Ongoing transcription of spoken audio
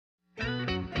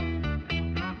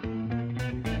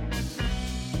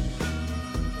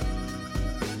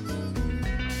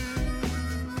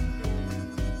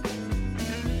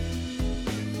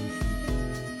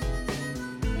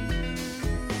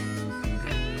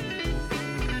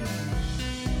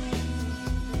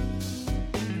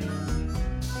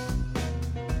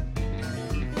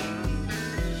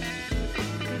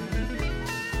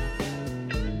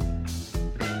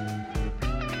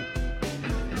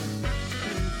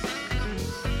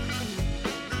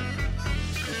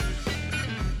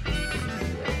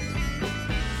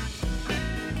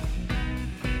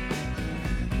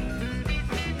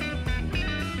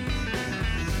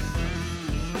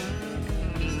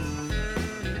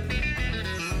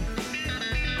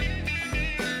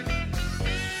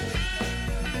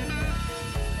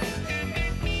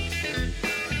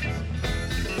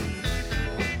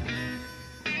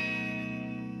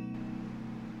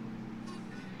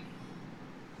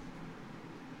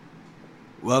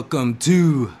Welcome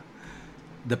to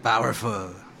the powerful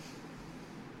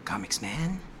Comics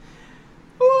Man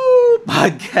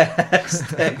podcast.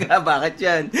 Teka, bakit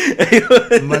yan?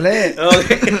 Ayun. Mali.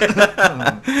 Okay.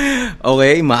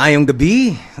 Okay, maayong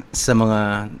gabi sa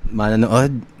mga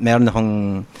manonood. Meron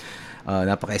akong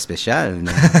napaka-espesyal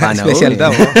na panahon. Special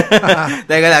daw.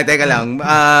 Teka lang.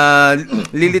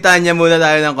 Lilitaan niya muna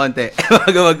tayo ng konti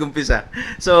bago mag-umpisa.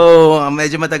 So,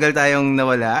 medyo matagal tayong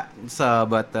nawala,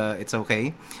 but it's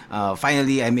okay.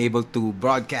 Finally, I'm able to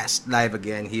broadcast live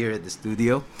again here at the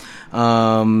studio.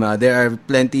 There are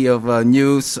plenty of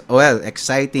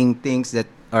exciting things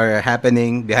that are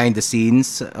happening behind the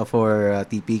scenes for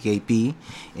TPKP.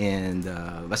 And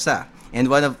basta.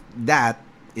 And one of that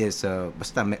is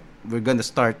we're gonna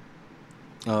start.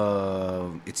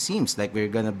 It seems like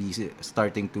we're gonna be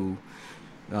starting to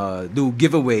do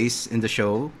giveaways in the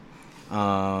show.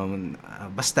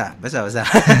 Basta.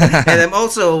 And I'm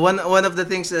also one of the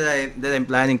things that I'm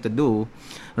planning to do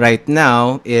right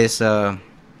now is to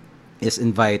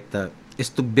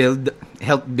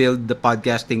help build the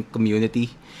podcasting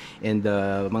community and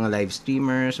mga live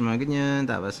streamers, mga ganyan.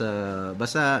 Tapos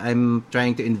basta I'm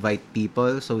trying to invite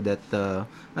people so that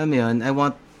I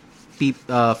want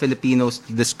Filipinos to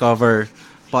discover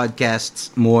podcasts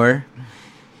more,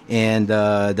 and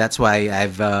that's why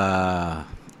I've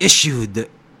issued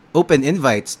open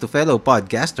invites to fellow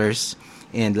podcasters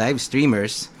and live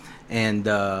streamers, and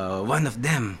one of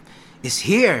them is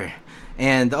here.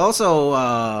 And also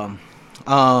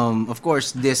of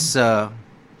course this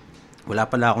wala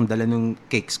pala akong dala ng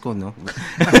cakes ko, no?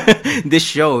 This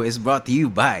show is brought to you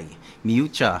by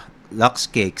Miucha Lux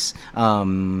Cakes.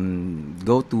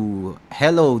 Go to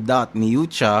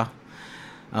hello.miucha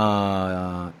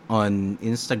on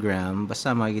Instagram.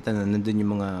 Basta makikita na nandun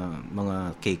yung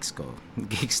mga cakes ko.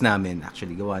 Cakes namin,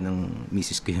 actually, gawa ng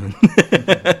misis ko yun.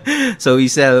 So we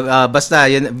sell, basta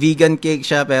yun, vegan cake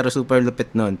siya pero super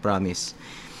lupit nun, promise.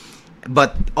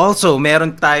 But also,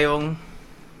 meron tayong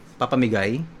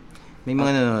papamigay. May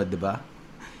mga nanonood, diba?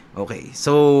 Okay,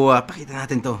 so pakita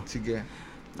natin to. Sige.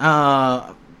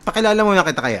 Pakilala muna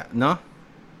kita kaya, no?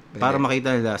 Para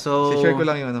makita nila. So share ko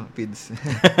lang yung feeds.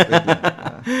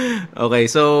 Okay,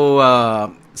 so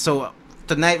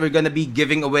tonight we're gonna be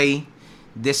giving away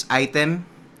this item.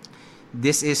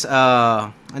 This is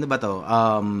ano ba to?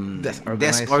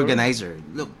 Desk organizer.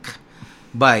 Look,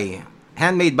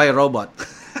 handmade by robot.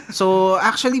 So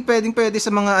actually pwede sa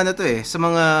mga ano to sa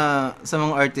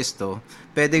mga artist to.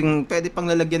 Pwede pang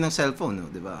lalagyan ng cellphone,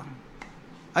 no, 'di ba?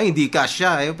 Ay, hindi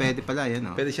kasya. Pwede pala yan.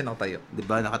 No? Pwede siya nakatayo.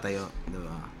 Diba? Nakatayo.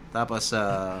 Diba? Tapos,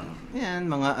 yan,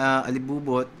 mga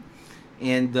alibubot.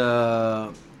 And,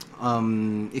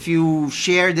 if you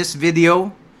share this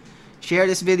video,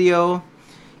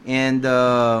 and,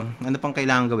 ano pang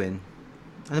kailangan gawin?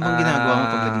 Ano bang ginagawa mo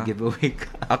pag nag-giveaway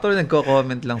ka? Actually,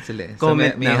 nagko-comment lang sila.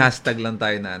 Comment so, may hashtag lang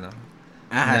tayo na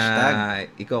hashtag? Na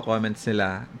iko-comment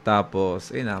sila.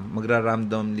 Tapos,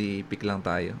 magra-randomly pick lang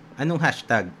tayo. Anong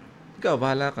hashtag? Ikaw,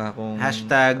 bahala ka kung...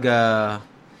 Hashtag...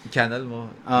 channel mo.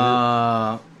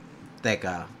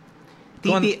 Teka.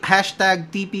 Hashtag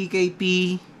TPKP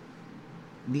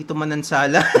Lito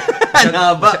Manansala.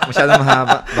 Masyadong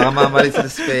mahaba. Baka mamali sa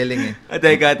spelling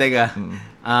Teka.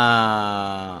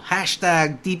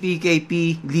 Hashtag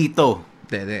TPKP Lito.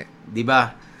 Dede.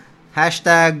 Diba?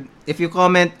 Hashtag, if you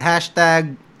comment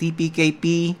hashtag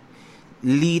TPKP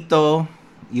Lito,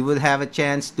 you will have a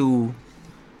chance to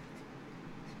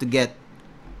get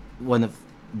one of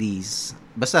these.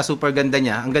 Basta super ganda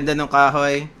niya. Ang ganda ng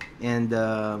kahoy and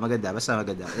maganda. Basta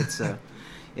maganda.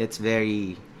 It's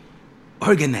very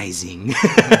organizing.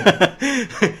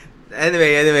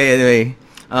 Anyway.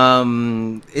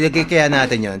 Ilagay kaya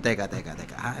natin 'yon. Teka.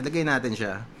 Ilagay natin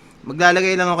siya.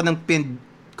 Maglalagay lang ako ng pinned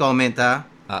comment, ha?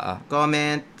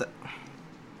 Comment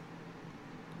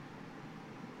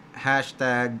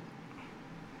hashtag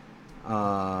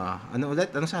ano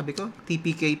ulit? Ano sabi ko?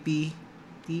 TPKP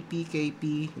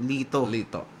Lito.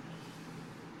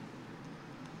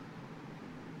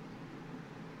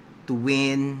 To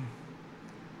win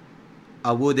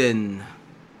a wooden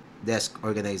desk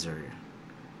organizer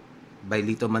by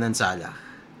Lito Manansala.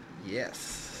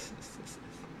 Yes.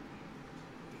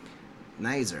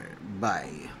 Organizer by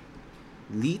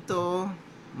Lito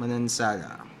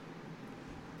Manansala.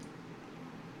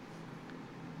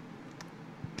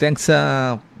 Thanks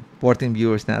sa 14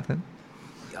 viewers natin.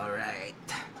 Alright.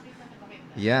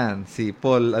 Yan, si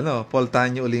Paul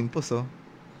Tanyo Olympus,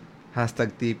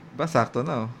 Hashtag tip. Ba, sakto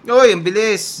na, Uy, ang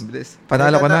bilis.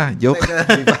 Panalo ko na. Joke.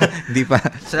 Hindi pa.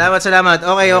 Salamat.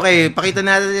 Okay. Pakita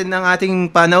natin ang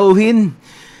ating panauhin.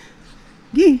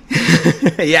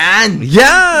 Yan!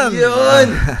 Yan!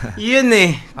 Yun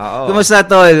eh. Oo. Kumusta,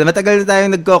 tol? Matagal na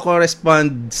tayong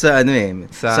nagko-correspond sa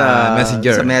Sa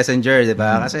Messenger. Sa Messenger, di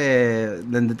ba? Kasi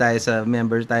nandun tayo sa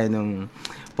member tayo nung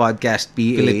podcast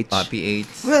PH.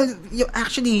 PH. Well,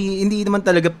 actually, hindi naman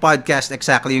talaga podcast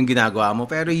exactly yung ginagawa mo,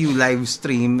 pero you live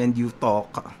stream and you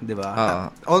talk, di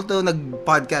ba? Although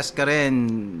nag-podcast ka rin,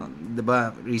 di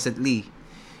ba, recently.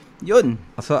 Yun.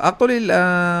 So, actually,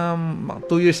 2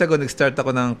 years ago, nag-start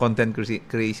ako ng content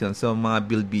creation. So, mga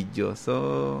build video. So,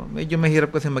 medyo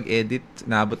mahirap kasi mag-edit.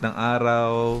 Naabot ng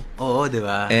araw. Oo, di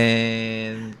ba?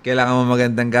 And kailangan mo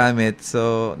magandang gamit.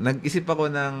 So, nag-isip ako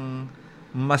ng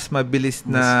mas mabilis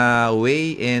na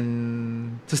way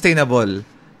and sustainable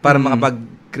para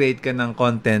makapag-create ka ng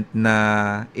content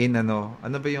na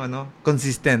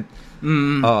consistent.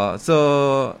 So,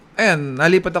 ayan,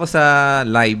 nalipat ako sa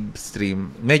live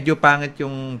stream. Medyo pangit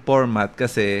yung format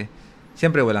kasi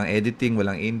siyempre walang editing,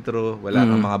 walang intro, wala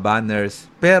kang mga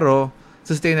banners. Pero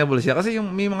sustainable siya kasi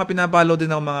may mga pinapalo din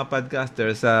ng mga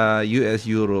podcaster sa US,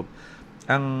 Europe.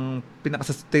 Ang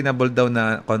pinaka-sustainable daw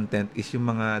na content is yung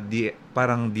mga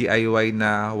parang DIY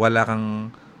na wala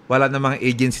na mga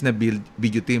agency na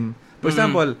video team. For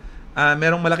example,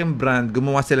 merong malaking brand,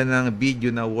 gumawa sila ng video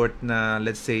na worth na,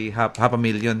 let's say, half a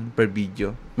million per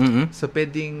video. So,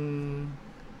 pwedeng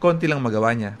konti lang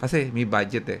magawa niya kasi may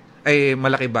budget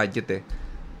malaki budget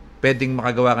Pwedeng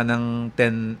makagawa ka ng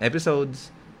 10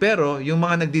 episodes, pero yung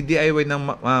mga nagdi-DIY ng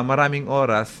maraming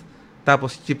oras,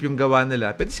 tapos cheap yung gawa nila,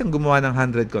 pwede siyang gumawa ng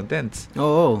 100 contents.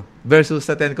 Oo. Versus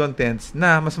sa 10 contents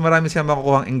na mas marami siyang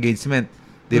makukuha engagement.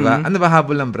 Diba? Ano ba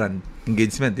habol ng brand?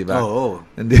 Engagement, diba? Oo.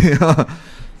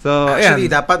 So, actually,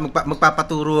 ayan. dapat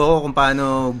magpapaturo ako kung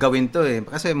paano gawin to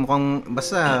Kasi mukhang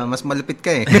basta mas malupit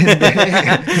ka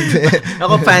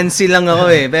Ako fancy lang ako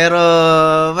Pero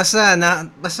basta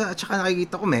tsaka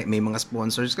nakikita ko may mga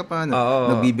sponsors ka pa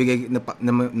nagbibigay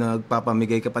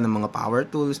nagpapamigay ka pa ng mga power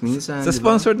tools minsan. Sa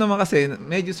sponsored naman kasi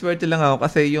medyo swerte lang ako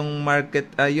kasi yung market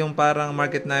yung parang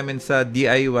market namin sa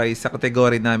DIY sa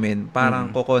category namin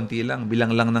parang kokonti lang,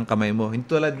 bilang lang ng kamay mo. Hindi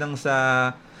tulad ng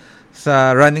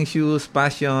sa running shoes,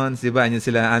 fashions, 'di ba? Yun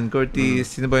sila Ann Curtis,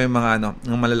 sino ba yung mga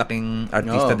ng malalaking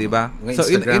artista, 'di ba?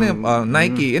 So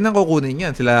Nike, yun ang kukunin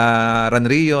niyan, sila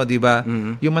Ranrio, 'di ba?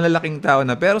 Yung malalaking tao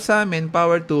na. Pero sa amin,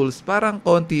 power tools, parang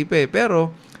konti pa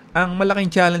pero ang malaking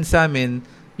challenge sa amin,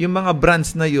 yung mga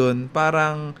brands na yun,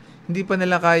 parang hindi pa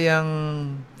nila kayang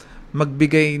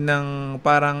magbigay ng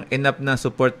parang enough na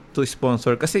support to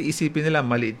sponsor kasi isipin nila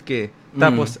maliit ka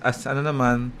Tapos as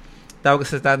naman tawag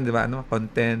sa atin, di ba?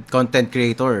 Content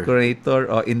creator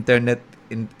o internet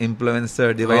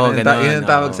influencer, di ba? Yun ang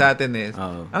tawag sa atin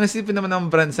Ang isipin naman ng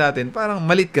brand sa atin, parang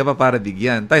malit ka pa para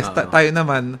bigyan. Tayo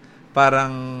naman,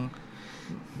 parang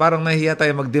nahihiya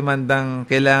tayo mag-demand ng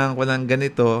kailangan ko ng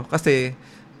ganito kasi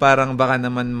parang baka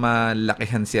naman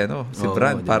malakihan si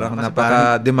brand. Diba? Parang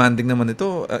napaka-demanding naman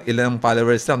ito. Ilang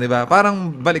followers lang, di ba?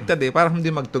 Parang baliktad parang hindi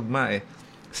magtugma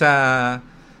sa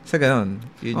ganon.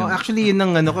 Actually, yun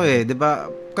ang ko di ba?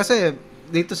 Kasi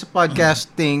dito sa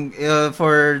podcasting,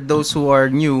 for those who are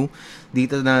new,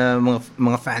 dito na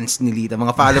mga fans ni Lito,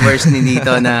 mga followers ni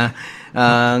Lito na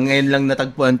ngayon lang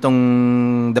natagpuan tong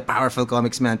The Powerful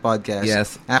Comics Man podcast.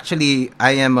 Yes. Actually,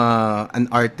 I am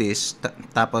an artist.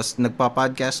 Tapos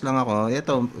nagpa-podcast lang ako.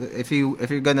 Ito, if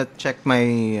you're gonna check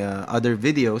my other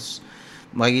videos,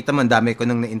 makikita mo dami ko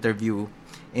nang na-interview.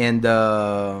 And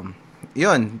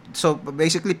yun. So,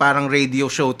 basically, parang radio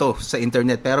show to sa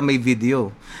internet, pero may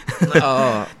video.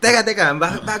 Oo. Teka.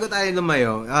 Bago tayo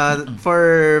lumayo,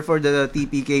 for the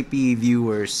TPKP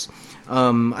viewers,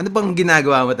 ano bang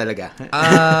ginagawa mo talaga?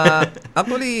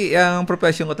 Actually, ang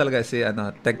profession ko talaga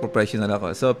tech professional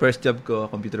ako. So, first job ko,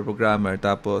 computer programmer.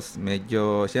 Tapos,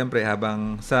 medyo, syempre,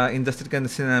 habang sa industry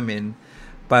kasi namin,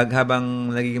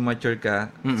 habang nagiging mature ka,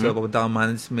 so pupunta ka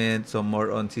management, so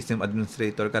more on system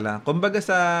administrator ka lang. Kumbaga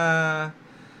sa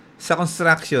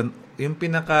construction, yung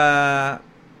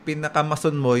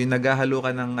pinaka-mason mo, yung naghahalo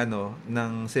ka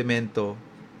ng semento,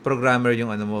 programmer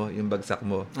yung yung bagsak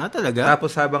mo. Talaga?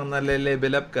 Tapos habang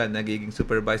nale-level up ka, nagiging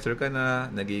supervisor ka na,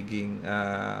 nagiging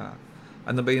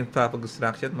yung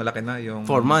construction? Malaki na yung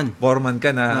foreman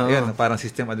ka na, yun, parang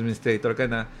system administrator ka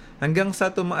na. Hanggang sa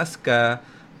tumaas ka,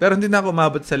 pero hindi na ako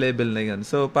umabot sa level na yun.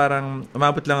 So, parang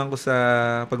umabot lang ako sa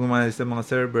pagmamanage ng mga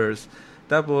servers.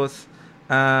 Tapos,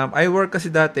 I work kasi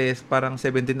dati parang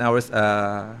 17 hours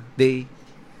a day.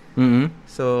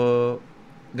 So,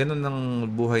 ganun ang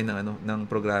buhay ng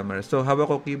programmer. So, hawak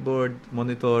ko keyboard,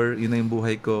 monitor, yun na yung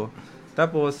buhay ko.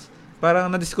 Tapos, parang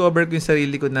na-discover ko yung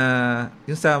sarili ko na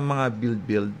yung sa mga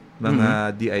build,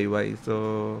 mga DIY.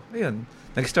 So, ayun.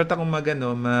 Nag-start ako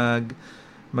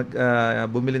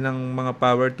bumili ng mga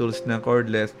power tools na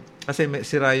cordless kasi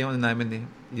sira yung namin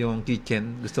yung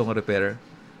kitchen, gusto kong repair.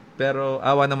 Pero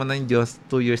awa naman ng Diyos,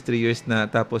 2 years, 3 years na,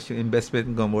 tapos yung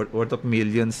investment ko worth of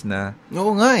millions na.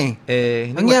 Oo nga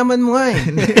ang yaman mo nga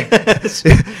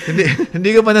hindi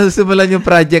ko pa nasusimulan yung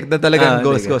project na talagang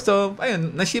goals ko. So,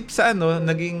 ayun, na-ship sa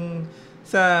naging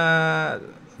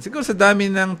siguro sa dami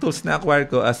ng tools na acquire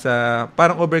ko as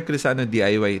parang overkill sa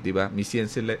DIY, di ba? May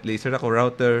CNC laser ako,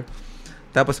 router.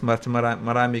 Tapos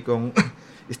marami kong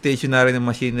stationary ng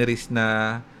machineries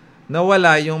na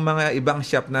nawala yung mga ibang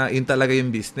shop na yun talaga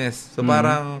yung business. So,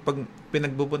 parang pag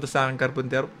pinagpupunta sa akin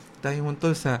karpentero, tayo mo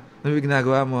to ano yung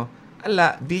ginagawa mo?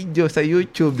 Video sa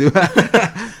YouTube, di ba?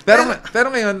 pero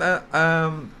ngayon,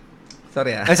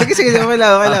 sorry sige,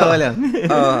 wala.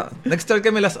 Nag-start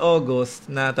kami last August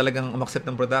na talagang umaksep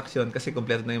ng production kasi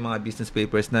kompleto na yung mga business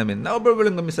papers namin.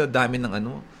 Na-overwhelm kami sa dami ng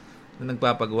na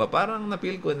nagpapagawa. Parang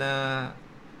na-feel ko na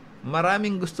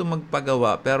maraming gusto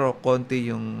magpagawa pero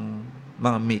konti yung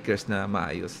mga makers na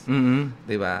maayos. Mm-hmm.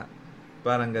 'Di ba?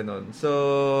 Parang ganoon. So,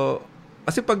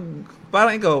 kasi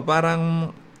parang ikaw,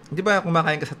 parang 'di ba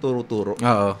kumakain ka sa turo-turo?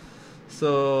 Oo. So,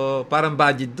 parang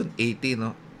budget dun 80,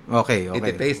 no? Okay.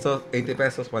 80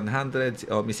 pesos, 100,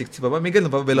 may 60 pa ba? May ganun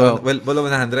pa below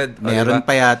 100. Meron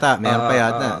pa yata.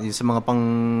 Yung sa mga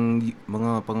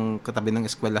pang katabi ng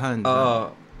eskwelahan.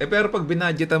 Oo. Pero pag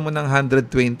binadgetan mo ng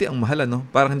 120, ang mahal, no?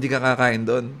 Parang hindi ka kakain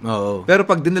doon. Oo. Pero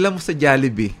pag dinala mo sa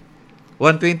Jollibee,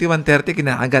 120, 130,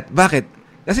 kinakagat. Bakit?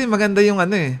 Kasi maganda yung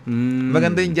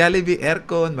maganda yung Jollibee,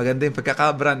 aircon, maganda yung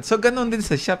pagkakabrand. So, ganun din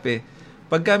sa shop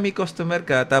Pagka may customer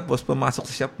ka, tapos pumasok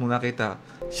sa shop mo, nakita,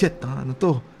 shit, ano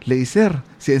to? Laser,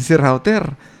 CNC router.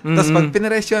 Tapos pag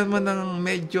pinaresyohan mo ng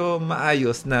medyo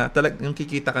maayos na talagang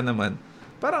kikita ka naman,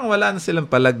 parang wala na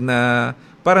silang palag na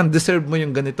parang deserve mo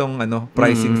yung ganitong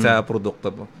pricing sa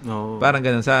produkto mo. No. Parang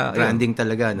ganun sa branding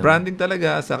talaga, no? Branding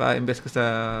talaga, saka invest ka sa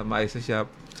maayos na shop.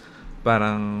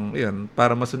 Parang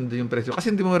para masundo yung presyo.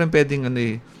 Kasi hindi mo rin pwedeng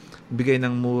bigay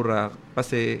ng mura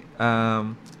kasi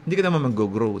hindi ka naman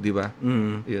mag-grow, di ba?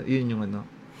 Yun yung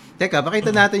Teka, pakita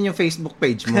natin yung Facebook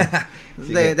page mo.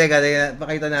 Teka,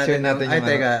 pakita natin. Share natin yung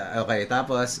okay.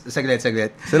 Tapos, saglit.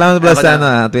 Salamat pala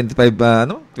sa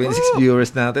 26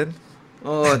 viewers natin.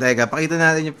 Teka, pakita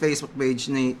natin yung Facebook page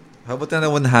ni... Habot na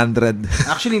 100.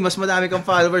 Actually, mas madami kang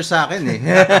followers sa akin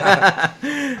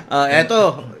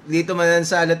eto, dito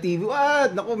Manansala TV.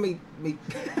 Naku, may...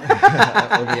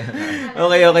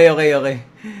 Okay.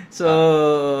 So,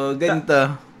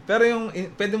 ganito. Pero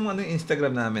pwede mo yung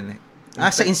Instagram namin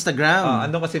sa Instagram.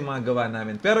 Ano kasi mga gawa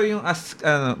namin. Pero yung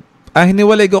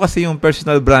hiniwalay ko kasi yung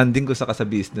personal branding ko sa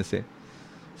business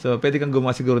So, pwede kang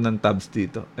gumawa siguro ng tabs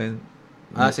dito. And,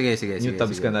 sige. New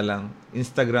tabs ka na lang.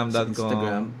 Instagram.com.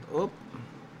 Instagram.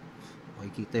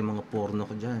 Makikita yung mga porno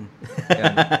ko dyan.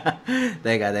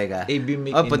 Teka. AB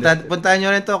Make puntahan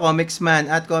nyo rin to,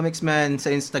 Comicsman, @Comicsman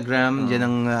sa Instagram. Diyan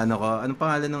ang ko. Anong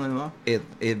pangalan ng mo?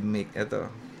 AB Make.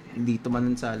 Ito. Lito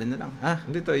Manansala na lang.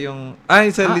 Dito yung...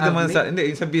 sa Lito Manansala.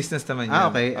 Hindi, yung sa business naman yun.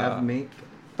 Okay. AB Make.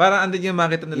 Para andun yung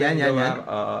makita nila yung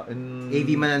gawa. AB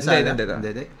Manansala.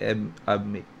 Hindi. AB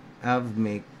Make. AB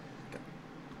Make.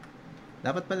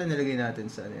 Dapat pala nilagay natin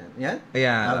sa yan?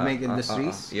 Ayan. AB Make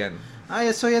Industries? Yan.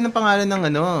 So yan ang pangalan ng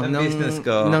ng business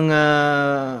ko. Ng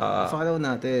follow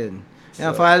natin.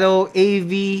 Yan, follow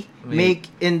AV Make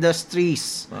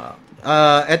Industries.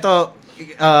 Ito,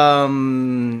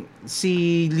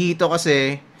 si Lito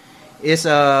kasi is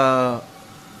a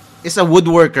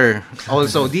woodworker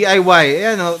also. DIY.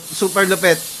 Ayan, super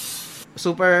lupit.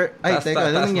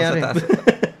 Teka, ano nangyari?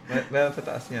 Meron sa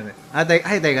taas niyan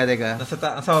Teka.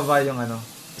 Nasa baba yung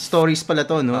Stories pala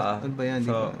to, no? Ano ba yan?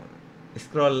 So,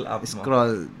 scroll up mo.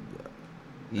 Scroll.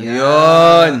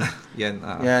 Yun.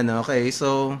 Yan. Okay.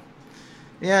 So,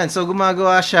 So,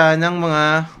 gumagawa siya ng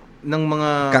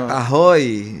mga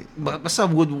kakahoy. Basta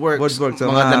woodworks.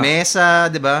 So mga lamesa,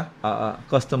 di ba?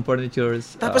 Custom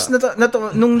furnitures. Tapos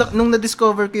nung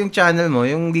na-discover ko yung channel mo,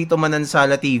 yung Lito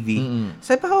Manansala TV,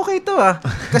 sabi pa, okay to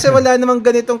Kasi wala namang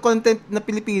ganitong content na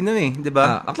Pilipino di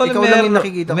ba? Ikaw lang yung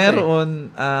nakikita ko.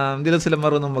 Meron, hindi lang sila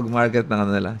marunong mag-market ng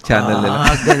channel nila.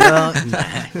 Gano'n.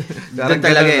 Doon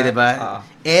talaga di ba?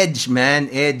 Edge, man.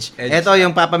 Edge. Ito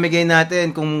yung papamigay natin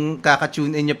kung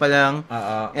kaka-tune in nyo pa lang.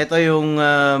 Ito yung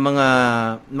mga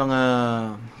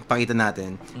pakita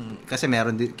natin. Kasi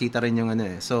meron kita rin yung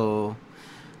So,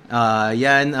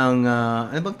 yan ang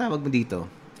ano bang tawag mo dito?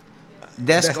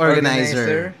 Desk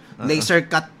organizer. Laser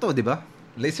cut to, di ba?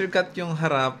 Laser cut yung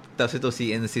harap, tapos ito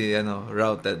CNC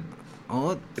routed.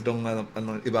 Itong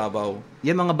ibabaw.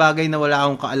 Yan mga bagay na wala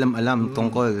akong kaalam-alam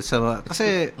tungkol. So,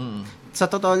 kasi sa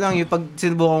totoo lang, yung pag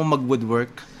sinubukan ko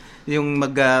mag-woodwork, Yung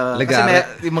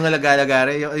yung mga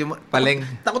laga-lagare, yung Paleng.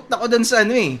 Takot ako doon sa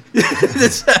ano eh.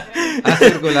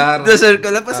 Circular.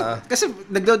 Circular. Kasi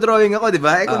nagdo-drawing ako, 'di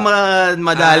ba? Kung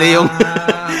madali yung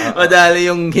madali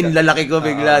yung hinlalaki ko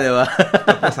bigla, 'di ba?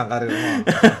 Tapos ang karir mo.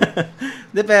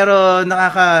 Pero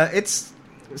it's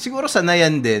siguro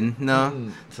sanayan din, no?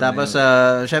 Tapos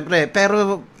syempre,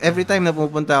 pero every time na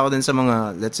pupunta ako din sa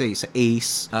mga, let's say, sa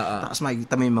Ace, tapos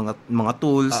makikita mo yung mga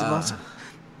tools, diba?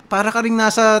 Para ka ring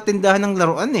nasa tindahan ng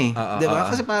laruan eh. 'Di ba?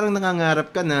 Kasi parang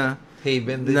nangangarap ka na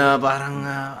haven din. Na parang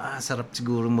sarap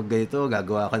siguro magganito,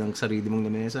 gagawa ka ng sarili mong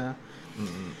lamesa.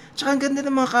 Tsaka ang ganda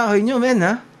ng mga kahoy nyo, men,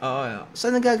 ha? Oo.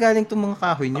 Saan nagagaling itong mga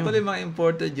kahoy nyo? Actually, mga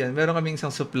imported yan. Meron kaming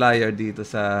isang supplier dito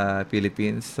sa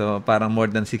Philippines. So, parang more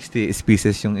than 60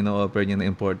 species yung ino-offer niya na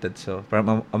imported. So,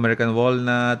 from American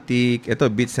walnut, teak, ito,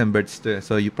 beets and birch to.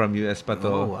 So, from US pa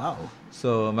to. Oh, wow.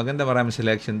 So, maganda, maraming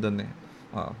selection dun eh.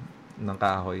 Ng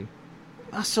kahoy.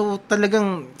 So,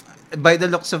 talagang, by the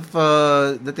looks of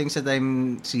the things that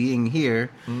I'm seeing here,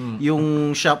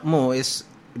 yung shop mo is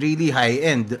really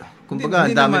high-end. Kumbaga,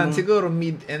 hindi naman, siguro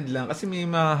mid-end lang. Kasi may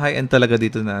mga high-end talaga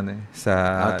dito na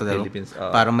sa Philippines.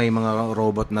 Parang may mga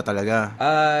robot na talaga.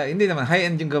 Hindi naman.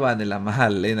 High-end yung gawa nila.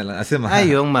 Mahal. Yun na lang. As mahal.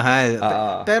 Yung mahal.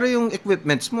 Pero yung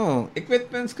equipments mo?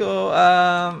 Equipments ko,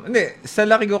 hindi. Sa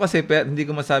laki ko kasi, hindi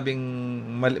ko masabing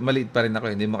maliit pa rin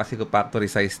ako. Hindi mo kasi ko factory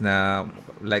size na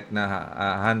like na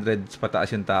hundreds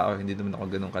pataas yung tao. Hindi naman ako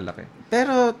ganun kalaki.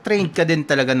 Pero trained ka din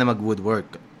talaga na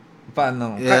mag-woodwork?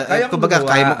 Paano? Kaya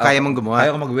mong gumawa.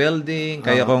 Kaya ko mag-welding,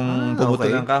 kaya kong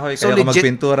pumutol ng kahoy, kaya ko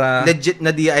magpintura. Legit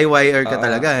na DIYer ka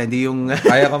talaga, hindi yung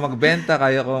kaya ko magbenta,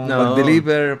 kaya kong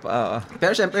mag-deliver.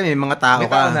 Pero syempre may mga tao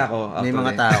ka. May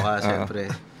mga tao ka,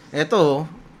 syempre. Ito,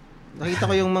 nakita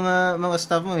ko yung mga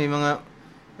stuff mo, may mga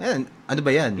ano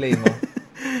ba yan? Play mo.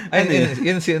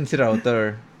 Yun si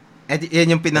router. Yan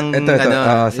yung pinang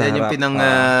yan yung pinang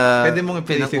pwede mong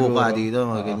pinang-uka dito,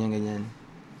 ganyan.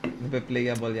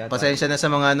 Playable yata. Pasensya na sa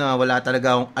mga wala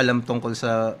talaga akong alam tungkol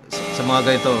sa mga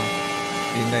ganito.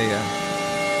 Ingay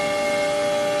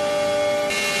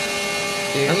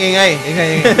Ang ingay.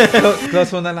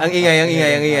 Close mo na lang. Ang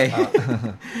ingay.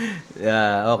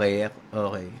 Yeah, okay.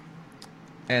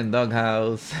 And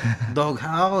doghouse.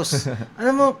 Ano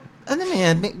mo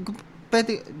yan?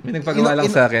 Pwede, may nagpagawa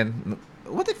lang sa akin.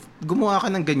 What if gumawa ka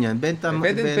ng ganyan? Benta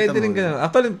pwede rin ganun.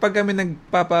 Actually, pag kami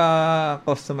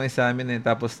nagpapa-customize sa amin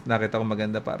tapos nakita ko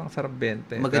maganda, parang sarap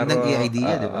benta. Magandang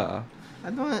idea, di ba?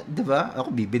 Di ba?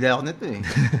 Ako, bibili ako nito eh.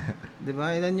 Di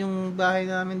ba? Ilan yung bahay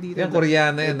namin dito? Yung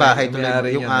Koreano yan. Bahay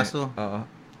tuloy, yung aso. Oo.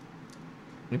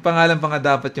 May pangalan pa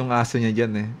nga dapat yung aso niya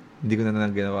dyan eh. Hindi ko na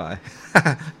ginawa eh.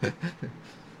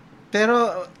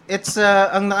 Pero, it's,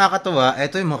 ang nakakatuwa,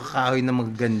 ito yung mga kahoy na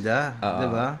maganda. Di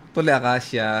ba? Puli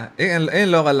acacia.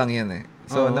 Local lang yan eh.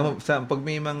 So, pag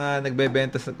may mga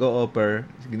nagbebenta sa go-offer,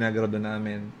 ginagaro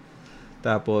namin.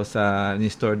 Tapos,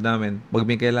 ni-store namin. Pag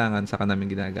may kailangan, saka namin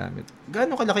ginagamit.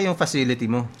 Gaano kalaki yung facility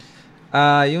mo?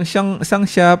 Yung isang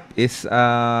shop is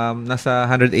nasa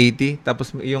 180.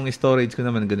 Tapos, yung storage ko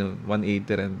naman, ganun,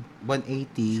 180 rin.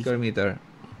 180? Square meter.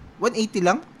 180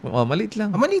 lang? Maliit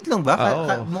lang. Maliit lang ba?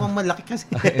 Mukhang malaki kasi.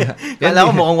 Kala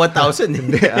ko mukhang 1,000 eh.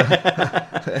 Hindi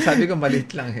sabi ko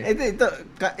maliit lang eh. Ito,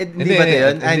 hindi ba ito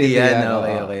yun? Hindi yan.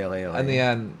 Okay. Ano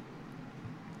yan?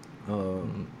 Oh,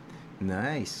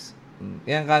 nice.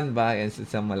 Yan Canva, yan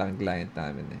isang malaking client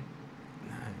namin eh.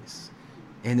 Nice.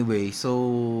 Anyway, so,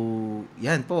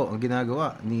 yan po, ang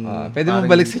ginagawa ni... pwede mo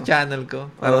balik sa channel ko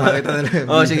para makita na lang.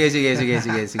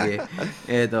 Sige.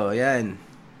 Ito, yan.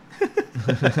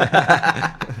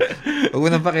 Huwag mo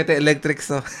nang pakita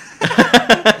electrics, so.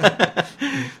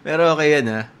 Pero okay yan,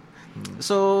 ha?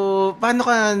 So, paano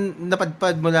ka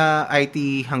napadpad mula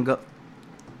IT hanggang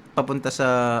papunta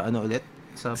sa ano ulit?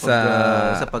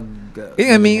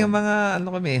 May mga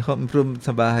home improvement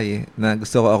sa bahay eh, na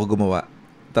gusto ko ako gumawa.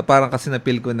 Parang kasi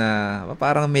na-feel ko na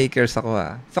parang makers ako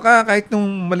ha. Saka kahit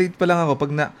nung maliit pa lang ako,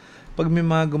 pag may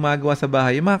mga gumagawa sa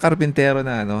bahay, yung mga karpintero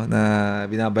na na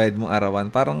binabayad mong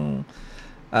arawan, parang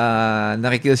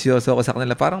nakikiusyoso ako sa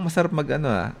kanila. Parang masarap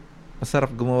masarap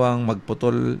gumawang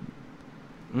magputol,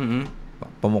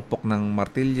 pamukpok ng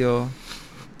martilyo.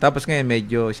 Tapos ngayon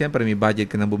medyo, siyempre may budget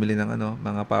ka na bumili ng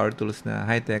mga power tools na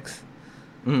high-techs.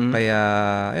 Kaya,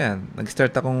 ayan,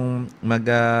 nag-start akong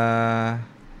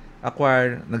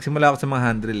acquire. Nagsimula ako sa mga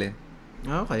hand drill eh.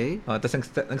 Okay. Tapos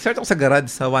nag-start ako sa garage,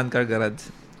 sa one-car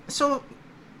garage. So,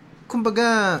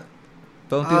 kumbaga,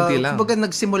 lang. Kumbaga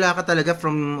nagsimula ka talaga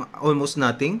from almost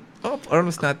nothing?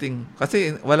 Almost nothing.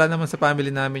 Kasi wala naman sa family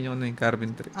namin yung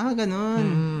carpentry.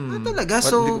 Ganun. Talaga?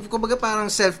 So, kumbaga parang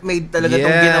self-made talaga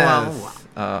itong ginawa mo.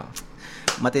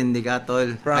 Matindi ka,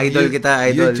 tol. From Idol kita,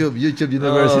 idol. YouTube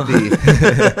University.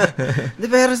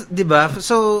 Pero, di ba?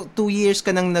 So, 2 years ka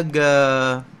nang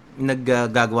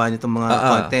naggagawa nitong mga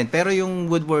content. Pero yung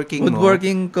woodworking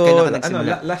ko, kailan ka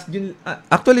nagsimula? last June,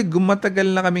 actually, gumatagal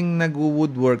na kaming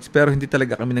nag-woodworks, pero hindi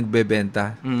talaga kami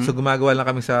nagbebenta. So, gumagawa lang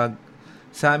kami sa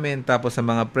amin, tapos sa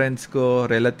mga friends ko,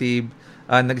 relative.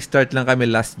 Nag-start lang kami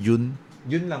last June.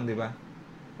 June lang, di ba?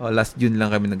 Last June lang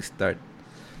kami nag-start.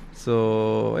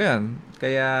 So, ayan.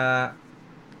 Kaya,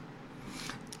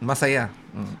 masaya.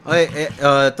 Okay,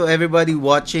 to everybody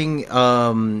watching,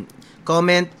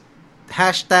 comment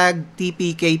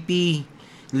 #TPKP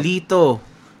Lito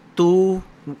to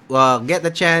get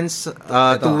the chance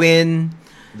to win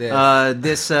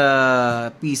this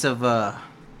piece of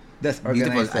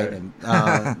beautiful item.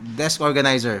 Desk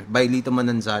organizer by Lito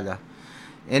Manansala.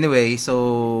 Anyway,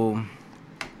 so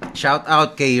shout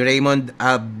out kay Raymond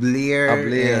Ablier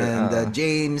and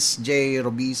James J.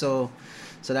 Robiso.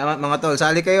 Salamat mga tol.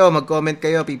 Sali kayo, mag-comment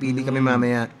kayo, pipili kami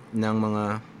mamaya ng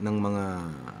mga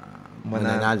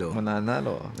mananalo.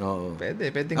 Oo.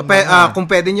 Pwede kung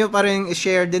pwede nyo parang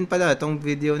i-share din pala itong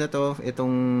video na to,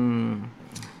 kung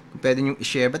pwede nyo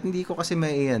i-share, ba't hindi ko kasi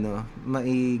magawang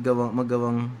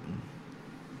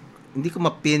hindi ko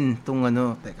mapin tong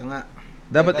teka nga.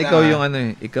 Dapat ikaw yung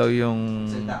ikaw yung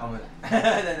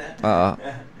Oo.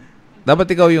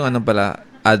 Dapat ikaw yung pala,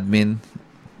 admin.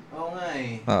 Oo nga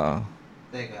eh. Oo.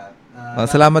 Teka.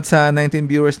 Salamat sa 19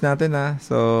 viewers natin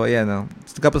So, ayan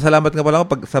Salamat nga pala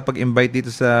ako sa pag-invite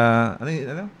dito sa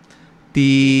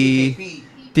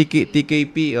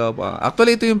TKP.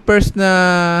 Actually, ito yung first na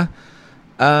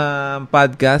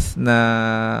podcast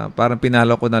na parang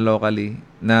pinalo ko na locally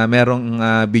na merong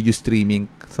video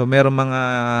streaming. So, merong mga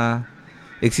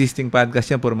existing podcast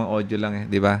yan, puro mga audio lang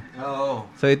di ba? Oo.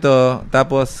 So, ito,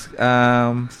 tapos,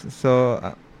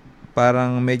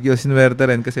 parang medyo sinuwerte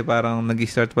rin kasi parang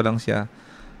nag-start pa lang siya.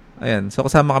 Ayan. So,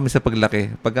 kasama kami sa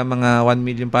paglaki. Pagka mga 1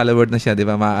 million follower na siya, di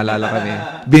ba, maaalala kami.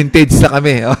 Vintage sa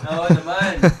kami. Oo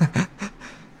naman.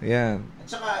 Ayan.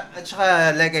 At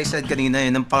saka, like I said kanina,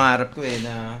 yun ang pangarap ko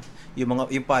na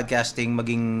yung podcasting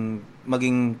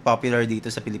maging popular dito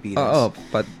sa Pilipinas. Oo.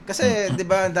 Kasi, di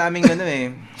ba, ang daming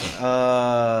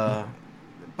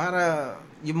para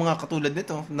yung mga katulad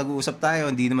nito, nag-uusap tayo,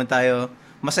 hindi naman tayo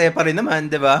masaya pa rin naman,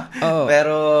 'di ba?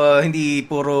 Pero hindi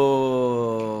puro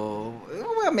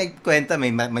may kwenta,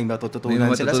 may matututunan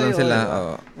sila sa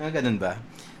iyo. Ganun ba?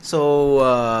 So,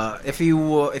 if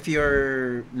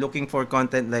you're looking for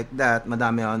content like that,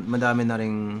 madami na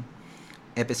ring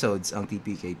episodes ang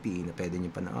TPKP na pwede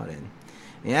niyo panoorin.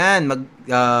 Ayan,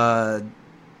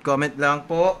 comment lang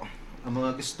po ang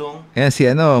mga gustong. Ayan, si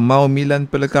Mau Milan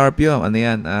Policarpio.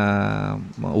 Yan?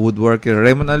 Mga woodworker.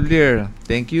 Raymond Alvier.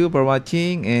 Thank you for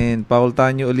watching. And Paul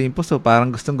Tanyo Olympus. So, parang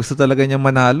gustong-gusto talaga niyang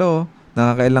manalo.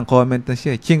 Nakakailang comment na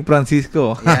siya. Ching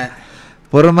Francisco. Yeah.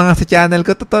 Puro mga sa channel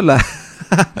ko, totoo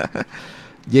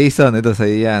Jason, ito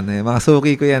sa'yo yan. Mga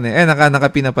suki ko yan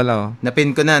nakapin na pala.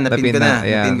 Napin ko na.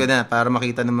 Napin ko na para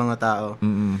makita ng mga tao.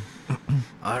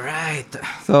 Alright.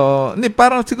 So,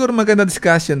 parang siguro maganda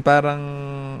discussion. Parang,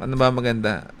 ano ba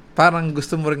maganda? Parang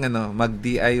gusto mo rin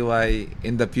mag-DIY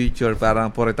in the future,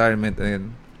 parang for retirement.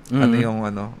 Ano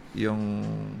yung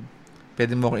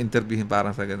pwede mo akong interviewin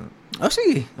parang sa ganun.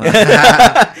 Sige.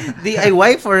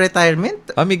 DIY for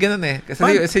retirement? May ganun Kasi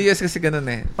sa US kasi ganun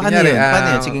Paano yun?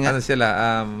 Sige nga. Sila,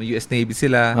 US Navy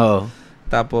sila.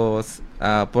 Tapos,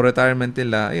 for retirement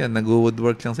nila,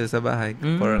 nag-woodwork lang sila sa bahay.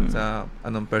 Sa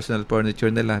personal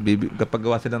furniture nila. Kapag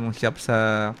gawa sila ng shop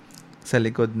sa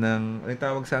likod ng,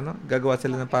 tawag sa gagawa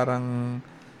sila ng parang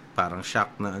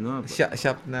shop na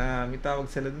shop na, may tawag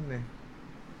sila dun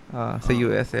sa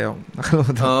US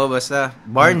nakalimutan. Basta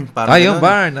barn. Yung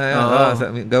barn.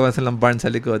 Gawa silang barn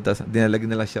sa likod, tapos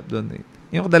dinalagyan nila shop dun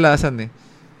Yung kadalasan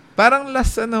parang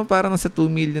last parang nasa 2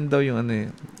 million daw yung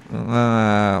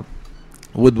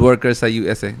woodworker sa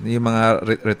US yung mga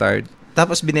retired.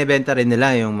 Tapos binebenta rin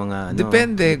nila yung mga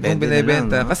Depende kung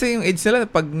binebenta. Kasi yung age nila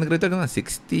pag nag-retire na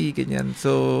 60 ganyan.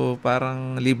 So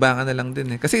parang libangan na lang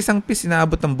din Kasi isang piece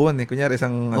inaabot ng buwan Kunyari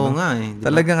isang diba?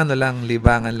 Talagang lang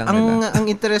libangan lang nila.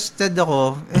 Ang interested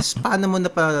ako is paano mo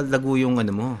napalago yung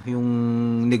yung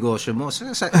negosyo mo.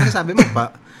 Sabi mo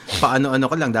paano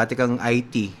ka lang dati kang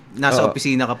IT. Nasa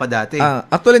opisina ka pa dati.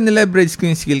 Actually ni-leverage ko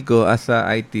yung skill ko as a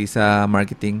IT sa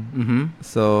marketing.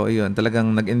 So yun,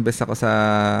 talagang nag-invest ako sa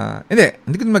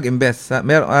hindi ko mag-invest.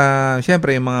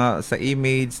 Syempre yung mga sa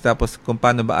image, tapos kung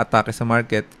paano ba atake sa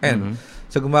market.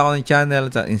 So gumawa ako ng channel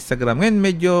sa Instagram. Ngayon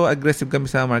medyo aggressive kami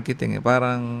sa marketing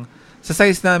Parang sa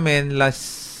size namin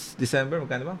last last December,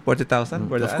 magkano ba?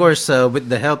 40,000 for Of course, with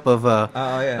the help of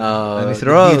Miss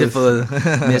Rose. beautiful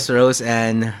Miss Rose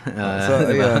and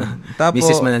So, ayun.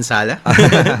 Mrs. Manansala.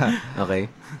 Okay.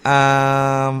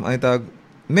 Ay tawag,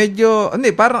 medyo,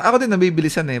 hindi, parang ako din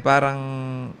nabibilisan parang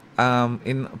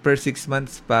in per 6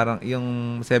 months, parang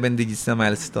yung 7 digits na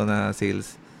milestone na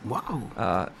sales. Wow.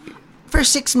 For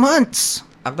 6 months.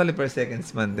 Actually, per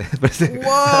seconds month.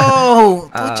 Wow!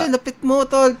 Pucha, lapit mo,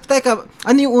 tol. Teka,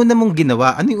 ano yung una mong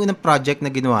ginawa? Ano yung unang project na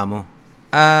ginawa mo?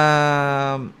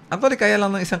 Actually, kaya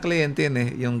lang ng isang kliyente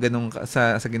yung ganung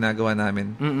sa ginagawa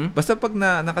namin. Basta pag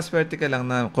nakaswerte ka lang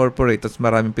na corporate, tapos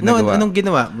maraming pinagawa. Anong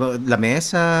ginawa?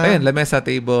 Lamesa? Ayun, lamesa,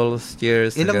 tables,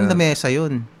 chairs. Ilang lamesa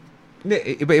yun?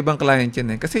 Hindi, iba-ibang client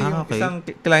yun Kasi yung isang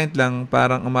client lang,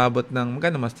 parang umabot ng,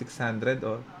 magkano mas 600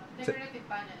 o... Decorative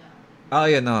panel lang.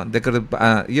 Yun, decorative,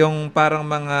 yung parang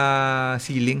mga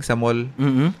ceiling sa mall.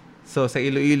 So, sa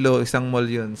Iloilo, isang mall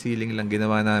yun, ceiling lang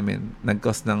ginawa namin.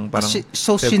 Nag-cost ng parang...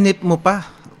 sinip mo pa?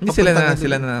 Hindi, sila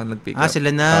na nag-pick up. Sila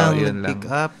na nag-pick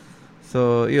up.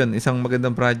 So, yun, isang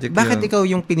magandang project. Bakit ikaw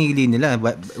yung pinili nila?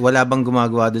 Wala bang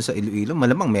gumagawa doon sa Iloilo?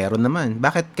 Malamang meron naman.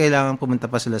 Bakit kailangan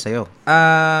pumunta pa sila sa'yo?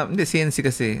 Hindi, CNC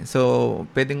kasi. So,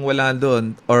 pwedeng wala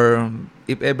doon. Or,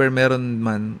 if ever meron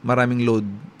man, maraming load.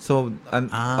 So,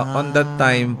 on that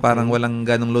time, parang walang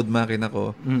ganong load makina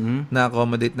ko.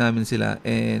 Na-accommodate namin sila.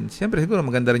 And, siyempre, siguro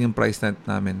maganda rin yung price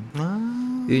namin.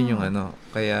 Yun yung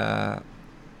Kaya,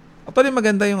 actually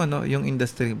maganda yung yung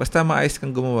industry. Basta maayos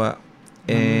kang gumawa.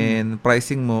 And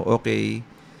pricing mo okay.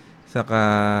 Saka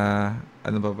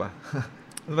ano ba?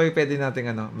 Ano ba yung pwede nating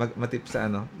matip sa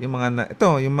yung mga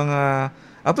yung mga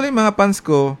actually yung mga fans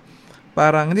ko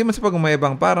parang hindi man sa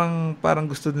pagmayabang, parang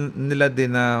gusto nila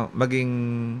din na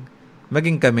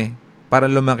maging kami para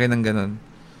lumaki ng ganun.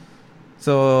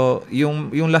 So,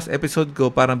 yung last episode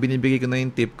ko parang binibigay ko na yung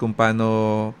tip kung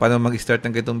paano mag-start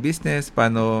ng ganitong business,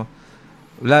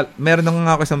 meron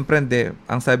nga ako isang friend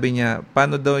ang sabi niya,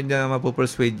 paano daw niya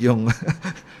mapupersuade yung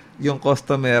yung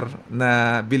customer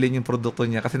na bilhin yung produkto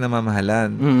niya kasi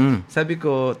namamahalan. Sabi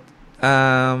ko,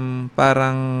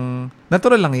 parang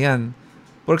natural lang yan.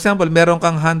 For example, meron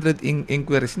kang 100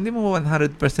 inquiries, hindi mo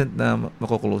 100% na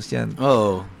makuklose yan.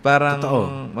 Oo. Parang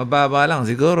mababa lang,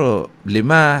 siguro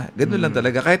 5, gano'n lang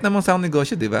talaga. Kahit namang sa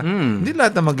negosyo, di ba? Hindi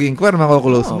lahat na mag-inquire,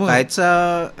 makuklose mo. Kahit sa,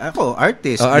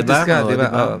 artist, di ba? Artist ka, di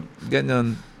ba?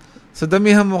 Ganyan. So,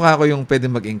 damihan mo ka ako yung pwede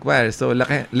mag-inquire. So,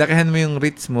 lakihan mo yung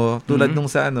reach mo, tulad nung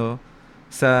sa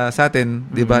sa atin,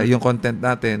 di ba? Yung content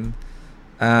natin.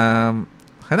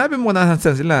 Hanapin mo na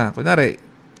saan sila. Kunwari,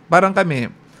 parang kami,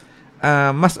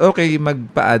 mas okay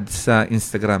magpa-add sa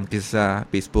Instagram kaysa sa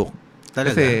Facebook.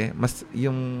 Talaga? Kasi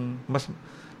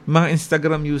mga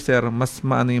Instagram user, mas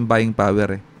maano yung buying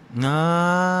power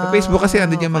Sa Facebook kasi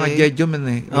andun yung mga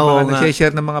judgment yung mga nag-share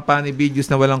ng mga funny videos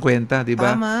na walang kwenta, di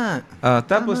ba? Tama.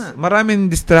 Tapos, maraming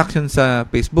distraction sa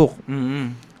Facebook.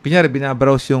 Kunyari,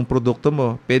 binabrowse yung produkto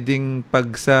mo. Pwedeng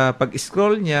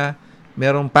pag-scroll niya,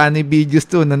 merong funny videos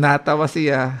to na natawa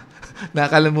siya.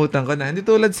 Nakalimutan ko na. Hindi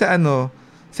tulad sa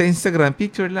sa Instagram,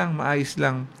 picture lang, maayos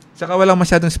lang. Saka walang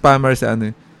masyadong spammer sa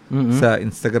sa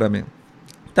Instagram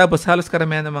Tapos halos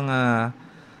karamihan ng mga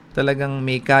talagang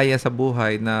may kaya sa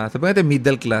buhay na sabi natin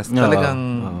middle class, talagang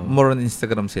more on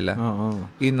Instagram sila.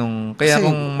 Kaya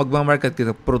kung magma-market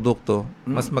ka produkto,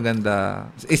 mas maganda.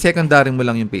 I-secondary mo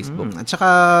lang yung Facebook. At saka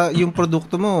yung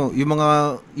produkto mo, yung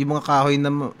mga kahoy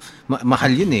na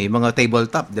mahal yun yung mga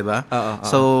tabletop, 'di ba?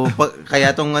 So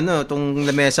kaya tong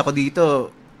lamesa ko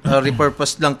dito,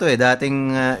 repurposed lang to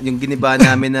dating yung giniba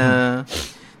namin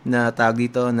na tawag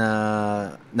dito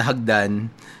na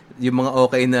hagdan, yung mga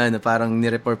okay na parang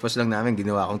ni-repurpose lang namin,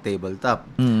 ginawa kong tabletop.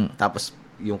 Tapos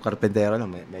yung karpentero lang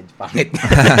medyo pangit.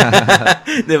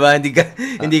 'Di ba?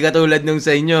 Hindi katulad nung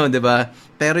sa inyo, 'di ba?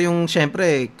 Pero yung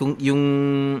syempre, kung yung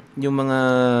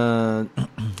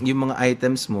mga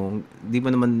items mo, hindi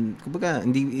mo naman kumbaga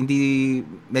hindi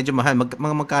medyo mahal.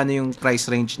 Magkano yung price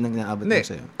range ng naabot mo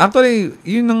sa'yo? Actually,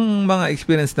 yun ang mga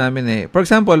experience namin For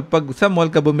example, pag sa mall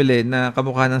ka bumili na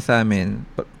kamukha ng sa amin,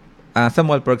 sa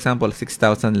mall, for example,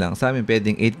 6,000 lang. Sa amin,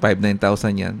 pwedeng 8,500,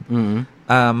 9,000 yan.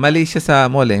 Malaysia sa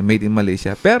mall made in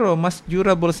Malaysia. Pero, mas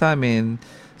durable sa amin.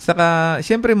 Saka,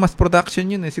 syempre, mas production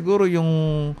yun Siguro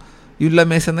yung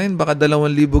lamesa na yun, baka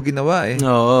 2,000 ginawa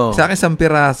Oo. Sa akin, 1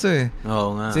 piraso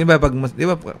Oo nga. So, di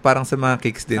ba, parang sa mga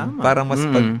cakes din. Tama. Parang mas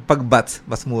pag bats,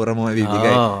 mas mura mo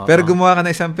mabibigay. Pero gumawa ka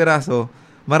na 1 piraso,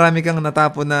 marami kang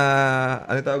natapon na,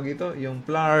 ano tawag ito? Yung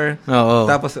flour. Oo.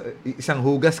 Tapos, isang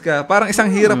hugas ka. Parang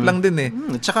isang hirap lang din eh.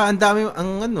 Tsaka ang dami,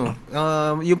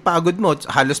 yung pagod mo,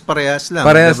 halos parehas lang.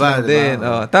 Parehas diba? lang din.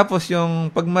 Oh. Tapos, yung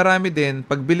pag marami din,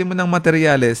 pag bili mo ng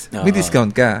materyales, may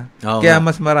discount ka. Kaya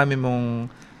mas marami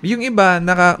mong... Yung iba,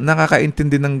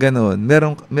 nakakaintindi ng gano'n.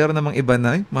 Meron namang iba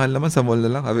na, mahal naman sa mall na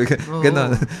lang.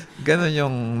 Gano'n. Gano'n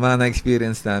yung mga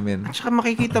na-experience namin. At saka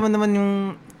makikita mo naman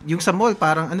yung sa mall,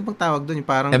 parang, ano bang tawag doon?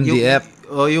 Parang MDF.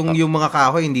 Yung mga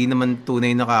kahoy, hindi naman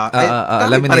tunay na kahoy.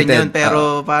 Laminated. Pa rin yun,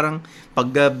 pero parang, pag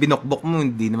binokbok mo,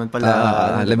 hindi naman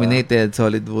pala. Laminated,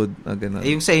 solid wood. Gano'n.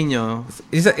 Yung sa inyo?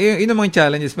 Yun ang mga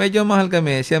challenges. Medyo mahal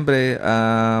kami. Siyempre,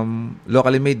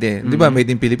 locally made eh. Di ba, made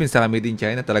in Philippines, saka made in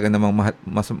China. Talaga namang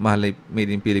mas mahal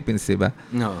made in Philippines, di ba?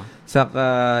 No.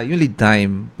 Saka, yung lead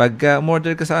time. Pagka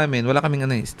umorder ka sa amin, wala kaming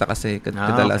stock kasi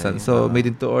kadalasan. Okay. So, made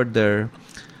in to order.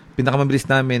 Pinakamabilis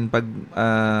namin pag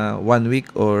 1 week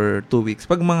or 2 weeks.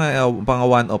 Pag mga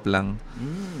one-off lang.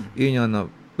 Yun yun, no?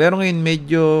 Pero ngayon,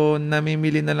 medyo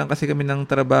namimili na lang kasi kami ng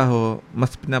trabaho.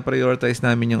 Mas pinaprioritize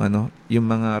namin yung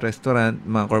mga restaurant,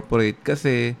 mga corporate.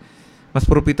 Kasi, mas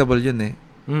profitable yun eh.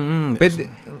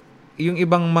 Pwede, yung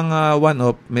ibang mga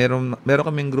one-off, meron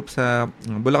kaming group sa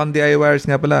Bulacan DIYers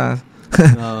nga pala.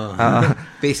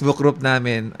 Facebook group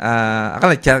namin.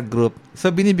 Akala chat group.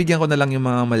 So, binibigyan ko na lang yung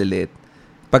mga maliliit.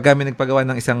 Pag kami nagpagawa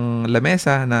ng isang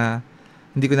lamesa na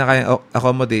hindi ko na kaya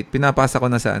accommodate, pinapasa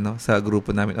ko na sa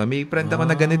grupo namin. May friend ako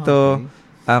na ganito.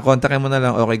 Okay. Kontakin mo na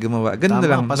lang, okay gumawa. Ganun na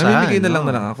lang. Namimigay na lang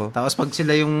ako. Tapos pag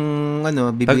sila yung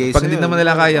bibigay pag hindi naman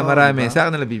nila kaya, marami. Sa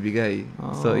akin nila bibigay.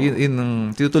 So, yun ang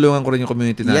tinutulungan ko rin yung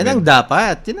community namin. Yan ang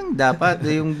dapat.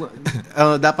 Yung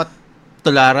dapat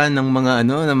tularan ng mga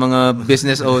ng mga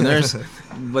business owners.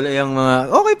 Wala yung mga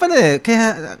okay pala eh.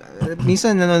 Kaya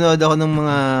minsan nanonood ako ng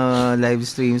mga live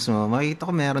streams mo. Makikita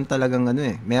ko meron talagang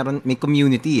may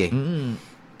community eh.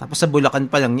 Tapos sa Bulacan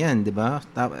pa lang 'yan, 'di ba?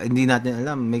 Hindi natin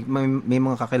alam may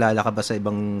mga kakilala ka ba sa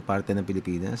ibang parte ng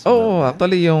Pilipinas? Oo,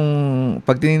 actually yung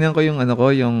pag tinignan ko yung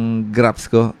yung graphs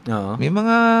ko. May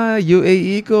mga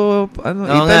UAE ko,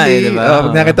 Italy, diba?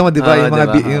 Pag nakita mo 'di ba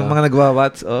yung mga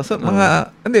nagwa-watch. So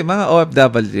mga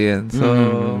OFW 'yan. So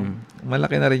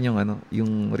malaki na rin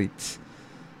yung reach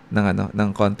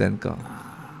ng content ko.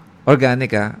 Organic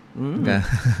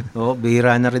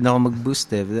bihira na rin ako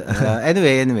mag-boost eh.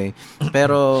 Anyway.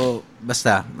 Pero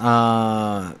basta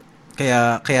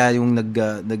kaya yung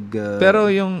pero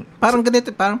yung parang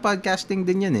ganito, parang podcasting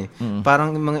din 'yan eh.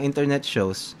 Parang mga internet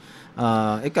shows.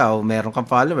 Ikaw, meron kang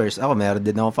followers. Ako, meron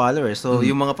din ako followers. So,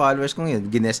 yung mga followers ko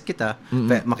ngayon, ginest kita,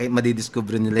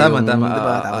 madidiscover nila tama.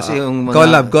 Diba? Tapos yung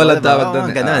mga... Collab tawag doon.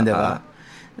 Ganun, diba?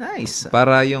 Nice.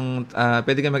 Para yung,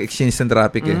 pwede kayo mag-exchange ng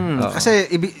traffic eh. Kasi,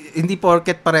 hindi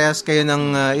porket parehas kayo ng,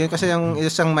 yun kasi yung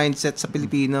isang mindset sa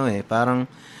Pilipino eh. Parang,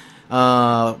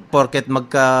 porket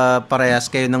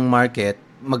magka-parehas kayo ng market,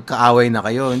 magkaaway na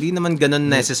kayo. Hindi naman ganun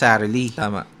necessarily.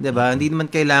 Tama. Diba? Hindi naman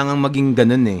kailangan maging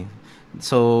ganun eh.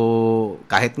 So,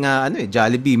 kahit nga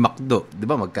Jollibee, McDo, 'di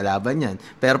ba? Magkalaban 'yan.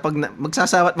 Pero pag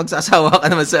magsasawa ka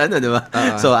naman sa 'di ba?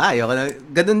 So, ayoko na.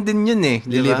 Ganun din 'yun eh,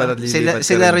 'di ba?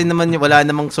 Sila rin naman wala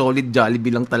namang solid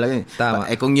Jollibee lang talaga eh.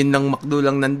 Kung yun lang McDo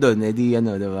lang nandoon, di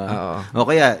 'di ba? O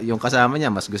kaya yung kasama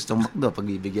niya mas gustong McDo,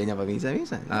 pagbibigyan niya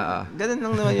paminsan-minsan. Ganun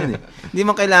lang naman 'yun eh. Hindi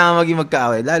man kailangan maging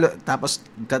magkaaway. Lalo tapos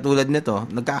katulad nito,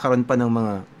 nagkakaroon pa ng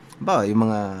mga yung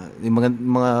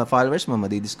mga followers mo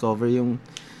madidiscover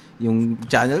yung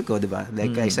channel ko, 'di ba?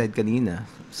 Like I said kanina.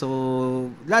 So,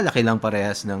 lalaki lang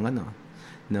parehas ng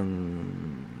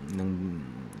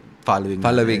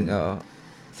following. Oo.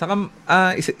 Saka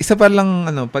isa pa lang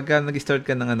pagka nag-start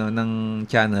ka ng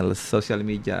channels, social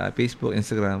media, Facebook,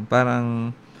 Instagram, parang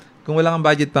kung wala kang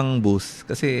budget pang boost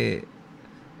kasi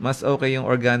mas okay yung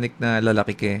organic na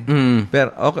lalaki ke.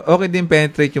 Pero okay din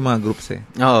penetrate yung mga groups eh.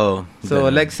 Oo. So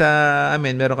like sa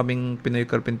amin, meron kaming Pinoy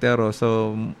Carpintero.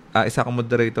 So isa akong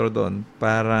moderator doon.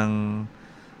 Parang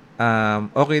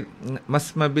okay,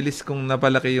 mas mabilis kung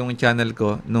napalaki yung channel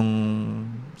ko nung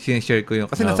sinishare ko yung.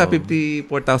 Kasi nasa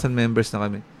 54,000 members na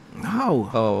kami.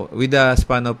 Wow. With a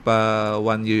span of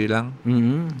 1 year lang.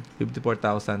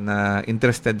 54,000 na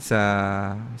interested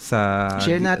sa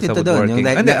share natin sa to doon. Yung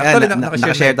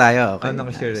nakashare tayo. Okay.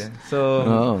 Nakashare eh. So,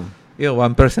 yung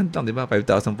 1% lang, di ba?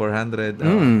 5,400.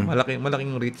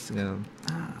 Malaking reach. Ganun.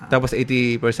 Tapos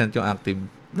 80% yung active.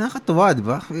 Nakakatuwa, di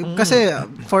ba? Kasi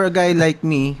for a guy like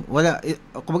me,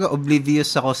 kumbaga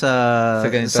oblivious ako sa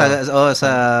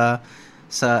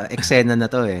eksena na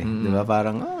to eh. 'Di ba?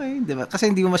 Parang okay, 'di ba? Kasi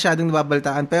hindi mo masyadong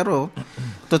nababaltaan pero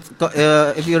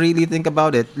if you really think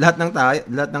about it, lahat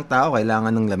ng tao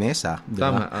kailangan ng lamesa, 'di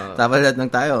ba? Tama lahat ng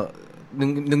tayo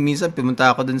nung minsan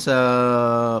pumunta ako dun sa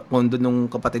condo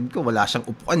nung kapatid ko, wala siyang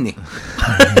upuan eh.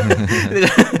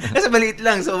 Kasi maliit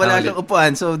lang, so wala siyang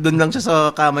upuan. So dun lang siya sa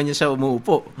kama niya siya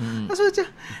umuupo. So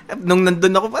nung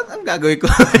nandun ako, ang gagawin ko?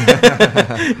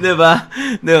 'Di ba?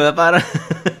 Parang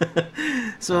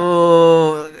so,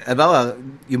 bawa,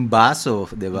 yung baso,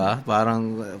 'di ba?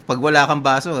 Parang pag wala kang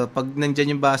baso, pag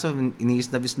nandiyan yung baso,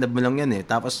 iniisnab-isnab mo lang 'yan eh.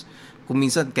 Tapos kung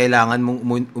minsan kailangan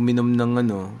mong uminom ng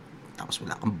tapos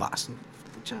wala kang baso.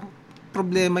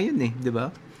 Problema 'yun eh, 'di ba?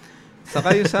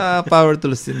 Saka yung sa power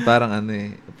tools din parang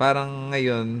parang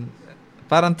ngayon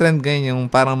parang trend ngayon yung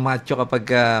parang macho kapag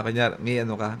kunyari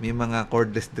may mga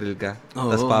cordless drill ka,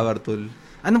 tapos power tool.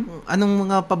 Anong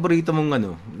mga paborito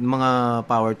mong mga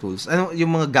power tools? Ano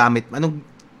yung mga gamit?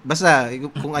 Basta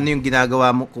kung ano yung ginagawa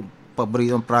mo, kung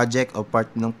paboritong project o part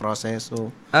ng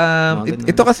proseso.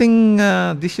 Ito kasing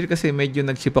this year kasi medyo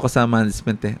nag-shift ako sa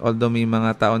management eh. Although may mga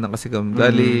tao na kasi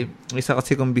dali isa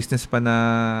kasi kong business pa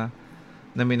na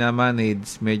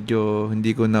minamanage, medyo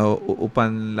hindi ko na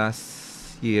upan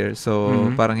last year. So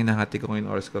parang hinahati ko yung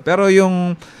oras ko. Pero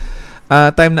yung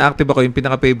time na active ako, yung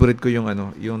pinaka-favorite ko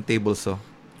yung table saw.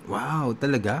 Wow,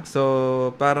 talaga?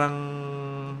 So, parang,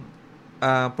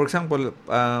 for example,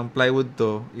 plywood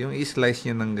to, yung i-slice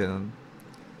nyo ng ganun.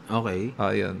 Okay.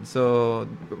 Yun. So,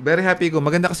 very happy ko.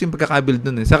 Maganda kasi yung pagkakabuild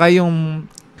nun eh. Saka yung,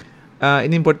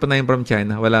 in-import pa na yun from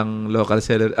China. Walang local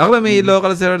seller. Ako may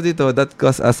local seller dito that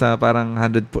cost us parang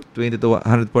 120 to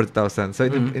 140,000. So,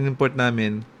 in-import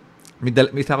namin. May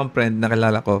isa akong friend na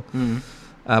kilala ko.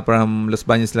 From Los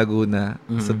Baños, Laguna.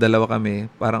 So, dalawa kami.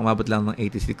 Parang umabot lang ng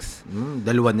 86.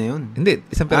 Dalawa na yun? Hindi.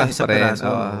 Isang peraso pa rin.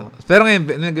 Pero ngayon,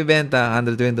 nagbibenta,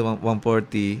 120 to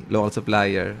 140, local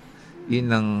supplier. Yun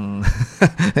ang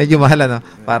medyo mahal,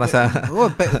 para sa...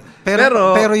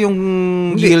 pero yung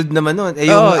yield naman nun,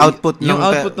 yung output nun. Yung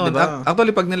output nun. Diba?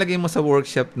 Actually, pag nilagay mo sa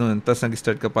workshop nun, tapos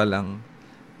nag-start ka pa lang,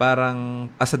 parang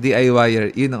as a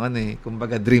DIYer, yun ang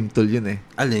kumbaga dream tool yun eh.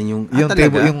 Alin yung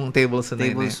table saw na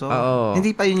yun eh.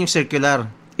 Hindi pa yun yung circular.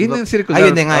 Yun yung circular.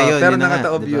 Ayun nga yun. Pero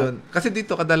nakataob yun. Kasi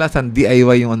dito kadalasan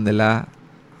DIY yung nila.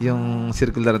 Yung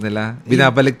circular nila.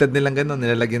 Binabaligtad nilang gano'n,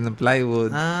 nilalagyan ng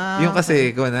plywood. Yung kasi,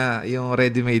 yung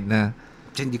ready-made na.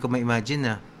 Hindi ko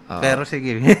ma-imagine pero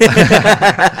sige.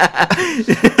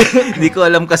 Hindi ko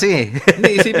alam kasi.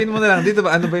 Hindi, isipin mo na lang. Dito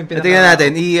ba, ano ba yung pinaka... Tingnan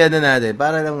natin, natin.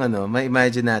 Para lang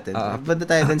ma-imagine natin. Punta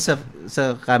tayo dun sa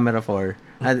camera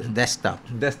 4. Desktop.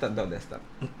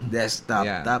 Desktop.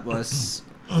 Yeah. Tapos,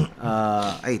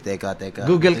 teka.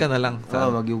 Google ka na lang.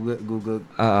 Google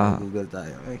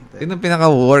tayo. Yun ang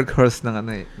pinaka-workhorse ng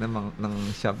ng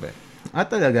shop eh.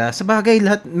 Talaga? Sa bagay,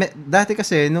 dati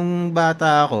kasi, nung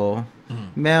bata ako,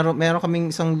 meron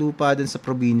kaming isang lupa dun sa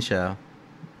probinsya.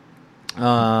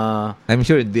 I'm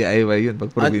sure DIY yun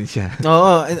pag probinsya.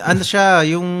 Oo, siya,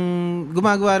 yung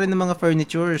gumagawa rin ng mga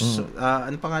furnitures.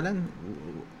 Ano pangalan?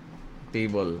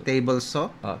 Table saw?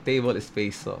 Table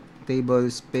space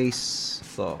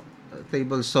saw.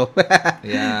 Table saw.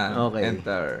 Yeah. Okay.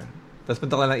 Enter. Tapos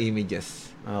punta ko lang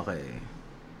images. Okay.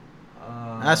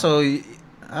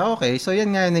 Okay. So,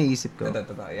 yan nga yung naisip ko.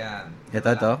 Ito. Yan.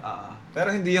 Ito? Pero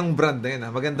hindi yung brand na yun.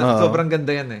 Maganda. Sobrang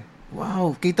ganda yan eh.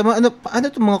 Wow. Kita mo, ano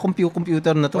itong mga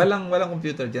computer na to? Walang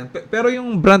computer dyan. Pero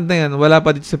yung brand na yan, wala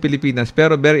pa dito sa Pilipinas.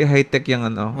 Pero very high-tech yung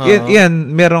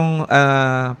Yan, merong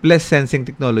plus sensing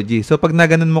technology. So, pag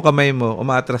naganon mo kamay mo,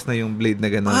 umaatras na yung blade na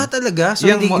ganon. Talaga?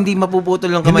 So, hindi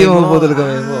mapuputol ang kamay mo? Hindi mapuputol ang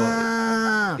kamay mo.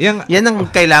 Yan ang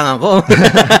kailangan ko.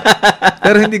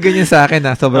 Pero hindi ganyan sa akin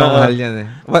sobrang mahal yan eh.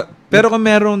 Pero kung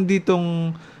meron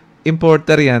ditong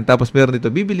importer yan, tapos meron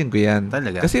dito, bibilin ko yan.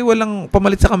 Talaga? Kasi walang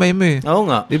pamalit sa kamay mo eh. Oo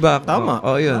nga. Diba? Tama.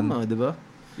 Yun. Tama, diba?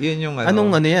 Yan yung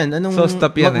Anong yan? So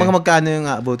stop yan mga magkano yung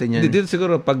aabutin yan? Dito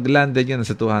siguro pag landed yan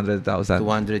sa 200,000.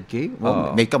 200K?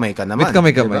 May kamay ka naman.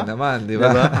 May kamay naman,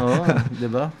 diba?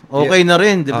 Diba? Okay na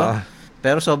rin, diba?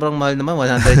 Pero sobrang mahal naman,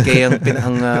 100K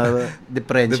ang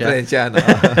diferensya. Diferensya,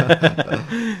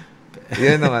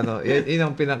 Yan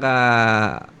ang pinaka,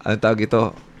 tawag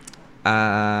ito,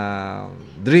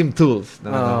 dream tools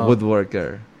ng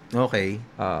woodworker. Okay.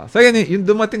 So yan, yung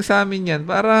dumating sa amin yan,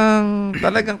 parang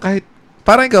talagang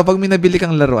parang ikaw, pag may nabili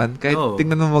kang laruan, kahit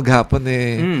tingnan mo maghapon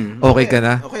okay ka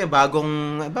na. Okay,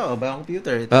 bagong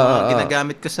computer. Ito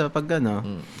ginagamit ko sa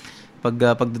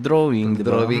pagdodrawing.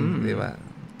 Drawing, di ba?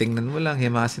 Tingnan mo lang,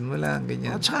 himasin mo lang,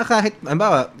 ganyan. At saka kahit,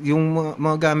 yung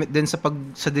mga gamit din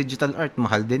sa digital art,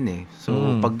 mahal din eh. So,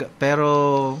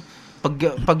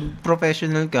 pag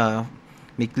professional ka,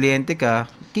 may kliyente ka,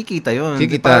 kikita yun.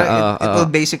 It will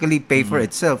basically pay for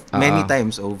itself many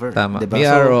times over. Tama. Diba? May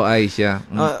ROI siya.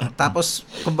 Tapos,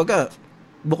 kumbaga,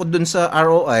 bukod dun sa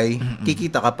ROI,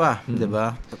 kikita ka pa, 'di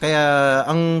ba? Kaya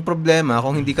ang problema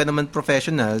kung hindi ka naman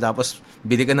professional tapos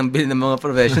bili ka ng mga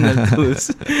professional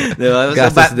tools, 'di ba?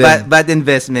 So, bad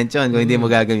investment 'yon kung hindi mo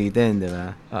gagamitin, 'di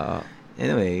ba? Oo.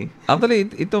 Anyway, actually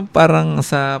ito parang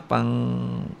sa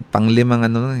panglimang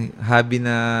hobby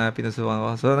na pinasukan ko.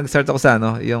 So nag-start ako sa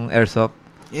yung airsoft.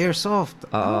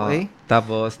 Okay.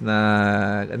 Tapos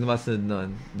ano ba sunod nun?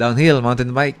 Downhill, mountain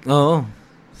bike. Oo.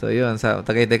 So yun, sa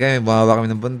Tagaytay kami, bumaba kami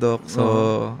ng bundok. So,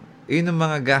 yun yung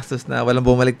mga gastos na walang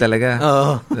bumalik talaga.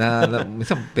 Oo.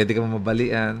 Minsan, pwede ka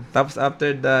mabalian. Tapos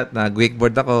after that,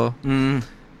 nag-wakeboard ako.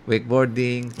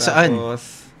 Wakeboarding. Saan?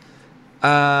 Tapos,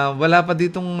 wala pa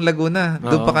ditong Laguna.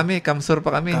 Doon pa kami, Kamsur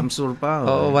pa kami. Kamsur pa. Okay.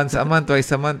 Oo, once a month,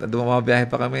 twice a month. Dumabiyahe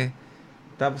pa kami.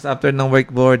 Tapos after ng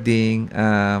wakeboarding,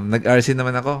 nag-RC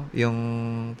naman ako, yung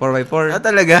 4x4.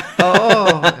 Talaga?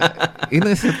 Oo. Yun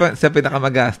yung sa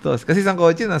pinakamagastos. Kasi isang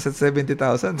kotse, nasa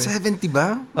 70,000. 70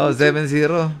 ba? Oo,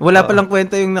 70. Wala palang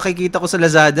kwenta yung nakikita ko sa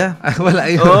Lazada. Wala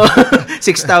yun.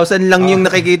 6,000 lang yung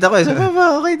nakikita ko. So,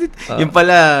 okay. Yung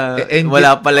pala,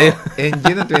 wala pala yun.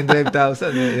 Engine na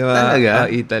 25,000. Talaga?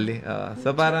 Italy.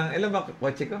 So parang, ilan ba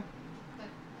kotse ko?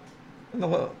 Ano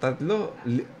ko? 3?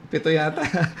 7 yata.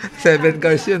 7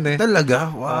 cars yun eh. Talaga?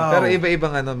 Wow. Pero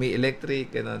iba-ibang may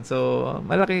electric, ganun. So,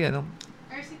 malaki Airplane.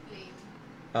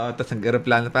 Tapos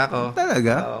nag-aeroplano pa ako.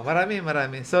 Talaga?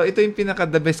 Marami. So, ito yung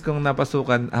pinaka-the best kong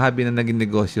napasukan, hobby na naging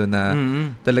negosyo na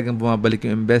talagang bumabalik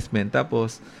yung investment.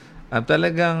 Tapos,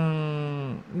 talagang,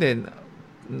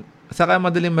 saka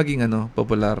madaling maging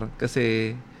popular.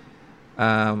 Kasi,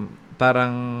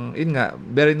 parang, yun nga,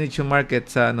 very niche yung market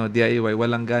sa DIY.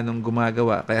 Walang ganong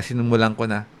gumagawa. Kaya sinumulan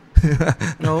ko na.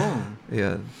 Oo.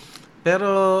 Yan.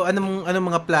 Pero anong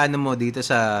mga plano mo dito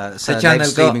sa channel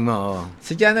live streaming mo? Oh.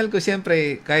 Sa channel ko,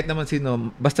 siyempre, kahit naman sino,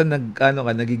 basta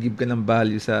nagigib ka ng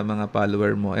value sa mga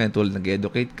follower mo. Ayan, tulad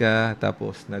nag-educate ka,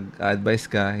 tapos nag-advise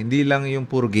ka. Hindi lang yung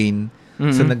pure gain.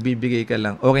 So, nagbibigay ka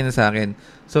lang. Okay na sa akin.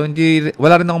 So,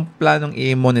 wala rin akong planong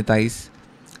i-monetize.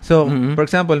 So, for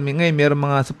example, ngayon, mayroong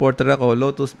mga supporter ako,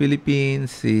 Lotus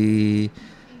Philippines, si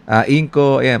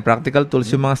Inco, ayan, Practical Tools,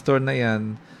 yung mga store na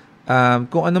yan.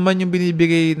 Kung ano man yung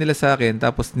binibigay nila sa akin,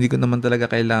 tapos hindi ko naman talaga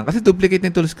kailangan. Kasi duplicate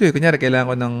ng tools ko eh. Kunyari, kailangan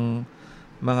ko ng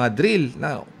mga drill.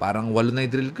 Parang 8 na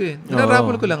yung drill ko eh.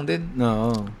 Naraffle ko lang din.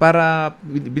 Para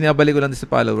binabalik ko lang din sa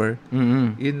follower.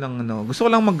 Yun lang Gusto ko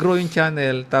lang mag-grow yung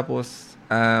channel, tapos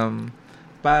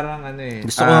parang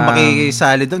gusto ko nga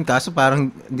makikisali doon, kaso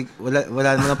parang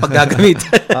wala naman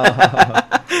paggagamitan.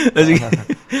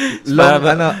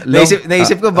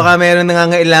 Naisip ko baka mayroong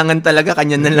nangangailangan talaga,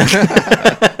 kanya na lang.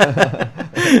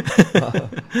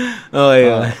 Okay.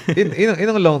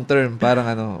 Yun long term,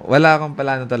 parang wala akong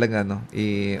plano talaga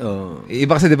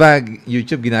iba kasi 'di ba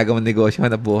YouTube ginagawang negosyo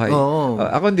na buhay.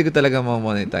 Ako hindi ko talaga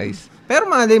ma-monetize. Pero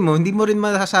malay mo, hindi mo rin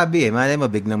masasabi eh. Malay mo,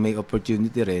 biglang may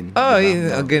opportunity rin.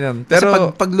 Ganun.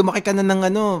 Pero pag lumaki ka na ng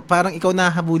parang ikaw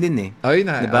nahabulin eh. Yun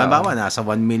na. Diba? Baka nasa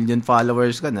 1 million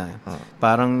followers ka na.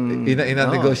 Parang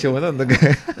negosyo mo nun.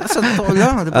 Sa totoo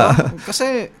lang, diba?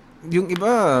 Kasi yung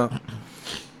iba,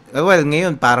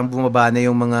 ngayon parang bumaba na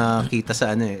yung mga kita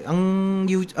sa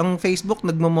ang Facebook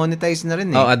nagmo-monetize na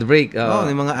rin eh. Ad break.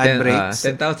 Yung mga ad breaks.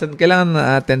 10,000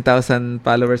 kailangan 10,000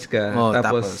 followers ka.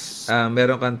 Tapos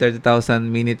meron kang 30,000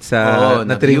 minutes na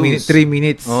 3 minutes.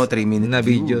 3 minutes na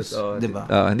videos. Diba?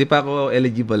 Hindi pa ako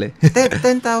eligible eh.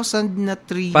 10,000 na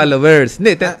 3 followers.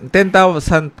 Hindi, 10,000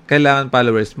 kailangan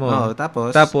followers mo.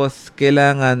 Tapos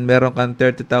kailangan meron kang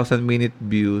 30,000 minute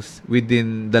views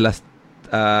within the last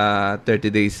 30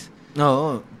 days.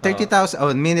 30,000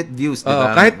 minute views,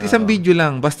 diba? Kahit isang video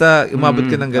lang, basta umabot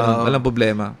ka ng ganun, walang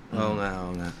problema. Oo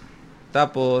nga.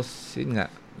 Tapos, yun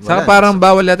nga. Saka parang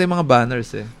bawal yata yung mga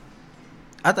banners eh.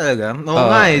 Talaga? Oo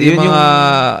nga eh.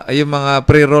 Yung mga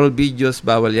pre-roll videos,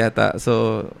 bawal yata.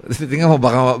 So, tingnan mo,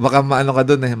 baka maano ka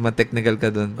dun eh, ma-technical ka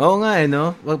dun. Oo nga eh,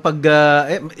 no? Pag,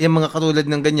 yung mga katulad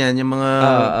ng ganyan, yung mga,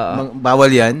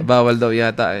 bawal yan? Bawal daw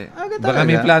yata eh. Baka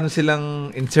may plano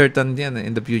silang insertan yan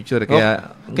in the future.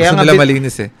 Kaya gusto nila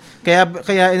malinis eh.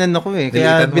 Kaya inano ko eh.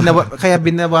 Kaya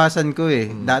binawasan ko eh.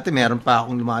 Dati meron pa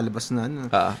akong lumalabas na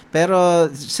Pero,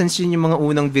 since yun yung mga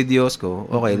unang videos ko,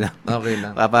 okay lang. Okay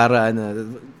lang. Para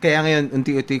kaya ngayon,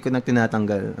 unti-unti ko nang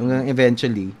tinatanggal. Hanggang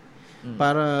eventually,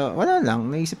 para, wala lang.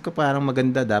 Naisip ko parang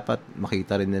maganda. Dapat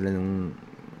makita rin nila ng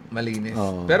malinis.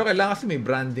 Pero kailangan kasi may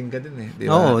branding ka din eh. Di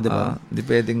ba? Diba? Di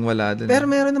pwedeng wala din. Pero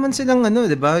meron naman silang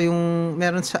di ba? Yung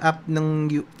meron sa app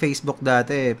ng Facebook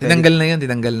dati. Tinanggal na yun,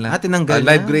 tinanggal na. Tinanggal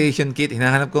na? Live creation kit,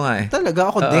 hinahanap ko nga eh. Talaga,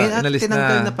 ako din.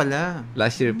 Tinanggal na pala.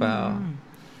 Last year pa.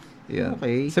 Yeah.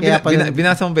 Okay. So,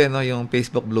 binasa mo ba yung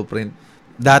Facebook blueprint?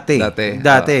 Dati.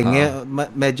 Oo. Ngayon,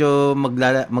 medyo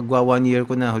magwa 1 year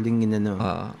ko na huling inano.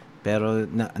 Pero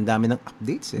ang dami ng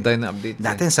updates eh.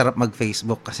 Dati ang sarap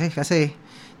mag-Facebook kasi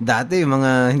dati yung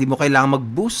mga hindi mo kailangan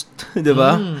mag-boost, 'di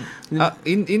ba?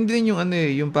 Hindi din yung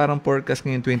yung parang forecast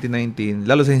ngayon 2019,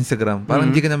 lalo sa Instagram. Parang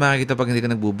hindi ka na makikita pag hindi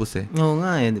ka nag-boost eh. Oo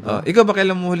nga eh, 'di ba? Ikaw ba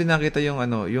kailan mo huli nakita yung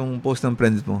yung post ng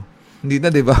friends mo? Hindi na,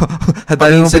 'di ba?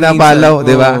 Dahil mo pinapalaw,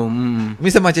 'di ba?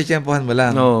 Minsan matchempohan mo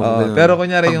lang. Pero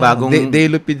kunyari yung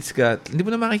daily feeds ka, hindi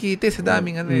mo na makikita sa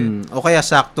daming O kaya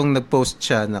saktong nag-post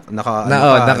siya,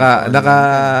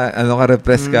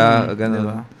 repress ka, ganun.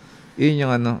 Diba? Yun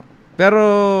yung Pero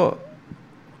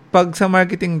pag sa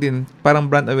marketing din, parang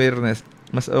brand awareness,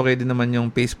 mas okay din naman yung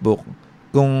Facebook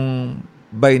kung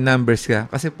by numbers ka.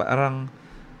 Kasi parang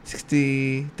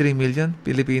 63 million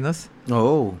Filipinos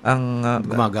ang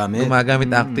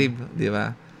gumagamit active, di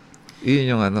ba?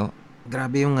 Yun yung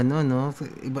Grabe yung no?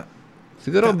 Iba.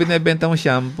 Siguro binebenta mo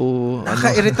shampoo.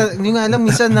 Nakaka-irita. Yung nga alam,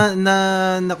 minsan na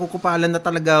nakukupalan na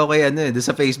talaga ako kay doon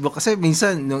sa Facebook. Kasi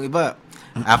minsan, nung iba,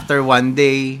 after one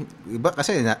day, iba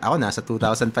kasi ako nasa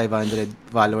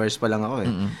 2,500 followers pa lang ako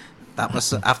eh.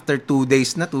 Tapos after 2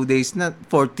 days na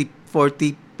 40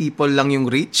 people lang yung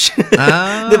reach.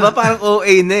 'Di ba? Parang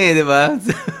OA na eh, 'di ba?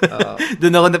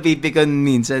 Doon ako napipikon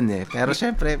minsan eh. Pero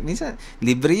syempre, minsan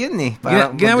libre 'yun eh.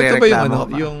 Parang ginamit ko ba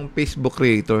yung Facebook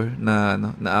Creator na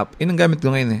app? Yun ang gamit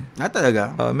ko ngayon eh.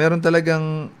 Talaga? Meron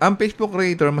talagang ang Facebook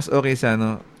Creator mas okay sa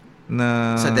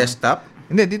na sa desktop?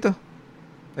 Hindi dito.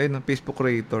 Ayun, Facebook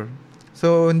Creator.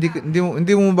 So hindi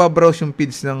mo mababrowse yung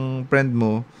feeds ng friend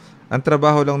mo. Ang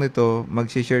trabaho lang nito,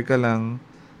 mag-share ka lang.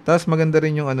 Tapos maganda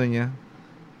rin yung niya,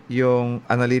 yung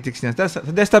analytics niya. Tapos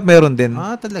sa desktop meron din.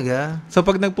 Talaga? So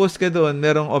pag nag-post ka doon,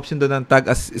 merong option doon ng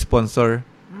tag as sponsor.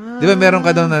 Di ba meron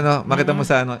ka doon makita mo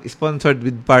sa sponsored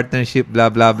with partnership, blah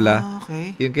blah blah.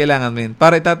 Okay. Yung kailangan mo yun.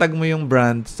 Para itatag mo yung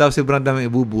brand, tapos yung brand namin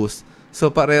ibuboost.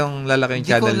 So parehong lalaki yung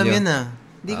channel niyo.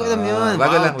 Hindi ko alam yun.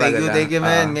 Thank you,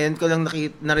 man. Ngayon ko lang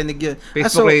narinig yun.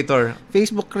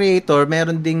 Facebook Creator,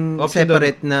 meron ding option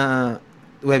separate na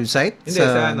website? Hindi,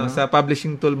 sa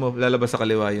publishing tool mo, lalabas sa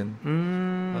kaliwa yun.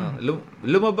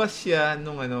 Lumabas siya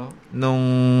nung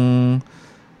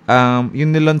yung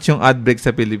nilaunch yung ad break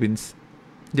sa Philippines.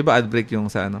 Di ba ad break yung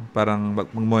parang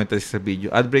mag-monetize sa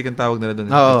video. Ad break ang tawag nila doon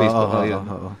sa Facebook.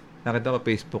 Nakita ko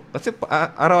Facebook. Kasi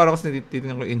araw-araw kasi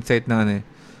titignan ko insight ng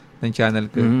channel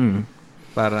ko.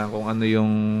 Para kung ano yung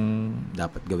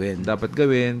dapat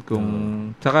gawin.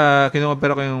 Tsaka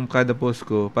kinukumpara ko yung kada post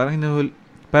ko.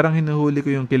 Parang hinuhuli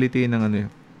ko yung kiliti ng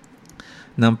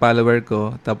ng follower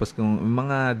ko. Tapos kung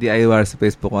mga DIY sa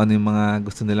Facebook, ano yung mga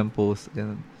gusto nilang post,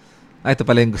 ganun. Ito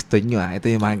pala yung gusto nyo, ito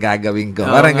yung mga gagawin ko.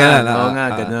 Parang ganun.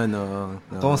 Ganun.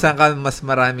 Kung saan ka mas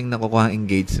maraming nakukuha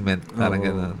engagement. Parang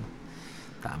ganun.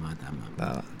 Tama.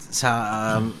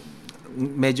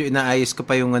 Medyo inaayos ko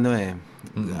pa yung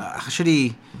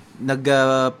actually,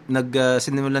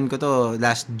 sinimulan ko to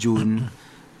last June.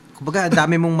 Kumbaga, ang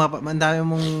dami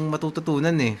mong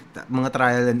matututunan eh. Mga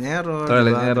trial and error.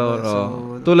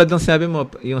 Tulad ng sabi mo,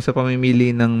 yung sa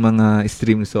pamimili ng mga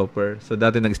streaming software. So,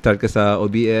 dati nag-start ka sa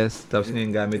OBS, tapos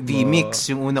ngayon gamit mo. vMix,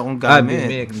 yung una kong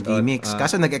gamit. vMix.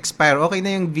 Kaso nag-expire. Okay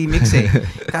na yung vMix eh.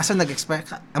 Kaso nag-expire.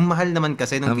 Ang mahal naman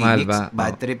kasi ng vMix.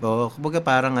 Bad trip. Kumbaga,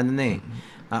 parang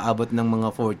aabot ng mga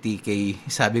 40K.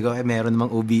 Sabi ko, meron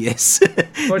namang OBS.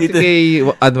 40K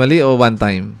annually o one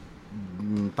time?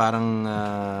 Parang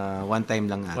one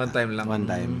time lang ata. One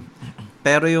time.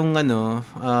 Pero yung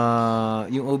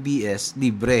yung OBS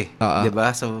libre, 'di ba?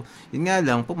 So, yun nga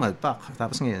lang pumalpak.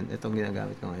 Tapos ngayon, itong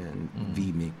ginagamit ko ngayon,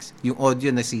 vMix. Yung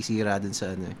audio nasisira dun sa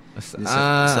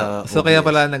sa so kaya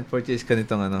pala nag-purchase ka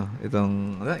nitong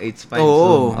itong H5.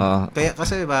 Oo. Kaya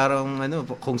kasi parang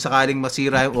kung sakaling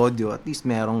masira yung audio, at least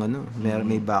may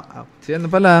backup. Si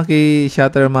pala kay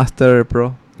Shuttermaster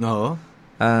Pro. Oo.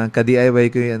 Ka-DIY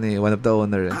ko yun one of the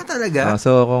owner. Talaga?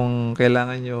 So, kung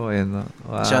kailangan nyo,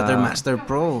 Shuttermaster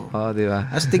Pro. Di ba?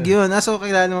 Astig yun. So,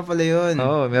 kailangan mo pala yun.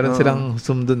 Meron silang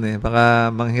Zoom dun Baka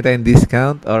manghita yung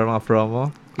discount or mga promo.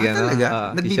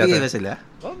 Talaga? Nagbibigay ba sila?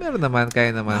 Meron naman.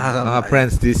 Kaya naman. Mga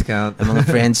friends discount. Ang mga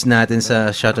friends natin sa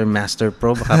Shuttermaster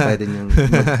Pro, baka pwede nyo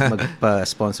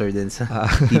magpa-sponsor din sa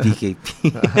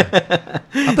TPKP.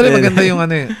 Actually, maganda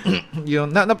yung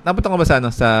napunta ko ba sa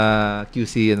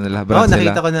QC nila?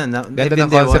 Nakita ko na. Ganda ng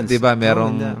concept, di ba?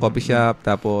 Merong coffee shop,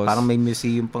 tapos parang may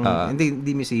museum pang,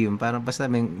 hindi museum, parang basta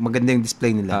may maganda yung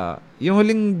display nila. Yung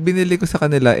huling binili ko sa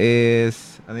kanila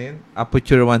is,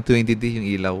 Aperture 120D, yung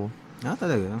ilaw.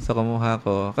 Talaga? So, kumuha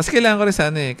ko. Kasi kailangan ko rin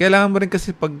sa kailangan mo rin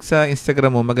kasi pag sa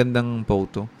Instagram mo, magandang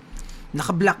photo.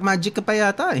 Naka-black magic ka pa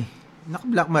yata eh.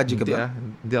 Naka-black magic ka ba?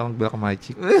 Hindi ako black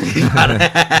magic.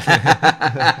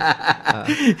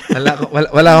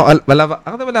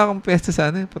 Wala akong pwesto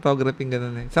sa photography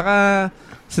ganun eh. Saka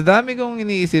sa dami kong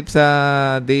iniisip sa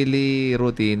daily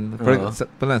routine,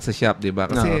 sa shop, 'di ba?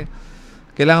 Kasi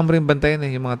kailangan mo rin bantayan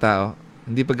yung mga tao.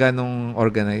 Hindi pa ganong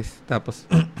organized. Tapos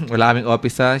wala kaming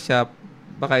office sa shop.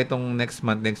 Baka itong next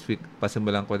month, next week,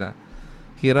 pasimulan ko na.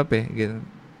 Hirap eh. Ganun.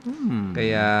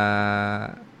 Kaya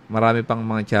marami pang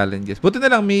mga challenges. Buti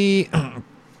na lang may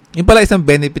yung pala isang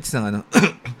benefits ng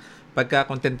pagka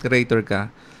content creator ka,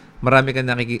 marami kang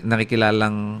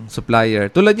nakikilalang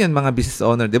supplier. Tulad yan, mga business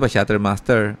owner, di ba? Shutter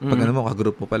master. Pag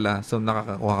kagroup mo pala. So,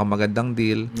 nakakakuha ka magandang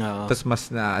deal. Tapos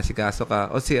mas naasikaso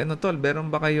ka. O tol,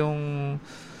 meron ba kayong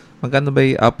magkano ba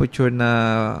yung aperture na,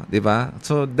 di ba?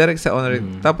 So, direct sa owner.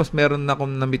 Tapos, meron na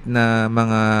akong na-meet na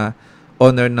mga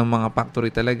owner ng mga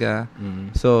factory talaga.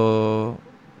 So,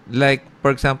 like, for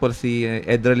example, si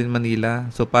Edralin Manila.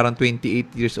 So, parang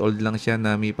 28 years old lang siya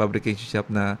na may fabrication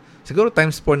shop na siguro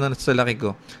times 4 na sa laki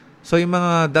ko. So, yung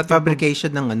mga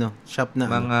fabrication ng shop na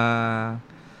mga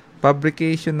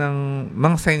fabrication ng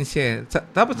mga science eh.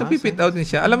 Tapos, napipit out din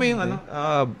siya. Alam mo yung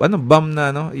BUM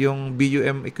na, yung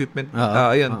BUM equipment.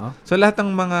 Ayun. So, lahat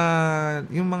ng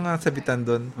yung mga sabitan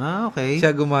doon. Okay.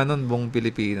 Siya gumawa nun, buong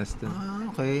Pilipinas doon.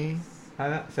 Okay.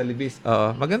 Sa Libis.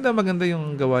 Maganda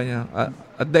yung gawa niya.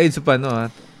 At the age of 28.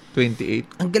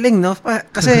 Ang galing, no?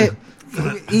 Kasi,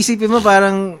 isipin mo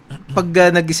parang,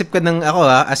 pag nag-isip ka ng ako,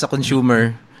 as a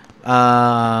consumer,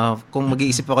 kung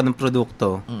mag-iisip ako ng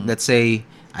produkto, let's say,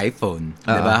 iPhone.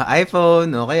 Diba?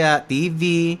 iPhone, o kaya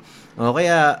TV, o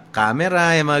kaya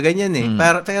camera, yung mga ganyan eh.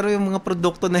 Pero yung mga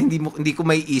produkto na hindi ko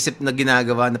may isip na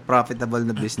ginagawa na profitable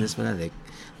na business mo na, like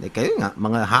kayo nga,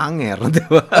 mga hanger, di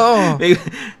ba? Oo.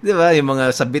 Di ba? Yung mga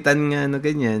sabitan nga,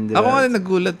 ganyan. Diba? Ako nga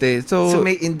nagulat eh. So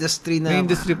may industry na. May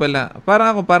industry pala.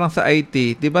 Parang sa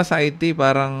IT. Di ba sa IT,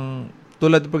 parang,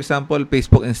 tulad for example,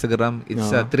 Facebook, Instagram,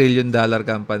 it's a $1 trillion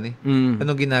company.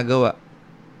 Anong ginagawa?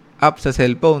 App sa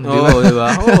cellphone, di ba? Di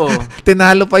ba?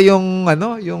 Tinalo pa yung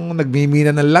nagmimina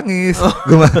ng langis.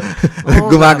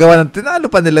 Gumagawa ng, tinalo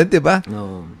pa nila, di ba?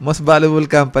 Most valuable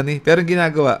company. Pero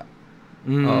ginagawa,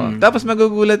 tapos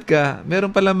magugulat ka, meron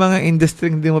pala mga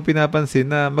industry hindi mo pinapansin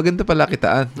na maganda pala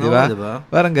kitaan, di ba? Diba?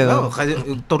 Parang gano'n.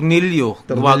 Tornilyo.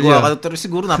 Gumagawa ka.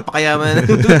 Siguro napakayaman na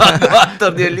gumagawa ng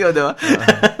tornilyo, di ba?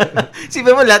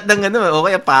 Sipa mo lahat ng o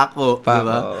kaya pako. Di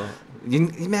ba?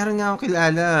 Meron nga akong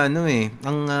kilala,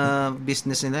 ang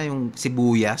business nila, yung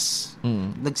sibuyas.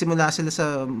 Nagsimula sila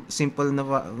sa simple na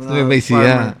may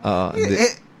siya.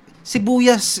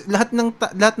 Sibuyas, lahat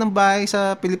ng bahay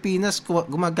sa Pilipinas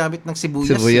gumagamit ng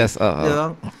sibuyas. Sibuyas,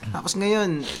 diba? Tapos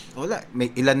ngayon, wala,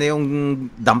 may ilan na yung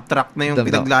dump truck na yung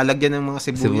pinaglalagyan ng mga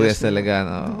sibuyas. Sibuyas talaga,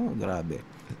 grabe.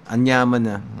 Anyaman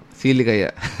na. Sili kaya.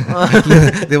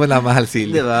 Di mo na mahal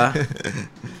sili. Diba?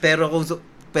 Pero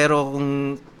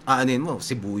kung aanin mo,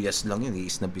 sibuyas lang yun,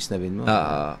 iisnab-isnabin mo.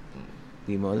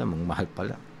 Di mo alam, ang mahal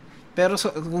pala. Pero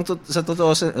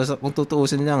kung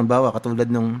tutuusin lang, bawa katulad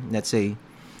nung, let's say,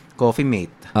 Coffee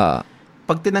Mate.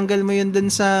 Pag tinanggal mo yun dun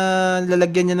sa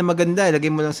lalagyan niya na maganda, ilagay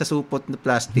mo lang sa supot na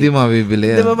plastic. Hindi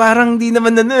mabibili yan. Diba parang di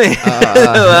naman diba?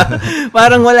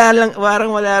 Parang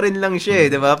wala rin lang siya eh.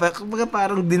 Diba?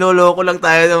 Parang dinoloko lang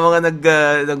tayo ng mga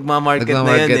nagmamarket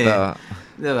na yan eh.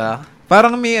 Diba?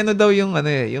 Parang may daw yung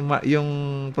yung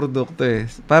produkto eh.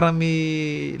 Parang may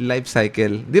life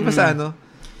cycle. Di ba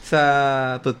sa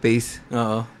toothpaste?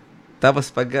 Oo.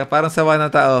 Tapos pag parang sawa ng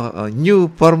tao, new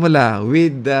formula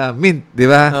with mint, di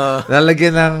ba?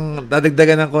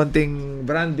 Dadagdagan ng konting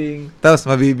branding, tapos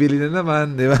mabibili na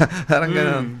naman, di ba? Parang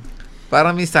gano'n.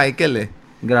 Parang may cycle eh.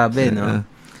 Grabe, no?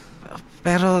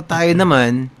 Pero tayo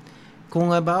naman,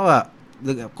 kung bawa,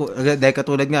 dahil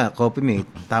katulad nga, Coffee Mate,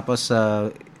 tapos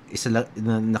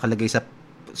nakalagay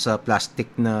sa plastic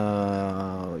na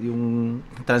yung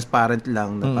transparent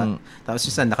lang, tapos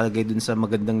isa nakalagay dun sa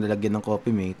magandang lalagyan ng Coffee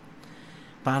Mate,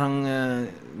 parang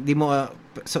di mo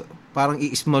parang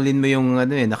i-smallin mo yung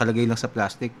nakalagay lang sa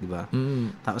plastic, di ba?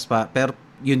 Tapos pero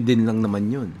yun din lang naman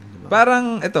yun, di ba?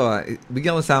 Parang ito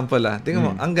bigyan ko sample tingnan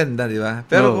mo, ang ganda, di ba?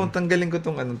 Pero kung tanggalin ko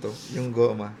tong yung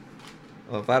goma.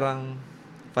 Parang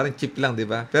cheap lang, di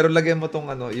ba? Pero lagyan mo tong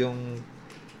yung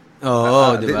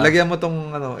di ba? Lagyan mo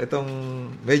tong itong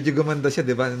medyo gumanda siya,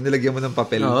 di ba? Nilagyan mo ng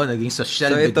papel. Naging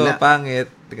social so, ito bigla.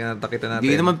 Pangit. Nakita natin.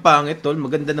 Hindi naman pangit, tol.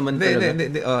 Maganda naman talaga.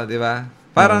 Hindi. Di ba?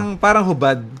 Parang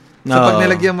hubad. So, pag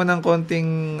nilagyan mo ng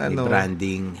konting,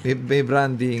 branding. May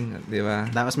branding, di ba?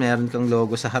 Tapos meron kang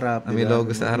logo sa harap. May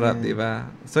logo sa harap, di ba?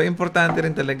 So, importante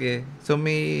rin talaga eh. So,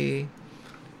 may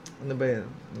ano ba yan?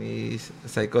 May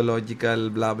psychological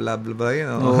blah blah blah blah, you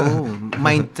know. Oo,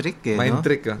 mind trick Mind no?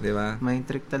 trick, di ba? Mind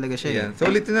trick talaga siya. Yan. So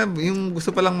ulitin na, yung gusto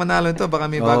palang manalo ito, baka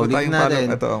may bago ulitin tayong follow.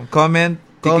 natin. Ito, comment,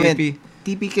 TKP.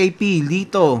 TPKP,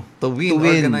 Lito. To win.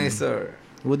 Organizer.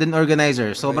 Wooden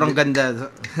organizer. Sobrang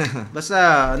ganda.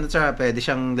 Basta, ano siya, pwede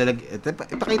siyang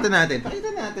ipakita natin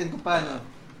kung paano.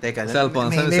 Teka,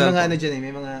 Cellphone. may mga ano dyan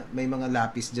may mga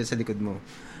lapis dyan sa likod mo.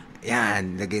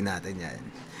 Yan, lagay natin yan.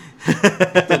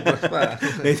 Toothbrush pa.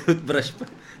 May toothbrush pa.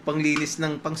 Panglinis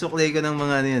pangsuklay ko ng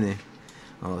mga ano yan eh.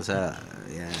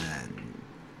 Yan.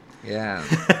 Yan.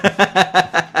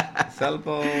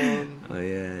 Cellphone.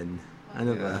 Yan.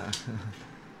 Ano pa?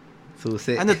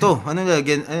 Susi. Ano to? Ano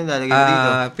lalagyan mo dito?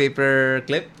 Paper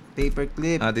clip. Paper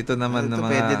clip. Dito naman ng mga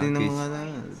pwede din ng case. mga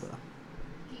diba?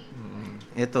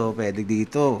 Ito, pwede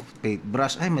dito. Paint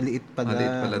brush. Ay, maliit pala.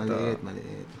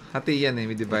 Maliit. Hati yan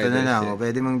may dividers. Ito na lang.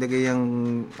 Pwede mong dagay yung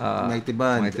mighty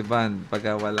band. Mighty band.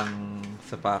 Pagka walang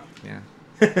sapak niya.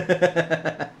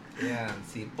 Yan.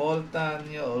 Si Paul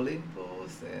Tanyo,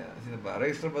 Olympus. Sino ba?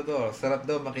 Rex Robador. Sarap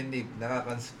daw makinig.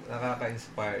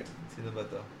 Nakaka-inspired. Sino ba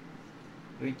to?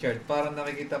 Richard. Parang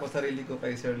nakikita ko sarili ko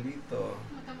kay Sir Lito.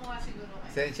 Magkamukha siguro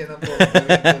kayo. Sensya na po.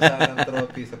 Gawin ko sana ng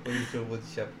trophy sa police wood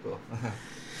shop ko.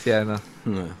 Si ano?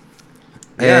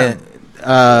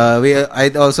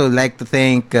 I'd also like to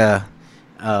thank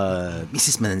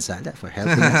Mrs. Manansala for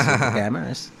helping us with the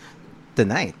cameras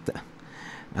tonight.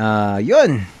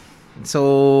 Yun.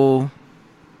 So,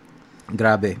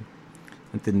 grabe.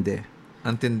 Antindi.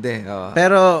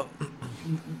 Pero,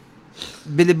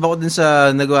 believe ako dun sa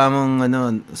nagawa mong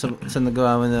sa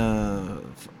nagawa mo na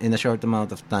in a short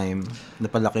amount of time,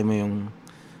 napalaki mo yung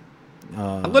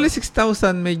actually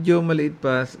 6,000 medyo maliit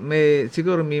pa.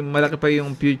 Siguro may malaki pa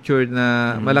yung future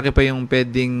na malaki pa yung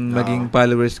pwedeng maging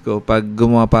followers ko pag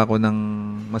gumawa pa ako ng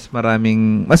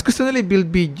mas gusto nila build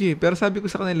video pero sabi ko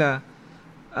sa kanila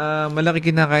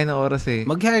malaki kinakain ng oras eh.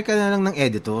 Mag-hire ka na lang ng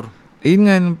editor. Yun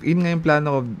nga yung plano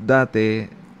ko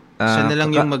dati. Siya na lang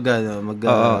yung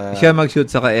siya mag-shoot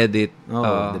saka edit.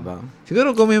 Di ba?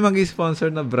 Siguro kung may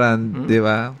mag-sponsor na brand, di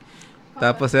ba?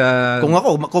 Tapos kung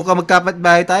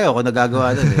magkapit-bahay tayo, ako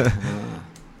nagagawa doon eh.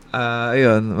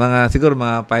 Ayun, siguro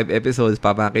mga 5 episodes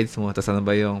papackage mo tapos ano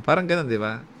ba yung parang ganoon, di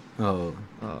ba? Oo.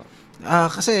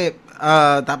 Kasi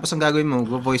tapos ang gagawin mo,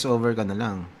 voice over ka na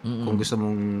lang. Kung gusto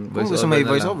mong may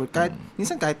voice over,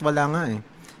 kahit wala nga eh.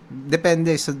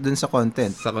 Depende dun sa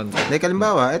content. Like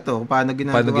halimbawa, ito, paano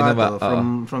ginagawa to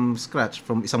from scratch,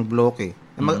 from isang bloke.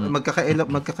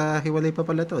 Magkakahiwalay pa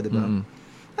pala to, di ba?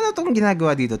 Ano itong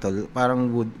ginagawa dito, tol?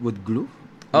 Parang wood glue?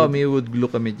 May wood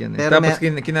glue kami dyan. Tapos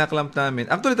kinaklamp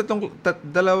namin. Actually,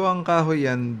 dalawang kahoy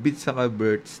yan, beads saka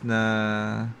birds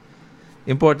na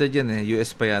imported yan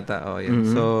US pa yata. Yan.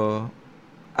 So,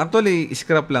 actually,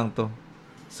 scrap lang to.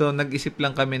 So, nag-isip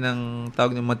lang kami ng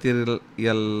tawag ng material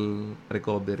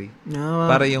recovery.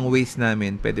 Para yung waste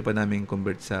namin, pwede pa namin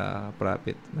convert sa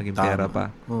profit. Naging pera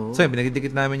pa. So,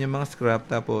 pinagdidikit namin yung mga scrap,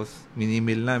 tapos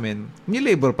minimil namin. May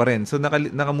labor pa rin. So,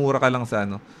 nakamura ka lang sa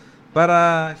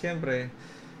Para, syempre,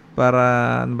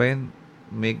 ano ba yun?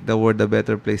 Make the world a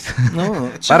better place.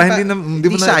 Para hindi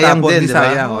mo na sayang din, di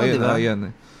sayang.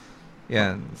 Yun.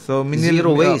 Yan. So,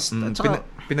 zero waste.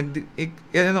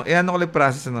 Ano ko lang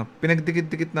process,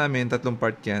 pinagdikit-dikit namin, 3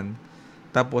 part yan.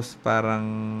 Tapos, parang,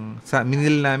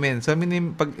 minil namin. So,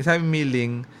 pag sabi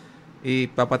milling,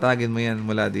 ipapatagin mo yan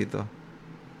mula dito.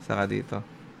 Saka dito.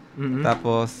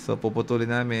 Tapos, so,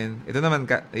 puputulin namin. Ito naman,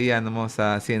 iyan mo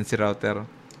sa CNC router.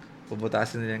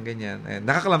 Puputasin nila yan, ganyan.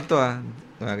 Nakakalam to,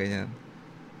 ganyan.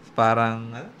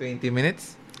 Parang, 20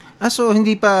 minutes. So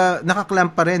hindi pa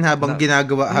nakaklamp pa rin habang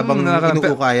ginagawa, habang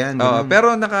inuukayan.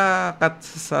 Pero naka-cut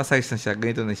sa size na siya.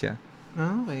 Ganito na siya.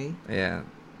 Okay. Ayan.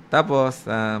 Tapos,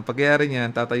 pagyayari niyan,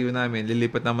 tatayo namin,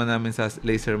 lilipat naman namin sa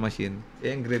laser machine.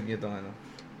 Engrave niyo itong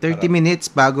 30 minutes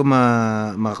bago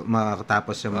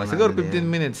makatapos yung mga... siguro 15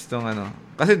 minutes itong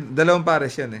Kasi 2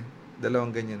 pares yan 2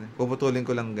 ganyan Puputulin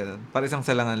ko lang ganun. Para isang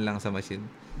salangan lang sa machine.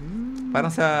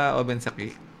 Parang sa oven sa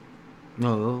cake.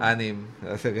 Oo.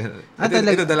 6.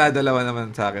 Ito dala-dalawa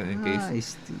naman sa akin in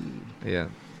case.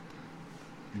 Ayan.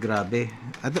 Grabe.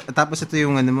 Tapos ito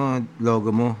yung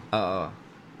logo mo. Oo.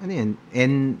 Ano yan?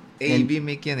 AB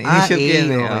make yan. Initial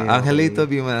yan. Angelito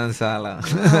B. Manansala.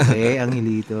 Okay,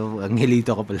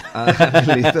 Angelito ka pala.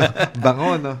 Angelito.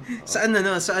 Bango, no?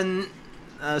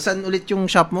 Saan ulit yung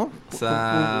shop mo? Sa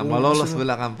Malolos,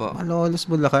 Bulacan po. Malolos,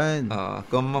 Bulacan.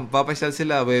 Kung papasyal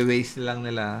sila, waste lang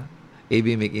nila.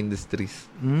 AB Make Industries.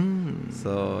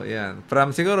 So, yan.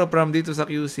 Siguro dito sa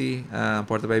QC, 45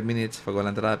 minutes pag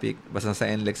walang traffic. Basta sa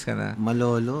NLEX ka na.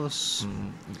 Malolos.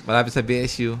 Malapit sa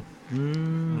BSU.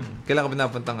 Kailan ka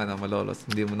pinapuntang Malolos?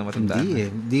 Hindi mo na matandaan. Hindi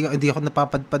eh. Hindi ako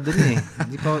napapadpad dun eh.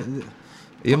 Hindi pa...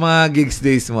 Yung mga gigs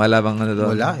days mo, wala bang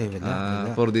doon? Wala eh. Wala.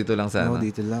 Puro dito lang sana. Oo,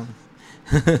 dito lang.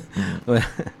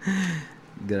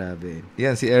 Grabe.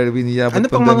 Yan, si Erwin Yabot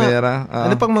Pandamera.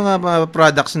 Ano pang mga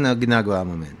products na ginagawa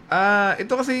mo, men?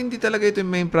 Ito kasi hindi talaga ito yung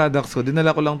main products ko.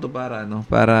 Dinala ko lang to para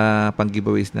pang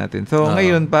giveaways natin. So,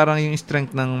 ngayon, parang yung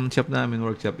strength ng shop namin,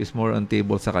 workshop, is more on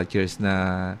tables saka chairs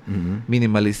na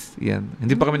minimalist. Yan.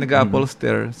 Hindi pa kami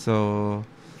nag-upholster. So,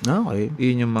 okay.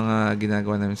 Yun yung mga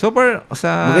ginagawa namin. So,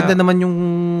 maganda naman yung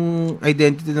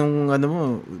identity ng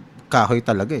kahoy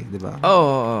talaga eh, di ba?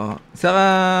 Oo. Saka,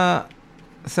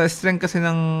 sa strength kasi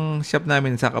ng shop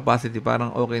namin, sa capacity, parang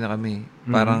okay na kami.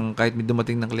 Parang kahit may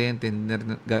dumating ng kliyente, hindi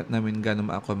namin gano'n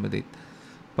ma-accommodate.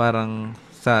 Parang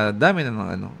sa dami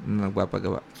na ng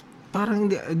nagpapagawa. Parang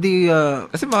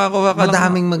kasi makakuha ka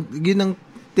madaming yun ang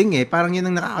thing eh. Parang yun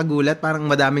ang nakakagulat. Parang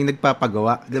madaming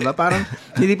nagpapagawa. Diba? Parang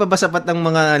hindi pa ba sapat ang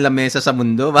mga lamesa sa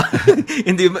mundo?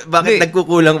 Bakit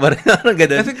nagkukulang pa rin? Parang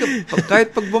ganun. Kasi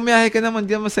kahit pag bumiyahe ka naman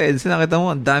dyan sa EDSA, nakita mo,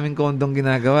 ang daming kondong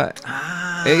ginagawa.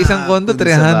 Isang kondo,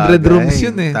 300 rooms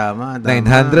yun eh. Tama.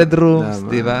 900 rooms,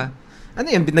 di ba? Ano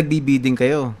yan? Nagbibiding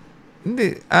kayo?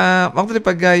 Hindi. Actually,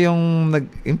 pag yung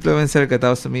nag-influencer ka,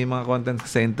 tapos may mga content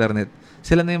sa internet,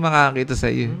 sila na yung makakakita sa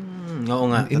iyo.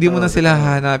 Oo nga. Hindi mo na sila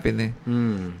hahanapin eh.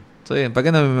 So, yun. Pag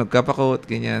magkapakot,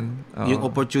 ganyan. Yung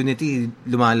opportunity,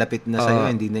 lumalapit na sa'yo.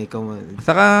 Hindi na ikaw...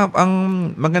 Saka, ang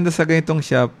maganda sa ganitong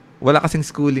shop, wala kasing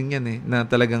schooling yan eh, na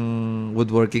talagang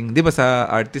woodworking. Di ba sa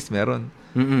artist meron?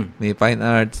 May fine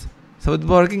arts. Sa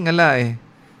woodworking, eh.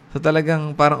 So,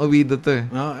 talagang parang uwido to eh.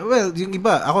 Well, yung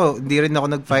iba, ako, hindi rin ako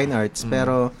nag-fine arts,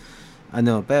 pero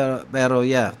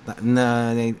yeah,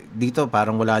 dito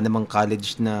parang wala namang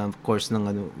college na course ng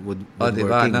woodworking.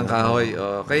 Diba? Ng kahoy.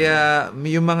 Kaya,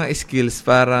 yung mga skills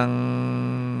parang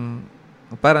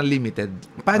limited.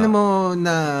 Paano mo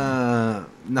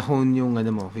na-hone yung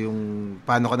yung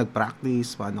paano ka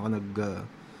nag-practice, paano ka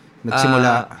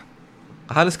nagsimula?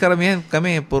 Halos karamihan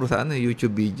kami puro sa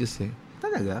YouTube videos eh.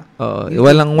 Talaga?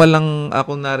 Walang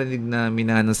ako narinig na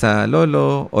minana sa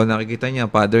lolo o nakikita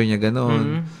niya father niya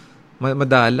ganoon.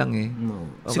 Madalang eh.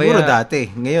 Siguro kaya,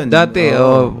 dati. Ngayon.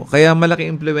 Kaya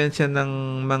malaking impluwensya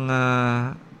ng mga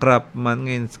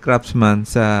craftsman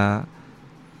sa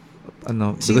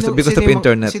because of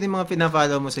internet. Sino yung mga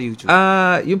pina-follow mo sa YouTube?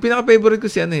 Yung pinaka-favorite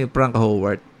ko si Frank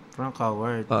Howard. Frank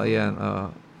Howard. Yan.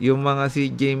 Yung mga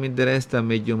si Jamie DeResta,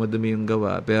 medyo madumi yung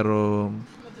gawa, pero...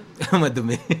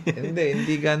 madumi?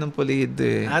 hindi ganun pulido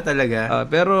eh. Talaga?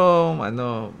 Pero,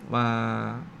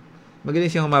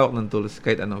 magaling siyang humawak ng tools,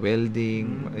 kahit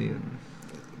welding, ayun.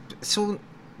 So,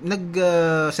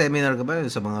 nag-seminar ka ba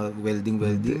sa mga welding?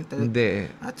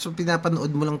 Hindi. So, pinapanood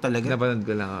mo lang talaga? Pinapanood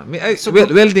ko lang.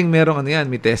 Welding, merong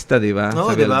may testa, di ba?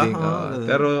 Sa diba? welding.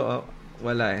 Pero,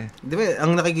 wala eh. Di ba,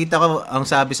 ang nakikita ko, ang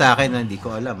sabi sa akin, hindi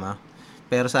ko alam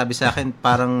pero sabi sa akin,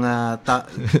 parang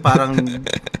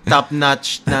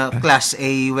top-notch na Class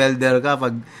A welder ka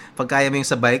pag kaya mo yung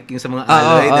sa bike, yung sa mga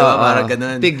alloy, di ba? Parang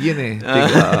ganun. Tig yun eh.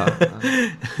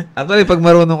 Actually, pag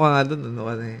marunong ka nga doon,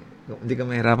 hindi ka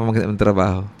mahirapan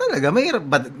magtrabaho. Talaga? Mahirap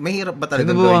ba talaga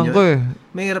gawin yun? Ko eh.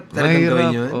 Mahirap talaga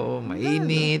gawin yun? Oo,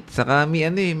 mainit. Saka may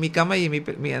kamay, may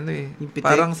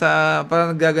parang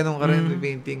nagaganong ka rin, may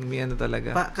painting, may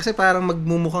talaga. Kasi parang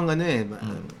magmumukhang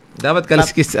dapat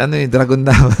kaliskis, dragon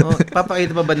dapat.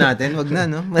 Papakita pa ba natin? Wag na,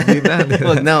 no?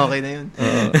 Wag na, okay na yun.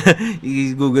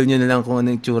 I-google nyo na lang kung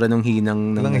ano yung tsura ng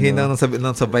hinang. Sa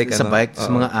bike. Sa bike, sa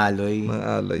mga alloy. Mga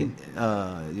alloy.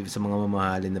 Sa mga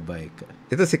mamahalin na bike.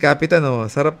 Ito si Kapitan,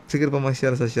 sarap siguro pa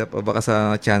mag-share sa shop o baka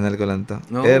sa channel ko lang to.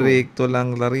 Eric,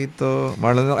 Tulang, Larito,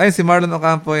 Marlon. Si Marlon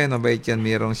Ocampo yan, mabait yan.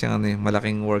 Mayroong siyang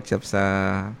malaking workshop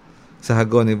sa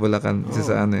Hagonoy, Bulacan.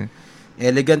 Sa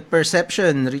Elegant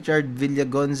Perception, Richard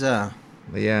Villagonza.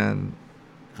 Ayan.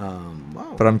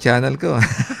 Wow. From channel ko.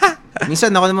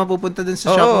 Minsan ako naman pupunta dun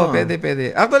sa shop mo. Pwede.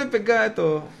 Actually,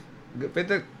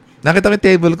 nakita ko yung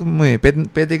table ko mo eh.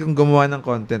 Pwede kong gumawa ng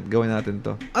content. Gawin natin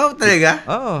to. Talaga?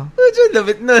 Oo.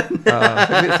 Lapit nun.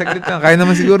 Saglit lang. Kaya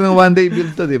naman siguro ng one day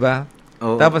build to, di ba?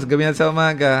 Tapos gawin natin sa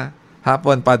umaga.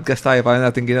 Hapon, podcast tayo. Paano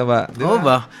natin ginawa? Oo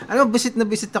ba?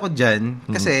 Visit ako dyan.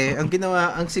 Kasi,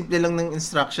 ang simple lang ng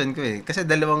instruction ko eh. Kasi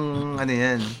dalawang,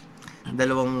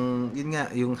 yun nga,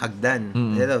 yung hagdan.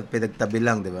 Pinagtabi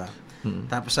lang, di ba?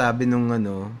 Tapos sabi nung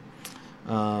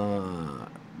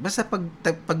basta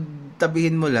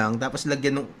pagtabihin mo lang, tapos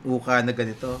lagyan ng uka na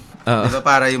ganito. Di ba?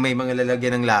 Para yung may mga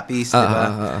lalagyan ng lapis, di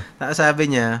ba? Tapos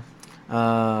sabi niya,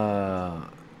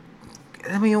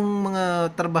 alam mo yung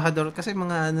mga trabahador kasi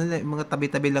mga mga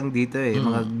tabi-tabi lang dito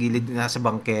mga gilid nasa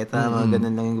bangketa, mga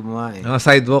ganun lang yung gumawa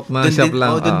sidewalk na shop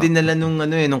lang. Doon din nila nung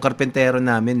nung karpentero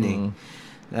namin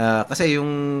kasi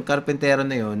yung karpentero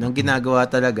na yun, ang ginagawa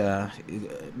talaga,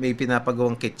 may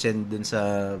pinapagawang kitchen dun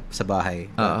sa bahay.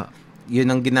 Yun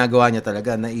ang ginagawa niya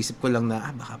talaga. Naisip ko lang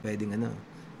na baka pwedeng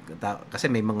kasi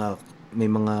may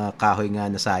mga kahoy nga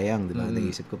na sayang, di ba?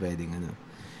 Naisip ko pwedeng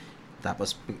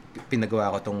Tapos pinagawa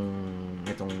ko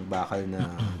itong bakal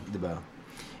na, 'di ba?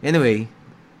 Anyway,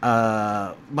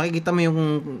 makikita mo yung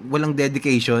walang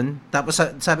dedication. Tapos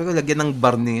sabi ko lagyan ng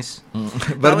varnish.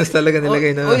 Varnish talaga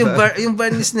nilagay na. Yung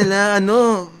varnish nila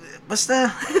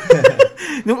basta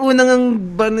nung unang ang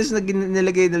varnish na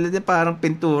nilagay nila parang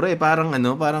pintura parang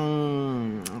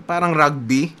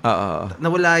rugby.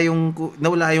 Nawala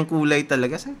yung kulay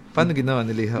talaga. Paano ginawa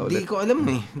nila ulit? Hindi ko alam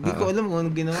Hindi ko alam kung ano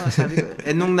ginawa. Sabi ko,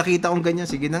 nung nakita kong ganyan,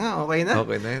 sige na nga, okay na.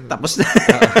 Okay na yun. Tapos na.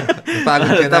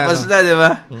 Napagod ka na. Tapos na, di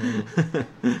ba?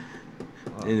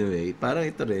 Anyway, parang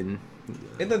ito rin.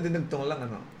 Ito, dinugtong lang,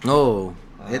 Oo.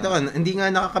 Ito hindi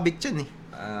nga nakakabit yan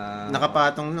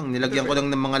nakapatong lang. Nilagyan ko lang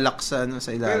ng mga lock sa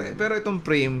ilalim. Pero itong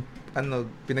frame,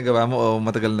 pinagawa mo o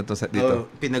matagal na to dito?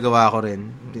 Pinagawa ko rin.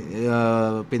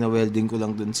 Pina-welding ko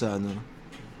lang dun sa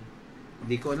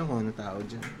Hindi ko alam kung ano tao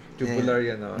dyan. Tubular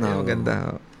yan, Yung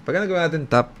maganda. Pag nagawa natin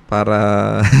top para...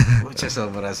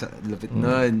 Sobra lupit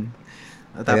nun.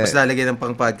 Tapos lalagyan ng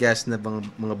pang-podcast na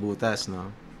mga butas,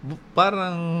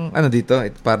 Parang, dito?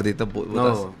 Para dito,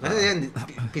 butas. Kasi yan,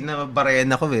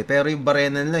 pinabarena ko Pero yung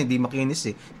barena nila, hindi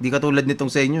makinis Hindi katulad nitong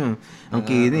sa inyo. Ang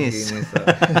kinis.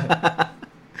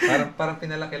 Parang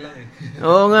pinalaki lang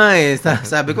Oo nga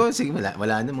Sabi ko, sige,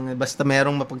 wala na. Basta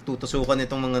merong mapagtutusukan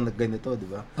itong mga ganito, di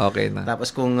ba? Okay na.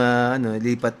 Tapos kung,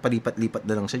 palipat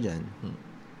na lang siya dyan.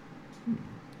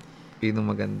 Pinong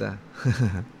maganda.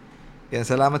 Yan,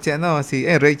 salamat si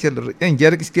Rachel.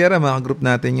 Jeric Isquiera, mga group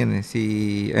natin yan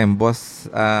Si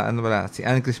boss, si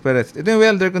Ann-Chris Perez. Ito yung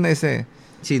welder ko na isa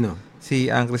Sino?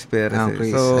 Si Ann-Chris Perez.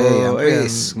 Ann-Chris. Hey,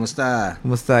 Ann-Chris.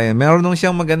 Kumusta yan? Meron nung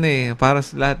siyang maganda para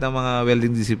sa lahat ng mga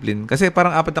welding discipline. Kasi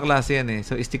parang 4 na klase yan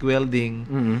So, stick welding.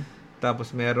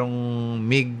 Tapos merong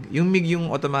MIG. Yung MIG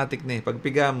yung automatic na Pag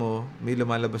piga mo, may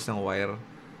lumalabas ng wire.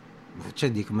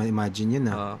 Di ko ma-imagine yun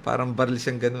parang barrel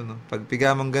siyang ganun Pag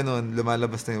pigamang ganun,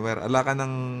 lumalabas na yung wire. Ala ka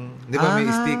ng, di ba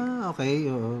may stick? Okay,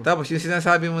 oo. Tapos yung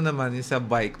sinasabi mo naman, yung sa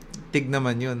bike, TIG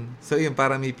naman yun. So yun,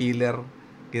 parang may pillar.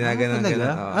 Ginaganon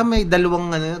ganun. May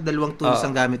dalawang tools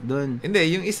ang gamit doon.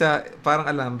 Hindi, yung isa, parang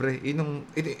alambre.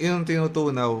 Yung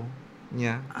tinutunaw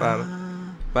niya.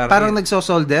 Parang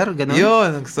nagsosolder, ganun?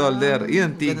 Yun, nagsolder.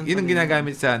 Yun ang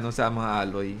ginagamit sa mga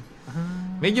alloy.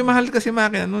 Medyo mahal kasi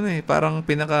makina Parang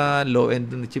pinaka low end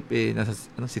ng chip nasa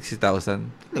 60,000.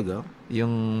 Talaga?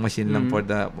 Yung machine lang for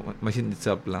the machine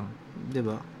itself lang. 'Di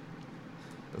ba?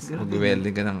 Tapos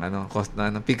mag-welding ka ng cost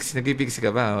na nagpipixie ka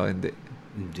ba o hindi?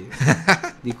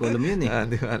 Hindi ko alam yun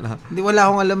Hindi ko alam. Hindi wala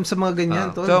akong alam sa mga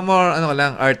ganyan tol. So more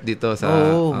lang art dito sa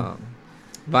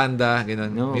banda,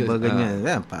 gano'n.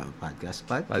 Ganyan. Podcast,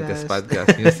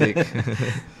 music.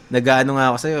 Nag-aano nga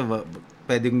ako sa'yo,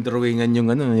 pwedeng drawingan yung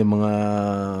mga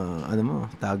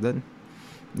tawag doon,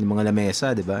 yung mga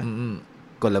lamesa, di ba?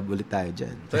 Collab ulit tayo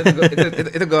dyan. So,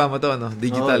 ito gawa mo to,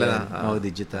 digital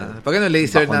digital. Pag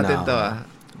laser natin to,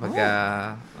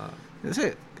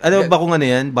 kasi, ba kung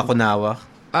yan? Bakunawa?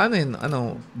 Ano yun?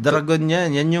 Dragon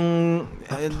yan. Yan yung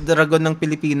dragon ng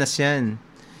Pilipinas yan.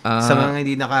 Sa mga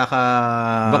hindi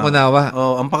Bakunawa.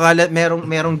 Ang pangalan,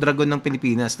 merong dragon ng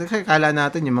Pilipinas. Kasi kala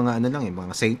natin yung mga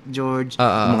mga St. George,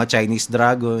 yung mga Chinese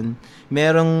dragon.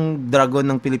 Merong dragon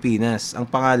ng Pilipinas. Ang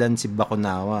pangalan si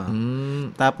Bakunawa.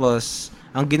 Tapos,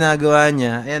 ang ginagawa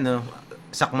niya,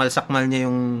 sakmal-sakmal niya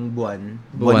yung buwan.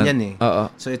 Buwan yan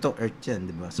So, ito Earth yan,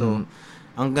 di ba? So,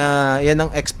 yan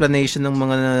ang explanation ng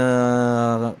mga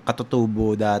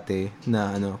katutubo dati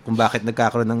na kung bakit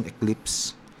nagkakaroon ng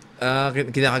eclipse.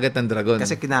 Kinakagat ng dragon.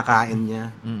 Kasi kinakain niya.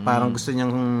 Parang gusto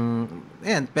niyang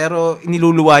pero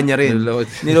iniluluwa niya rin.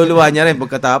 Niluluwa niya rin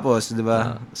pagkatapos, 'di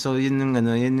ba? So yun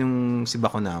yung si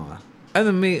Bakunawa.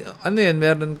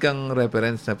 Meron kang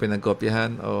reference na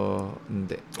pinagkopyahan o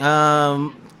hindi?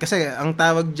 Kasi ang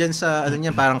tawag diyan sa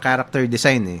parang character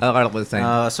design character design.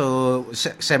 So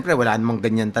syempre wala namang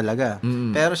ganyan talaga.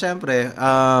 Pero syempre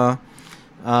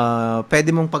pwede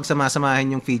mong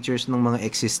pagsamasamahin yung features ng mga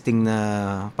existing na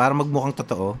para magmukhang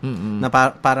totoo, na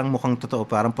parang mukhang totoo,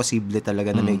 parang posible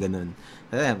talaga na may ganun.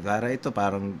 Para ito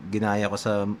parang ginaya ko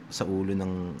sa ulo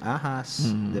ng ahas,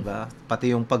 'di ba?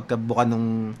 Pati yung pagkabuka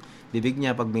ng bibig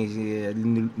niya pag may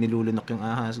nilulunok yung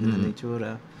ahas, ganun na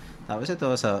itsura. Tapos ito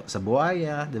sa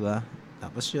buhaya, 'di ba?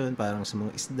 Tapos yun parang sa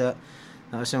mga isda.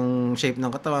 Tapos yung shape ng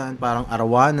katawan, parang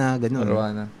arawana, ganun.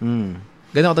 Arawana.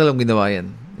 Gano'n ko talagang ginawa yan.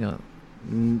 Yun.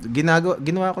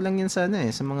 Ginawa ko lang yan sa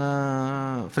mga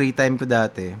free time ko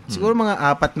dati. Siguro mga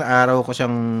 4 na araw ko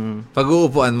siyang...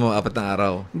 Pag-uupuan mo, 4 na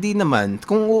araw? Hindi naman.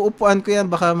 Kung uupuan ko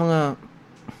yan, baka mga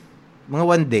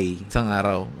 1 day. Isang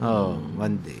araw? Oo,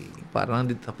 1 day. Parang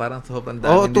sobrang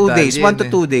daming 2 days. 1 to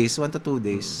 2 eh. days. 1 to 2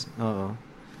 days. Oo.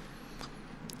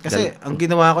 Kasi ang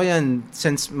ginawa ko yan,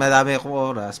 since marami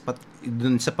akong oras,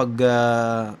 dun sa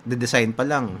pag-design pa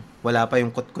lang, wala pa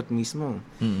yung kot-kot mismo.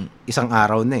 Isang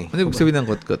araw na eh. Ano ibig sabihin ng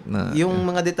kot-kot? Yung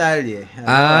mga detalye.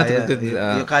 Kot-kot.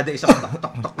 Yung kada isang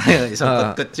tok-tok. Isang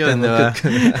kot-kot yun.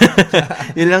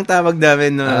 Yun lang tawag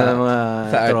namin ng mga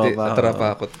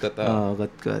tropa. Kot-kot.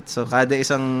 Kot-kot. So, kada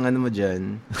isang mo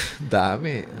dyan.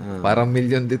 Dami. Parang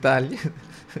milyon detalye.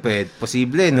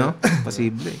 Posible, no?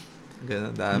 Posible.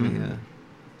 Ganun, dami nga.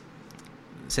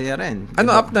 Saya rin.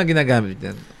 Ano app na ginagamit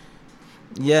yan?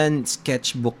 Yan,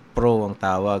 Sketchbook Pro ang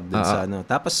tawag dun sa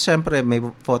Tapos, syempre, may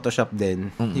Photoshop din.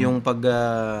 Yung pag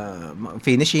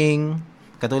finishing,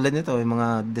 katulad nito, yung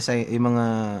mga design, yung mga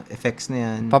effects na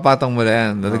yan. Papatong mo na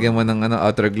yan. Lalagyan mo ng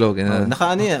outer glow.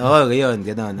 Naka-ano yan? Yun,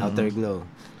 gano'n, outer glow.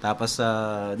 Tapos,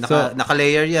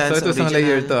 naka-layer yan. So, ito isang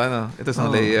layer to, Ito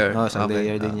isang layer. Isang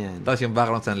layer din yan. Tapos yung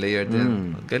background isang layer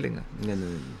din. Galing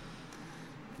Ganun.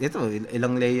 Ito,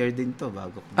 ilang layer din to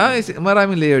bago.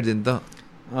 Maraming layer din to.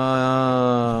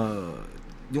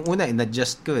 Yung una,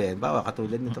 in-adjust ko Bawa,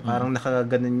 katulad nito, parang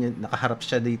nakaharap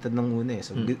siya dito ng una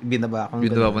So, binaba ko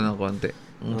ng konti.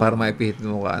 Para maipihit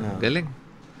mo ka. Galing.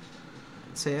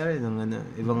 Saya rin ng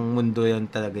ibang mundo yan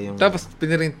talaga yung... Tapos,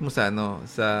 pinirint mo sa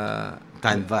sa...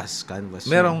 Canvas.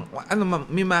 Merong,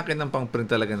 may makin ng pang-print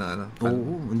talaga ng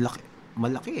Oo,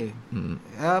 malaki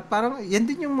parang, yan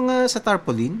din yung mga sa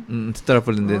tarpaulin. Sa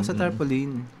tarpaulin din. Sa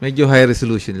tarpaulin. Medyo high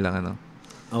resolution lang,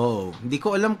 Oo. Hindi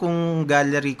ko alam kung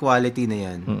gallery quality na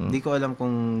yan. Hindi ko alam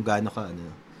kung gaano ka,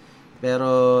 Pero,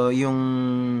 yung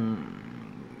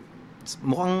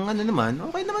mukhang naman,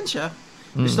 okay naman siya.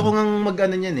 Gusto ko ngang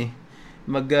yan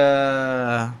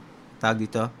tag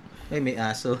dito. May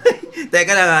aso.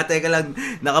 Teka lang.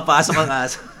 Nakapasok ang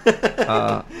aso.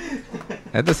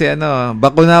 Ito si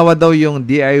Bakunawa daw yung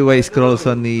DIY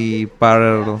scrollson ni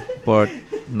Port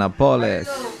Napoles.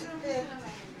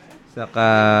 Saka,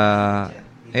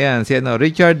 ayan, si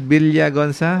Richard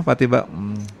Villagonza, pati ba,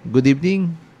 good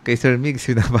evening kay Sir Migs,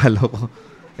 pinapalo ko.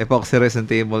 Epoxy resin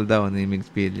table daw ni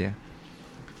Migs Villa.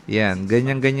 Yan,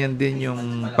 ganyan-ganyan din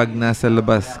yung pag nasa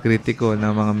labas, kritiko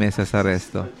ng mga mesa sa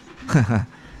resto.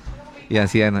 Yan,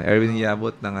 si Erwin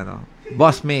Yabot ng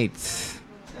Boss Mates.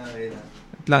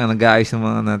 Lang, nag-aayos ng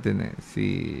mga natin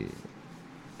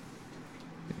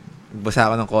basa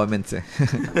ako ng comments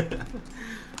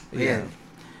Ayan.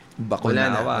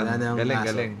 Bakunawa.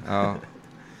 Galing.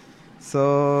 So,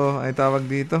 ay tawag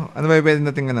dito. Ano ba yung pwede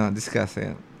natin discuss?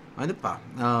 Ayan. Ano pa?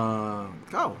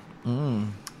 Ikaw.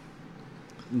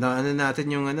 Natin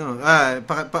yung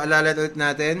paalala ulit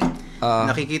natin.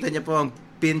 Nakikita niyo po ang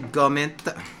pinned comment.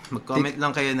 Mag-comment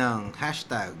lang kayo ng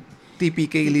hashtag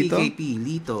TPK Lito. TPKP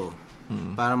Lito.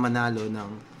 Para manalo ng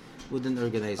wooden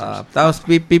organizers. Tapos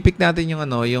pipick natin yung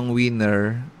yung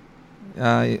winner,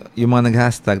 yung mga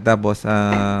nag-hashtag. Tapos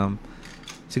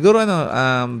siguro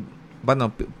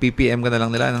PPM ka na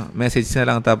lang nila, message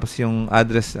na lang, tapos yung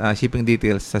address, shipping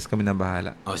details, tas kami na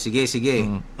bahala. Sige.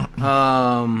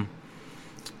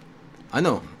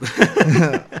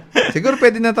 Siguro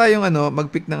pwede na tayong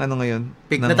mag-pick ng ngayon.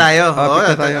 Pick na tayo. Pick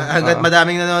na tayo. Hanggat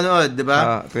madaming nanonood, di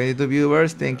ba? 22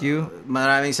 viewers, thank you.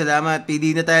 Maraming salamat.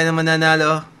 PD na tayo na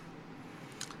mananalo.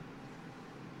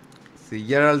 Si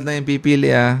Gerald na yung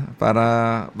pipili para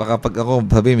baka pag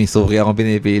ako sabi may suki akong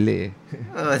pinipili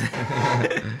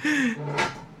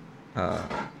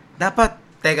Dapat,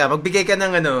 magbigay ka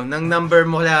ng ng number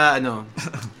mo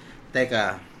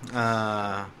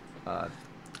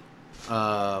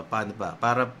paano ba?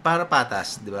 Para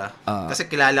patas, di ba?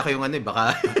 Kasi kilala ko yung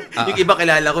baka yung iba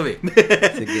kilala ko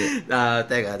Sige.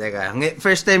 Teka.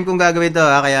 First time kong gagawin to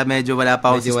kaya medyo wala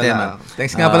pa akong sistema.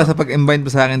 Thanks nga pala sa pag-invite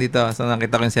mo sa akin dito. So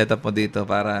nakita ko yung setup mo dito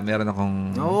para meron akong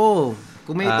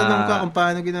kung may tanong ka kung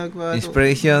paano ginagawa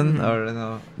inspiration or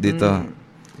dito.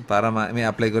 Para may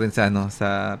apply ko rin sa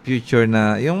sa future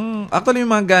na yung actually yung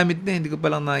mga gamit na hindi ko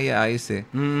pa lang naiayos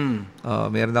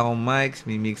meron akong mics,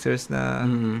 may mixers na.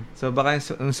 So baka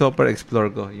yung software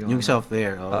explore ko yung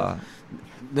software.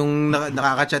 Nung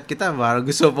nakaka-chat kita, parang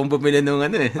gusto pong bumili ng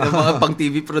ng mga pang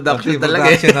TV production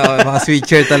talaga. Mga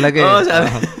switcher talaga sabi.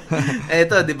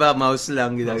 Eto, 'di ba, mouse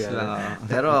lang ginagawa.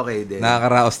 Pero okay din.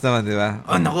 Nakakaraos naman, 'di ba?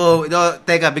 Naku,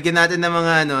 teka, bigyan natin ng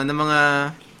mga ng mga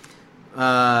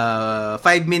 5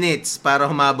 minutes para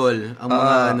humabol ang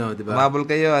mga di ba? Humabol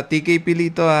kayo. TKP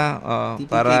Lito TPKP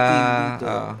para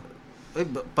dito. Ay,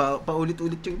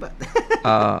 paulit-ulit yung iba.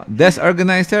 Desk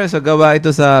organizer. So, gawa ito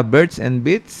sa Birds and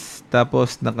Bits.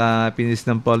 Tapos, nakapinis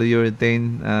ng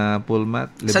polyurethane pull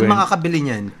mat. Saan makakabili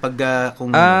niyan? Pag,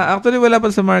 kung... Actually, wala pa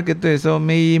sa market to eh. So,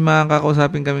 may mga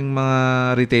kakausapin kaming mga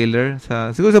retailer.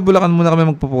 Siguro sa Bulacan muna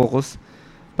kami magpo-focus.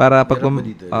 Para pag... Hirap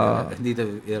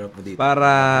mo dito.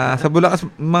 Para sa Bulacan,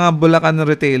 mga Bulacan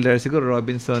retailer, siguro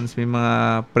Robinsons, may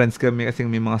mga friends kami kasi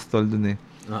may mga stall dun eh.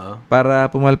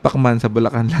 Para pumalpak man sa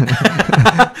Bulacan lang.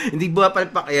 Hindi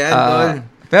bumapalpak yan, tol.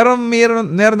 Pero meron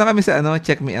na kami sa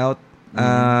Check Me Out.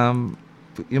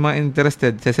 Yung mga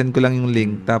interested, sesend ko lang yung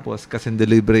link tapos kasi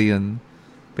delivery yun.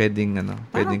 Pwedeng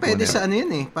pwede sa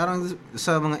yan eh. Parang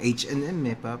sa mga H&M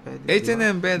eh. Pwede,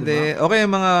 H&M pwede. Diba? Okay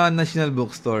yung mga national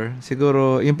bookstore.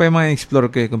 Siguro, yung pa yung mga explore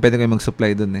ko eh, kung pwede kayo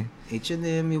mag-supply dun eh.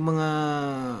 H&M, yung mga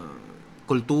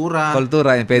kultura. Yun,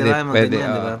 pwede. Diba? Pwede,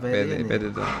 Diba? pwede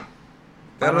to.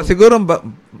 Pero siguro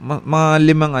mga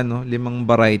limang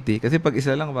variety. Kasi pag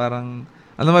isa lang parang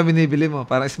ano ba binibili mo?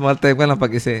 Parang small type ka lang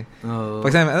pag isa. Pag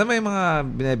sabi, ano ba yung mga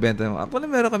binibenta mo? Ako na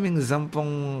meron kaming 10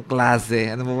 klase.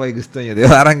 Ano mo ba yung gusto niyo? Di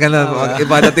ba? Parang gano'n.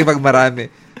 Iba dating pag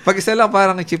marami. Pag isa lang,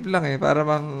 parang cheap lang eh. Para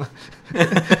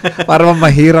bang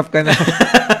mahirap ka na.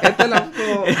 Ito lang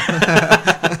po.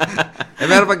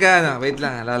 Pero pag wait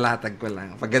lang, lalatag ko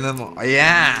lang. Pag gano'n mo,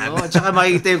 ayan. Tsaka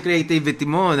makikita yung creativity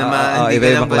mo na hindi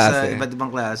ka lang basta iba't ibang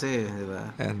klase. Di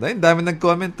ba? Dami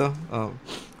nag-comment to.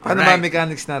 Ano ba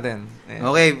mechanics natin? Ayan.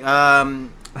 Okay,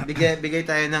 bigay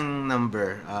tayo ng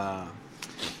number.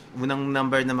 Unang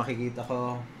number na makikita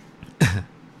ko.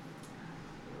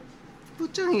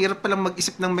 Putsang, hirap palang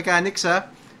mag-isip ng mechanics, ha?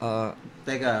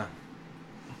 Teka.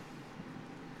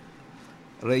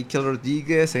 Rachel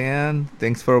Rodriguez, ayan.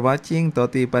 Thanks for watching.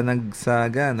 Toti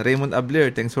Panagsagan. Raymond Abler,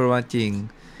 thanks for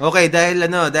watching. Okay, dahil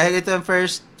ito ang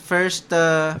first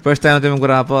time natin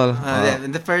mag-grapple.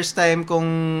 The first time kong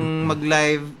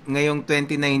mag-live ngayong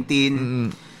 2019.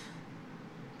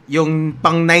 Yung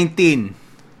pang-19.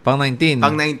 Pang-19?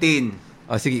 Pang-19.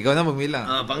 Sige, ikaw na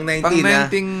bumila. Pang-19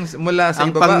 Pang-19 mula sa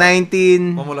ang ibaba. Pang-19.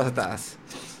 Mula sa taas.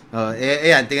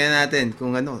 Ayan, tingnan natin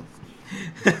kung ano.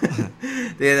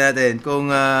 Tingnan natin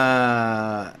kung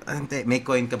may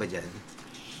coin ka ba dyan?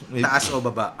 Taas o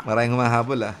baba? Maraming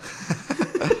humahabol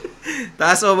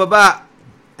Taas o baba?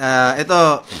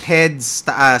 Ito, heads,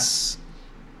 taas,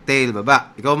 tail,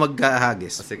 baba. Ikaw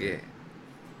maghahagis. Sige.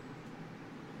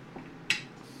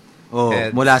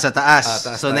 Heads. Mula sa taas.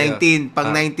 Taas so, tayo. 19.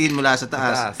 Pang-19 mula sa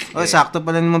taas. Okay. Sakto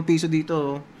pala naman piso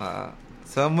dito.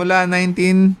 So, mula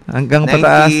 19 hanggang 19,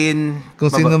 pataas. Kung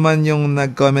sino man yung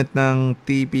nag-comment ng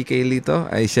TPK Lito,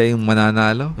 ay siya yung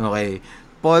mananalo. Okay.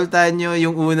 Paul Tanyo,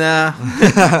 yung una.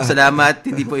 Salamat.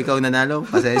 Hindi po ikaw nanalo.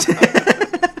 Pasensya.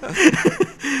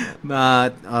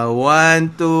 But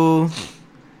 1, 2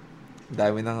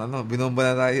 dami ng binomba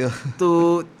na tayo.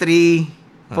 2, 3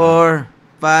 4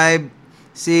 5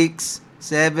 6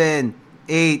 7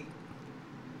 8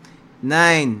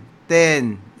 9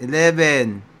 10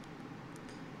 11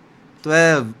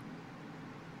 12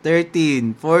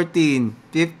 13 14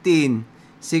 15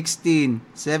 16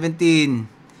 17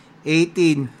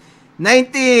 18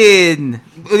 19.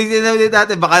 Ulitin na ulit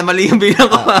natin. Baka mali yung bilang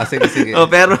ko. Sige.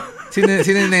 Pero Sino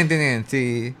yung 19 ngayon?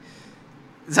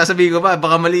 Sasabihin ko pa,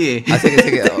 baka mali eh.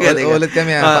 Sige. Ulit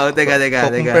kami.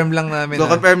 Teka. Confirm lang namin.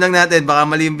 Confirm lang natin. Baka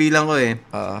mali yung bilang ko eh.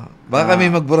 Baka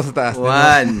kami magburo sa taas.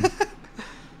 1,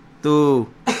 2.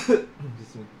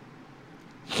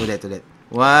 Ulit.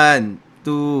 1,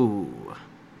 2,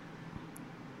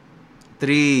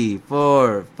 3,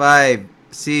 4, 5,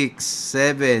 6,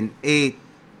 7, 8,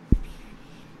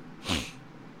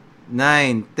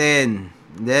 9, 10,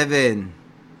 11,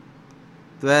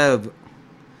 12,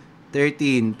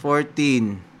 13,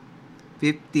 14,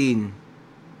 15,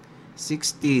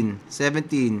 16,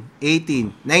 17,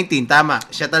 18, 19. Tama.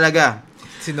 Siya talaga.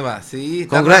 Sino ba?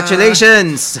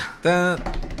 Congratulations!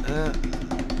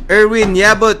 Erwin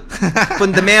Yabot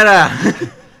Pundamera.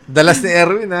 Dalas ni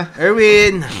Erwin, ha?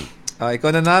 Erwin!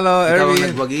 Ikaw nanalo, Erwin. Ikaw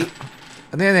ang nagwagi?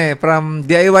 Ano yan eh? From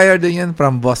DIYer din yan.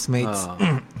 From Bossmates.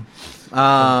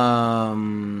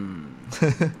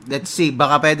 Let's see.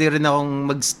 Baka pwede rin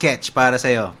akong mag-sketch para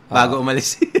sa'yo bago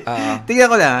umalis. Tingnan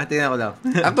ko lang.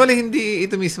 Actually, hindi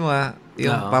ito mismo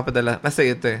yung papadala.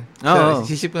 Kasi ito eh. So,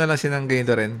 siship ko na lang siya ng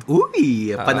ganito rin.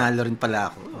 Uy! Panalo rin pala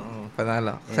ako.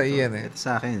 Panalo. Sa iyan eh. Ito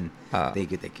sa akin.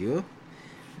 Thank you.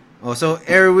 So,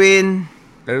 Erwin,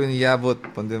 Erwin Yabot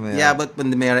Pondemera. Yabot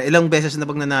Pondemera. Ilang beses na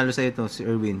bang nanalo sa ito si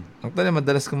Erwin? Actually,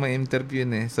 madalas kong ma-interview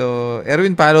eh. So,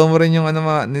 Erwin, follow mo rin yung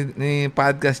ni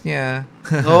podcast niya.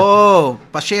 Oo,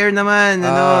 pa-share naman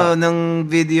ng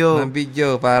video. Ng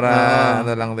video para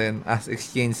lang din, as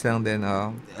exchange lang din.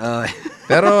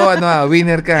 Pero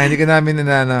winner ka, hindi ka namin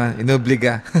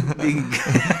inobliga.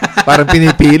 Parang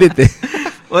pinipilit eh.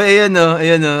 Ayun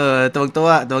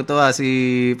tuwag-tuwa si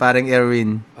parang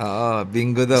Erwin. Oo,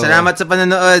 bingo daw. Salamat sa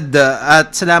panonood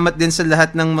at salamat din sa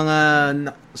lahat ng mga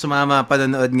sumama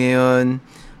panonood ngayon,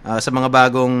 sa mga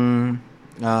bagong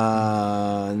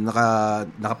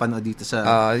nakapanood dito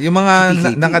sa yung mga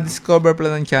naka-discover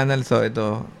pala ng channel. So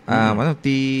ito,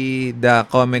 The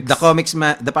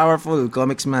Powerful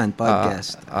Comics Man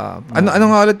podcast. Ano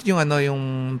nga ulit yung yung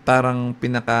tarang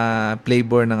pinaka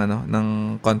flavor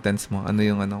ng contents mo? Ano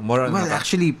yung more on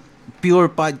actually pure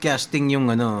podcasting yung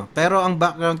pero ang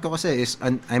background ko kasi is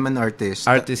I'm an artist.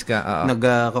 Artist ka.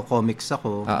 Nagko-comics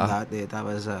ako dati,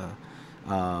 tapos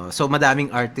so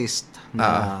madaming artist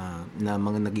na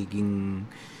mga nagiging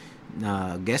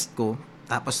guest ko.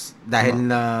 Tapos dahil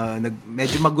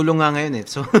medyo magulo nga ngayon eh.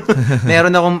 So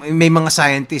may mga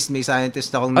scientist, may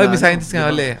scientist akong may scientist nga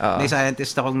ulit. May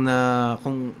scientist akong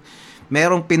kung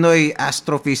merong Pinoy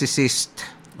astrophysicist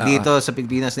dito sa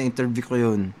Pilipinas, na interview ko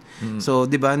 'yun. So,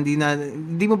 'di ba, hindi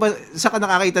mo ba saka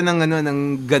nakakita ng ng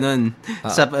ganun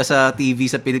sa TV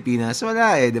sa Pilipinas?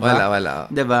 Wala 'di ba? Wala.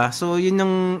 'Di ba? So, 'yun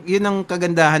ang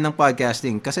kagandahan ng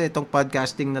podcasting, kasi itong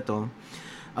podcasting na 'to,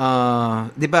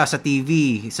 'di ba, sa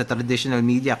TV, sa traditional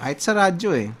media, kahit sa radyo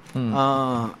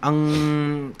ang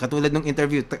katulad ng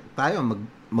interview tayo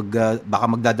baka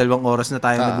magdadalawang oras na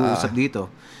tayo nag-uusap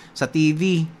dito. Sa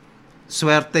TV,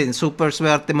 super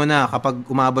swerte mo na kapag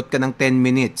umabot ka ng 10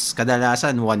 minutes.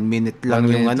 Kadalasan 1 minute lang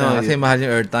yung kasi mahal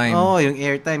yung airtime. Yung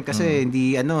airtime kasi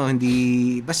hindi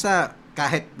basta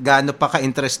kahit gaano pa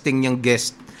ka-interesting yung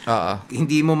guest.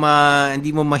 Hindi mo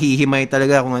mahihimay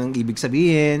talaga kung anong ibig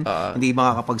sabihin. Hindi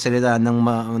makakapagsalita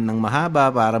ng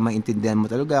mahaba para maintindihan mo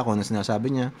talaga kung ano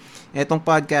sinasabi niya. Etong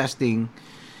podcasting,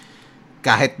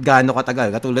 kahit gaano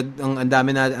katagal, katulad ang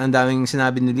daming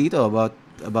sinabi ni Lito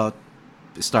about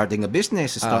starting a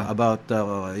business, about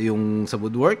yung sa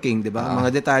woodworking, 'di ba?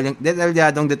 Mga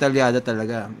detalyado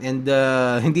talaga. And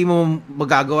hindi mo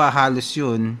magagawa halos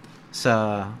 'yun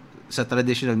sa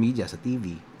traditional media, sa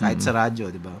TV, kahit sa radyo,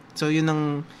 'di ba? So 'yun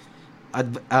ang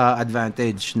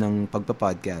advantage ng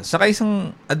pagpa-podcast. Saka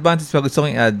isang advantage pa gusto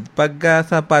kong i-add, pagka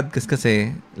sa podcast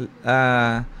kasi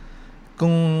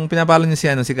kung pinapalo niyo si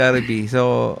Gary V.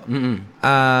 So,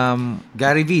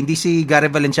 Gary V, hindi si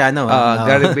Gary Valenciano.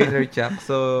 Gary Vaynerchuk.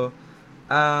 So,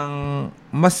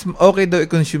 mas okay daw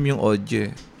i-consume yung audio.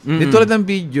 Di tulad ng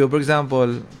video, for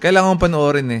example, kailangan mong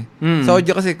panoorin eh. Sa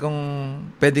audio kasi, kung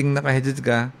pwedeng naka-headset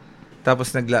ka, tapos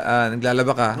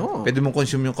naglalaba ka, pwede mong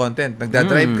consume yung content.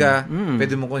 Nagdadrive ka,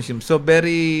 pwede mong consume. So,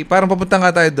 parang papunta nga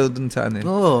tayo dun sa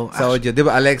sa audio. Di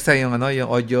ba, Alexa, yung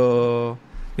audio,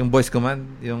 yung voice command,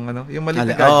 yung maliit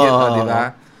na gadget, di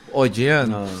ba? Audio yun.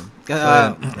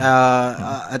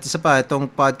 At isa pa,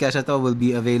 itong podcast na to will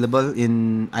be available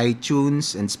in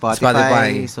iTunes and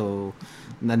Spotify. So,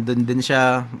 nandun din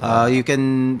siya. You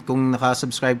can, kung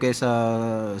nakasubscribe kayo sa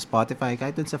Spotify,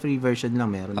 kahit dun sa free version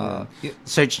lang, meron din.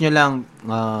 Search nyo lang,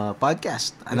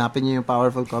 podcast. Hanapin nyo yung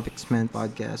Powerful Comics Man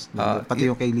podcast. Pati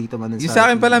yung kay Lito Manansala. Yung sa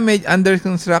akin pala, may under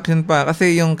construction pa.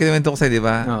 Kasi yung kinuwento ko sa'yo, di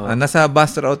ba? Nasa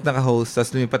bus route naka-host,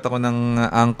 tapos lumipat ako ng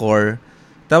Anchor.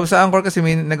 Tapos sa Anchor kasi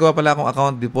may nagawa pala akong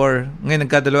account before. Ngayon,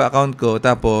 nagkadalawa account ko.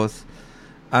 Tapos,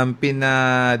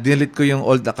 dinelete ko yung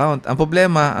old account. Ang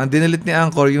problema, ang dinelete ni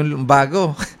Anchor yung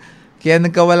bago. Kaya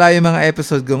nagkawala yung mga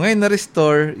episode ko. Ngayon,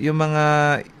 na-restore yung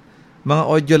mga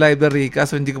audio library.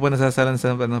 Kaso hindi ko pa nasasalan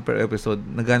sa per episode.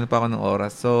 Naghanap pa ako ng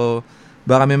oras. So,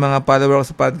 baka may mga follower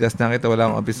ko sa podcast nakita wala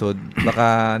akong episode.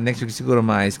 Baka next week siguro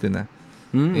maayos ko na.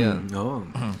 Yan.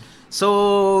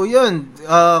 So, yun.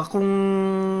 Kung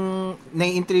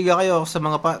naiintriga kayo sa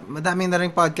madami na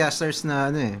rin podcasters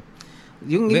na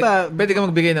yung iba, pwede ka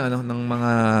magbigay ng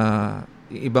mga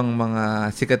ibang mga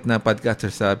sikat na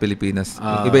podcasters sa Pilipinas.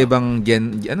 Iba-ibang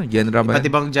genre ba? Iba't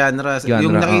ibang genre.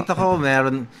 Yung nakita ko,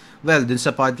 meron, dun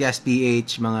sa Podcast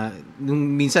PH, nung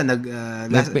minsan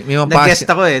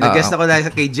nag-guest ako nag-guest ako dahil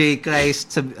kay J.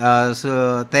 Christ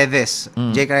sa Teves.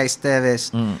 J. Christ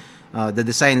Teves. The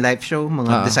Design Life Show,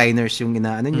 mga designers yung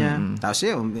inaano niya. Tapos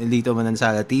yung Lito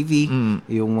Manansala TV,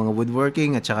 yung mga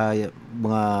woodworking, at saka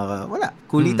mga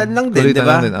kulitan lang din, di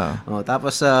ba?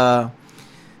 Tapos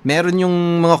meron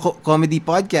yung mga comedy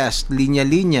podcast,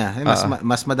 Linya-Linya.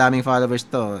 Mas madaming followers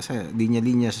to.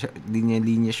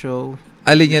 Linya-Linya show.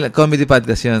 Comedy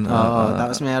podcast yun.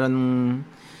 Tapos meron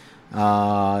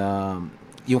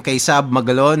Yung kay Sab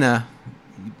Magalona,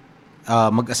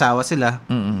 mag-asawa sila.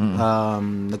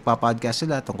 Nagpa-podcast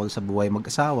sila tungkol sa buhay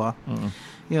mag-asawa.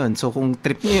 Yun, so kung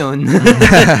trip niyo yun,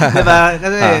 diba?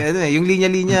 Kasi yung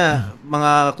linya-linya,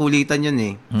 mga kulitan yun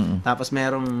eh. Tapos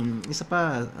merong isa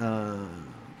pa,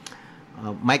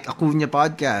 Mike Acuna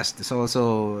podcast. So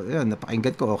yun,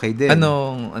 napakinggan ko, okay din.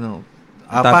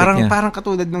 Parang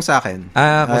katulad nung sa akin.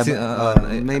 Kasi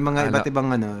may mga iba't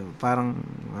ibang parang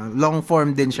long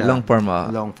form din siya. Long form.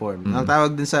 Long form. Ang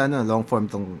tawag din sa long form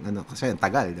tong kasi ang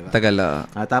tagal, di ba? Tagal.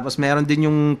 Tapos meron din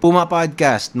yung Puma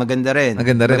podcast, maganda rin.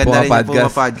 Maganda rin Puma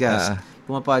podcast.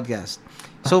 Puma podcast.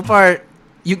 So far,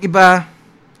 yung iba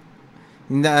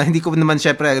hindi ko naman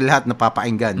syempre lahat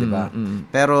napapakinggan, di ba?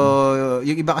 Pero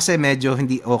yung iba kasi medyo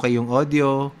hindi okay yung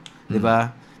audio, di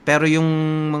ba? Pero yung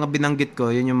mga binanggit ko,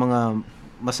 yun yung mga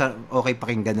okay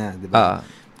pakinggan na, di ba?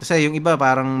 Kasi yung iba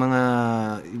parang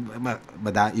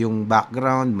yung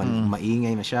background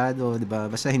maingay masyado, di ba?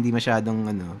 Basta hindi masyadong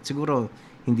siguro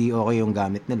hindi okay yung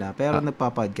gamit nila, pero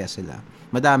nagpa-podcast sila.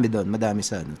 Madami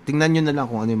sa Tingnan niyo na lang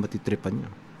kung ano yung matitripan niyo.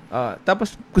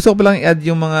 Tapos gusto ko pa lang i-add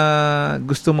yung mga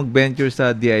gusto mag-venture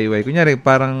sa DIY. Kunyari,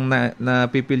 parang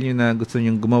napipil nyo na gusto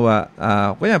nyo gumawa.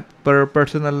 Kunyari, per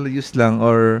personal use lang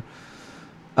or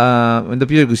in the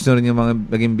future, gusto rin yung mga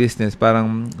maging business.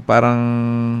 Parang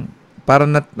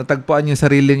natagpuan yung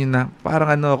sarili nyo na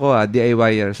parang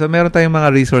DIYer. So, meron tayong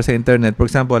mga resource sa internet. For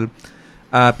example,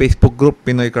 Facebook group,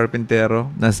 Pinoy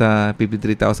Carpintero. Nasa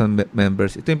 53,000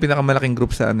 members. Ito yung pinakamalaking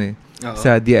group sa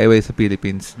sa DIY sa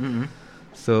Philippines.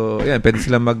 So, yan, pwede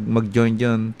sila mag-join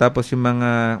dyan. Tapos yung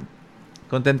mga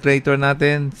content creator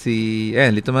natin,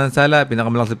 Lito Manansala,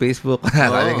 pinakamalaki sa Facebook.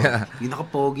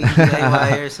 Pinaka-pogi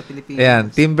DIYer sa Pilipinas. Ayan,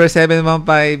 Timber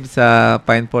 715 sa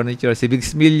Pine Furniture. Si Big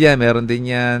Smilya, meron din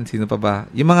yan. Sino pa ba?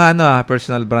 Yung mga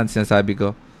personal brands na sabi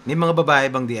ko. May mga babae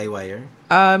bang DIYer?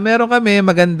 Meron kami,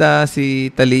 maganda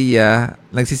si Talia.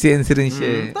 Nagsi-CNC rin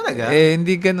siya. Talaga?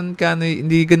 Hindi ganun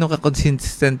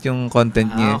ka-consistent yung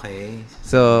content niya. Okay.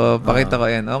 So, pakita ko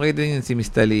yan. Okay din yun si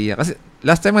Miss Talia. Kasi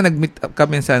last time nag-meet up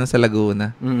kami sa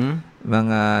Laguna.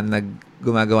 Mga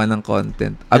gumagawa ng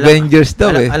content. Avengers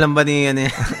daw eh. Alam ba niya yan?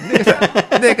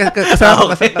 Hindi,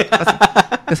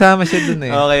 kasama siya dun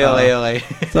eh. Okay.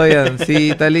 So, yan.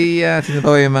 Si Talia, sino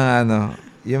pa yung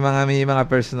mga may mga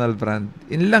personal brand.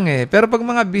 Yun lang eh. Pero pag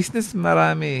mga business,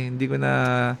 marami. Hindi ko na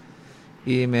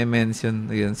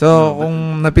i-mention. Yun. So,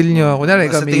 kung napil nyo, kunyari,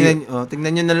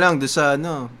 tingnan nyo na lang doon sa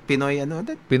Pinoy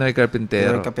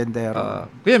Carpintero.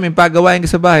 Kaya may pagawain ka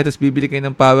sa bahay, tapos bibili kayo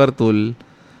ng power tool,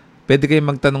 pwede kayo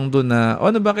magtanong doon na,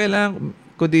 ano ba kailangan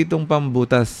ko ditong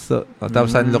pambutas? So,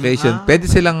 tapos saan location? Pwede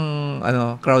silang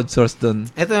crowdsource doon.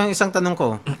 Ito yung isang tanong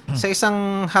ko. Sa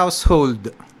isang household,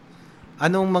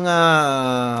 anong mga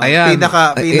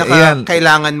pinaka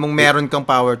kailangan mong meron kang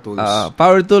power tools?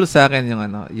 Power tools sa akin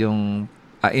yung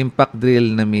impact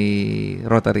drill na may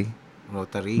rotary.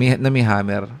 Na may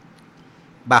hammer.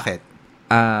 Bakit?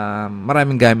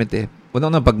 Maraming gamit eh.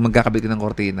 Unang pag magkakabit ka ng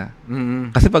kortina.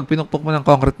 Kasi pag pinukpok mo ng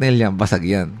concrete nail yan, basag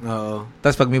yan. Oo.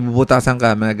 Tapos pag may bubutasan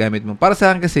ka, mga gamit mo. Para sa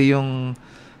akin kasi yung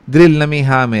drill na may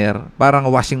hammer, parang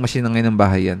washing machine na ngayon ng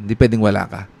bahay yan. Hindi pwedeng wala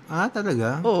ka.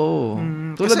 Talaga? Oo.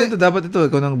 Tulad dito, dapat ito,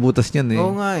 ikaw nang butas niyan eh.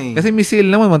 Oo nga eh. Kasi may sale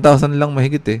naman, 1,000 lang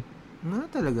mahigit eh.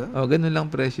 Talaga? Ganun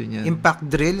lang presyo niyan. Impact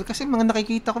drill? Kasi mga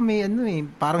nakikita ko may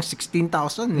parang 16,000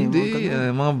 eh. Hindi,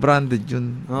 mga branded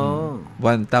yun. Oo.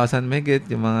 1,000 mahigit,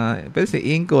 yung mga, pwede si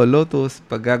Inco, Lotus,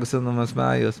 pag gusto naman mas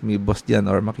maayos, may boss dyan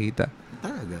or makita.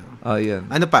 Talaga?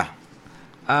 Yan. Ano pa?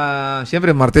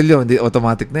 Siyempre, martilyo, hindi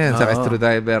automatic na yan, sa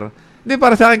screwdriver. Hindi,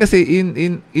 para sa akin kasi,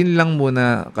 in lang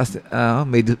muna. Kasi,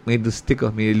 may dustik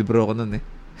ko. May libro ko nun eh.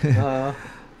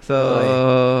 So,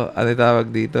 ano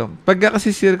tawag dito? Pagka kasi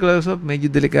circular saw, medyo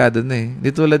delikado na eh. Hindi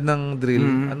tulad ng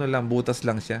drill. Butas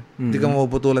lang siya. Hindi ka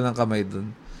mapuputulan ng kamay dun.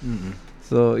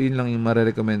 So, yun lang yung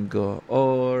marirecommend ko.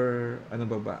 Or, ano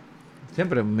ba?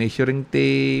 Siyempre, measuring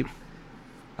tape.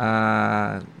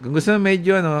 Kung gusto mo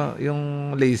medyo,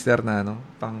 yung laser na,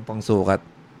 pang sukat.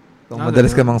 Kung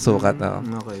madalas ka mang sukat.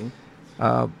 Okay.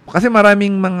 Kasi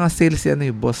maraming mga sales yung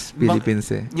Boss Philippines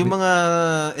eh. Yung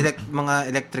mga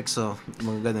electric saw,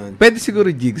 mga ganun. Pwede siguro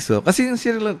jigsaw. Kasi yung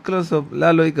circular saw,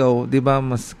 lalo ikaw, di ba,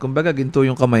 mas, kumbaga, ginto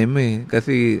yung kamay mo eh.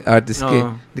 Kasi artist ka eh.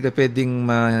 Hindi ka pwedeng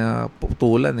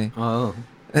maputulan eh. Oo.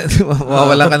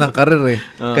 Mawawalan ka ng karir eh.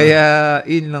 Kaya,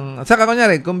 yun lang. Saka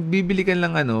kunyari, kung bibili ka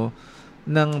lang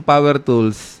ng power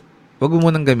tools, wag mo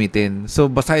munang gamitin. So,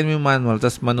 basahin mo yung manual,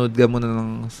 tapos manood ka muna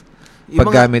ng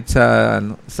paggamit sa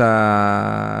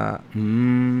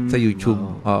YouTube.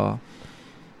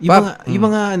 Yung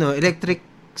mga electric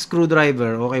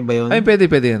screwdriver, okay ba yun? Ay, pwede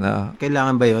yun.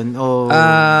 Kailangan ba yun? O...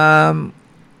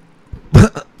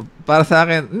 para sa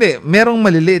akin, hindi, merong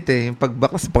maliliit yung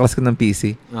paklas ko ng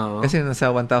PC. Oo. Kasi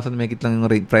nasa 1,000 megit lang yung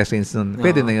price range nun.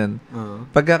 Pwede na yun.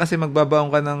 Pagka kasi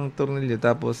magbabaon ka ng tornilyo,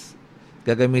 tapos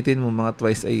gagamitin mo mga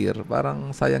twice a year,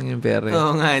 parang sayang yung pera.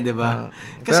 Oo nga, di ba?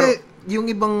 Kasi yung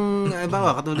ibang,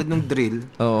 katulad ng drill,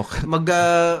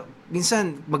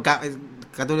 minsan,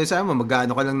 katulad sa mo,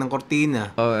 magkaano ka lang ng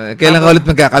kortina. Kailan ka ulit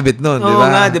magkakabit nun, di ba? Oo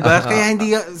nga, di ba? Kaya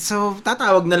hindi, so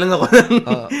tatawag na lang ako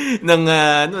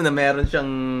na meron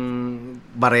siyang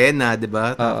barena, di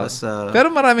ba? Tapos, pero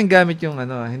maraming gamit yung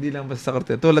hindi lang basta sa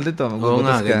kortina. Tulad ito,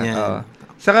 magbubutas ka. Ganyan.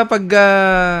 Saka pag,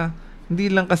 hindi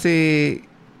lang kasi,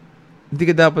 hindi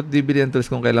ka dapat bibili ng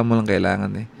tools kung kailan mo lang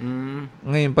kailangan eh.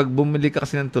 Ngayon, pag bumili ka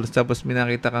kasi ng tools, tapos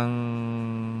minakita kang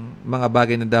mga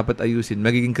bagay na dapat ayusin,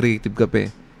 magiging creative ka pa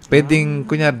eh. Pwedeng,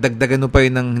 kunyari, dagdagan mo pa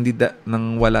yun ng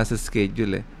wala sa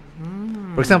schedule eh.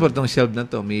 For example, itong shelf na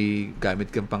to, may gamit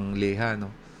kang pangleha,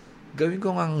 no? Gawin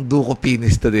ko ang duko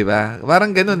finish to, di ba?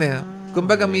 Parang ganun eh.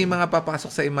 Kumbaga, may mga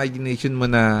papasok sa imagination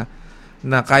mo na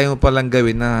kaya mo palang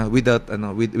gawin na without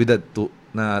tool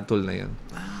na yun.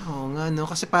 Oo nga, no?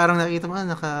 Kasi parang nakita mo,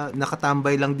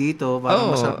 nakatambay lang dito,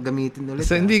 parang masarap gamitin ulit.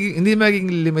 So, hindi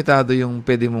maging limitado yung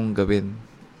pwede mong gawin.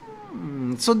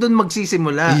 So, doon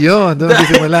magsisimula. Yun, doon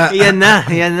magsisimula. Yan na.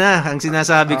 Ang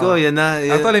sinasabi ko, yan na.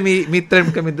 Actually, may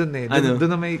term kami doon eh. Ano?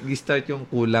 Doon na may start yung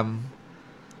kulam.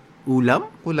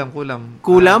 Ulam? Kulam.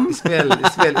 Kulam? Spell.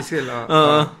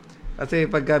 Oo.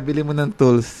 Kasi pagka bili mo ng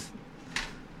tools,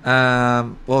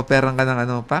 operang ka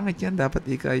ng pangit yan, dapat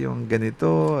ika yung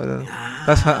ganito.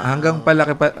 Tapos hanggang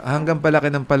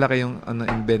palaki yung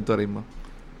inventory mo.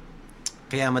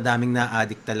 Kaya madaming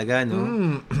na-addict talaga, no?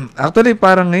 Actually,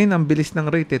 parang ngayon, ang bilis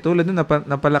ng rate eh. Tulad nun,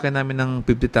 napalaki namin ng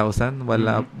 50,000.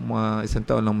 Wala, mga isang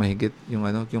taon lang mahigit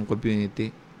yung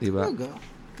community. Diba?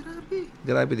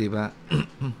 Grabe, diba?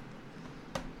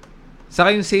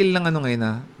 Saka yung sale ng ngayon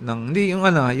hindi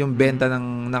yung benta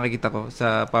ng nakikita ko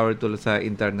sa power tool sa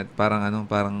internet, parang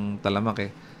talamak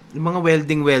eh. Yung mga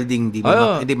welding, hindi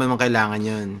mo kailangan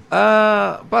yun.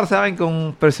 Para sa akin,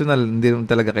 kung personal, hindi mo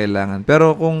talaga kailangan.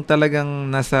 Pero kung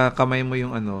talagang nasa kamay mo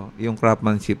yung yung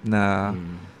craftsmanship na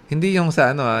hindi yung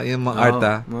sa yung mga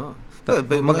art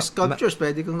mga sculptures,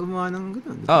 pwede kang gumawa ng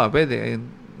gano'n. Pwede.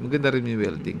 Ayun. Maganda rin yung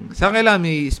welding. Sa kailangan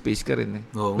may space ka rin eh.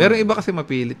 Meron iba kasi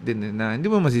mapilit din na hindi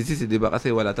mo masisisi, di ba? Kasi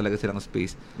wala talaga silang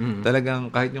space. Talagang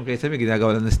kahit yung kaysa may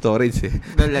ginagawa lang ng storage eh.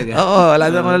 Talaga? Oo,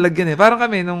 wala na malalagyan eh. Parang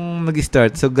kami nung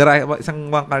nag-start, so isang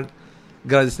one-car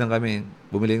garage lang kami.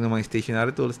 Bumili ng mga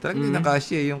stationary tools. Talagang hindi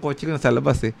nakasya yung kotse ko nasa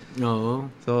labas eh. Oo.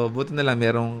 So, buti na lang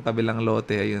merong kabilang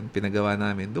lote. Ayun, pinagawa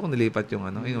namin. Doon ko nilipat yung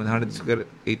yung 180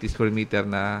 square meter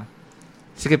na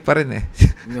sikip pa rin eh.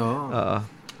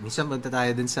 Oo. Minsan magta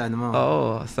tayo din sa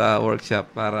Oo, sa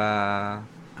workshop para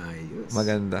ayos.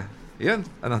 Maganda. Yun,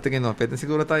 tingin mo? Pwede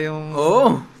siguro tayong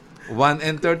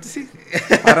 1:36.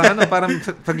 Parang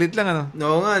paglit lang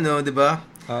Oo nga, di ba?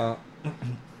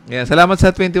 Yeah, salamat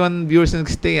sa 21 viewers na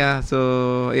nag-stay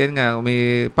So, ayan nga,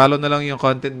 may follow na lang yung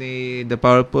content ni The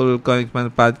Powerful Comic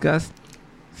Man Podcast.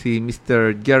 Si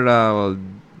Mr. Gerald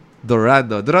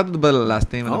Dorado ba last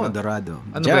name? Dorado.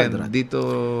 Ano ba yan? Dito,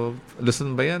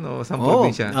 Luzon ba yan? O saan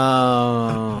probinsya?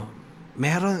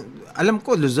 Meron, alam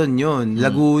ko, Luzon yun.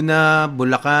 Laguna,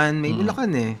 Bulacan, may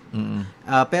Bulacan eh.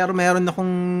 Pero meron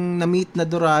akong na-meet na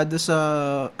Dorado sa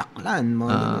Aklan, mga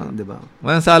ganun, di ba?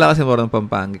 Manansala kasi mo rin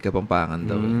Pampangan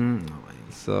daw. Okay.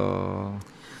 So,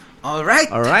 Alright.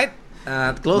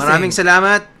 At closing. Maraming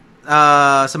salamat.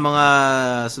 Sa mga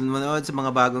sumunod, sa mga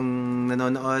bagong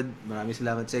nanonood, maraming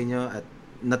salamat sa inyo at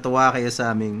natuwa kayo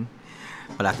sa aming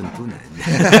palatuntunan.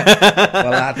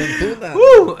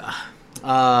 Woo!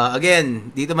 Again,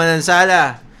 Lito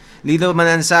Manansala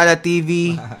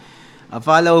TV.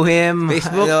 Follow him.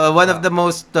 Facebook. One of the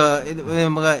most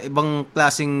mga ibang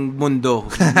klaseng mundo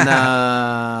na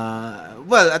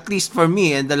well, at least for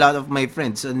me and a lot of my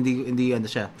friends, hindi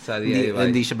siya.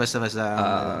 Hindi siya basta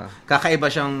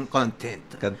kakaiba siyang content.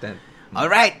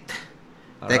 Alright.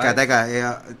 Teka,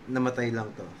 namatay lang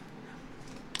to.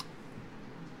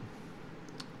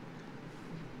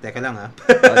 Teka lang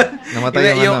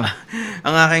namatay yung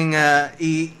ang aking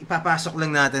ipapasok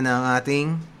lang natin ang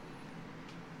ating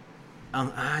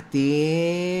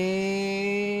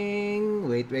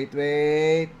wait.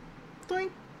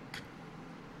 Toink.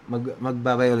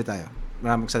 Magbabay ulit tayo.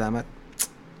 Maraming salamat,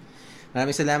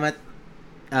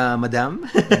 Madam.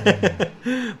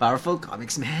 Powerful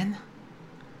Comics Man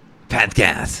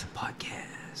Podcast.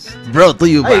 Podcast. Brought to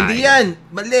you by... Ay, hindi yan.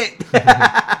 Mali.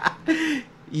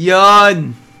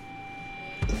 Yon.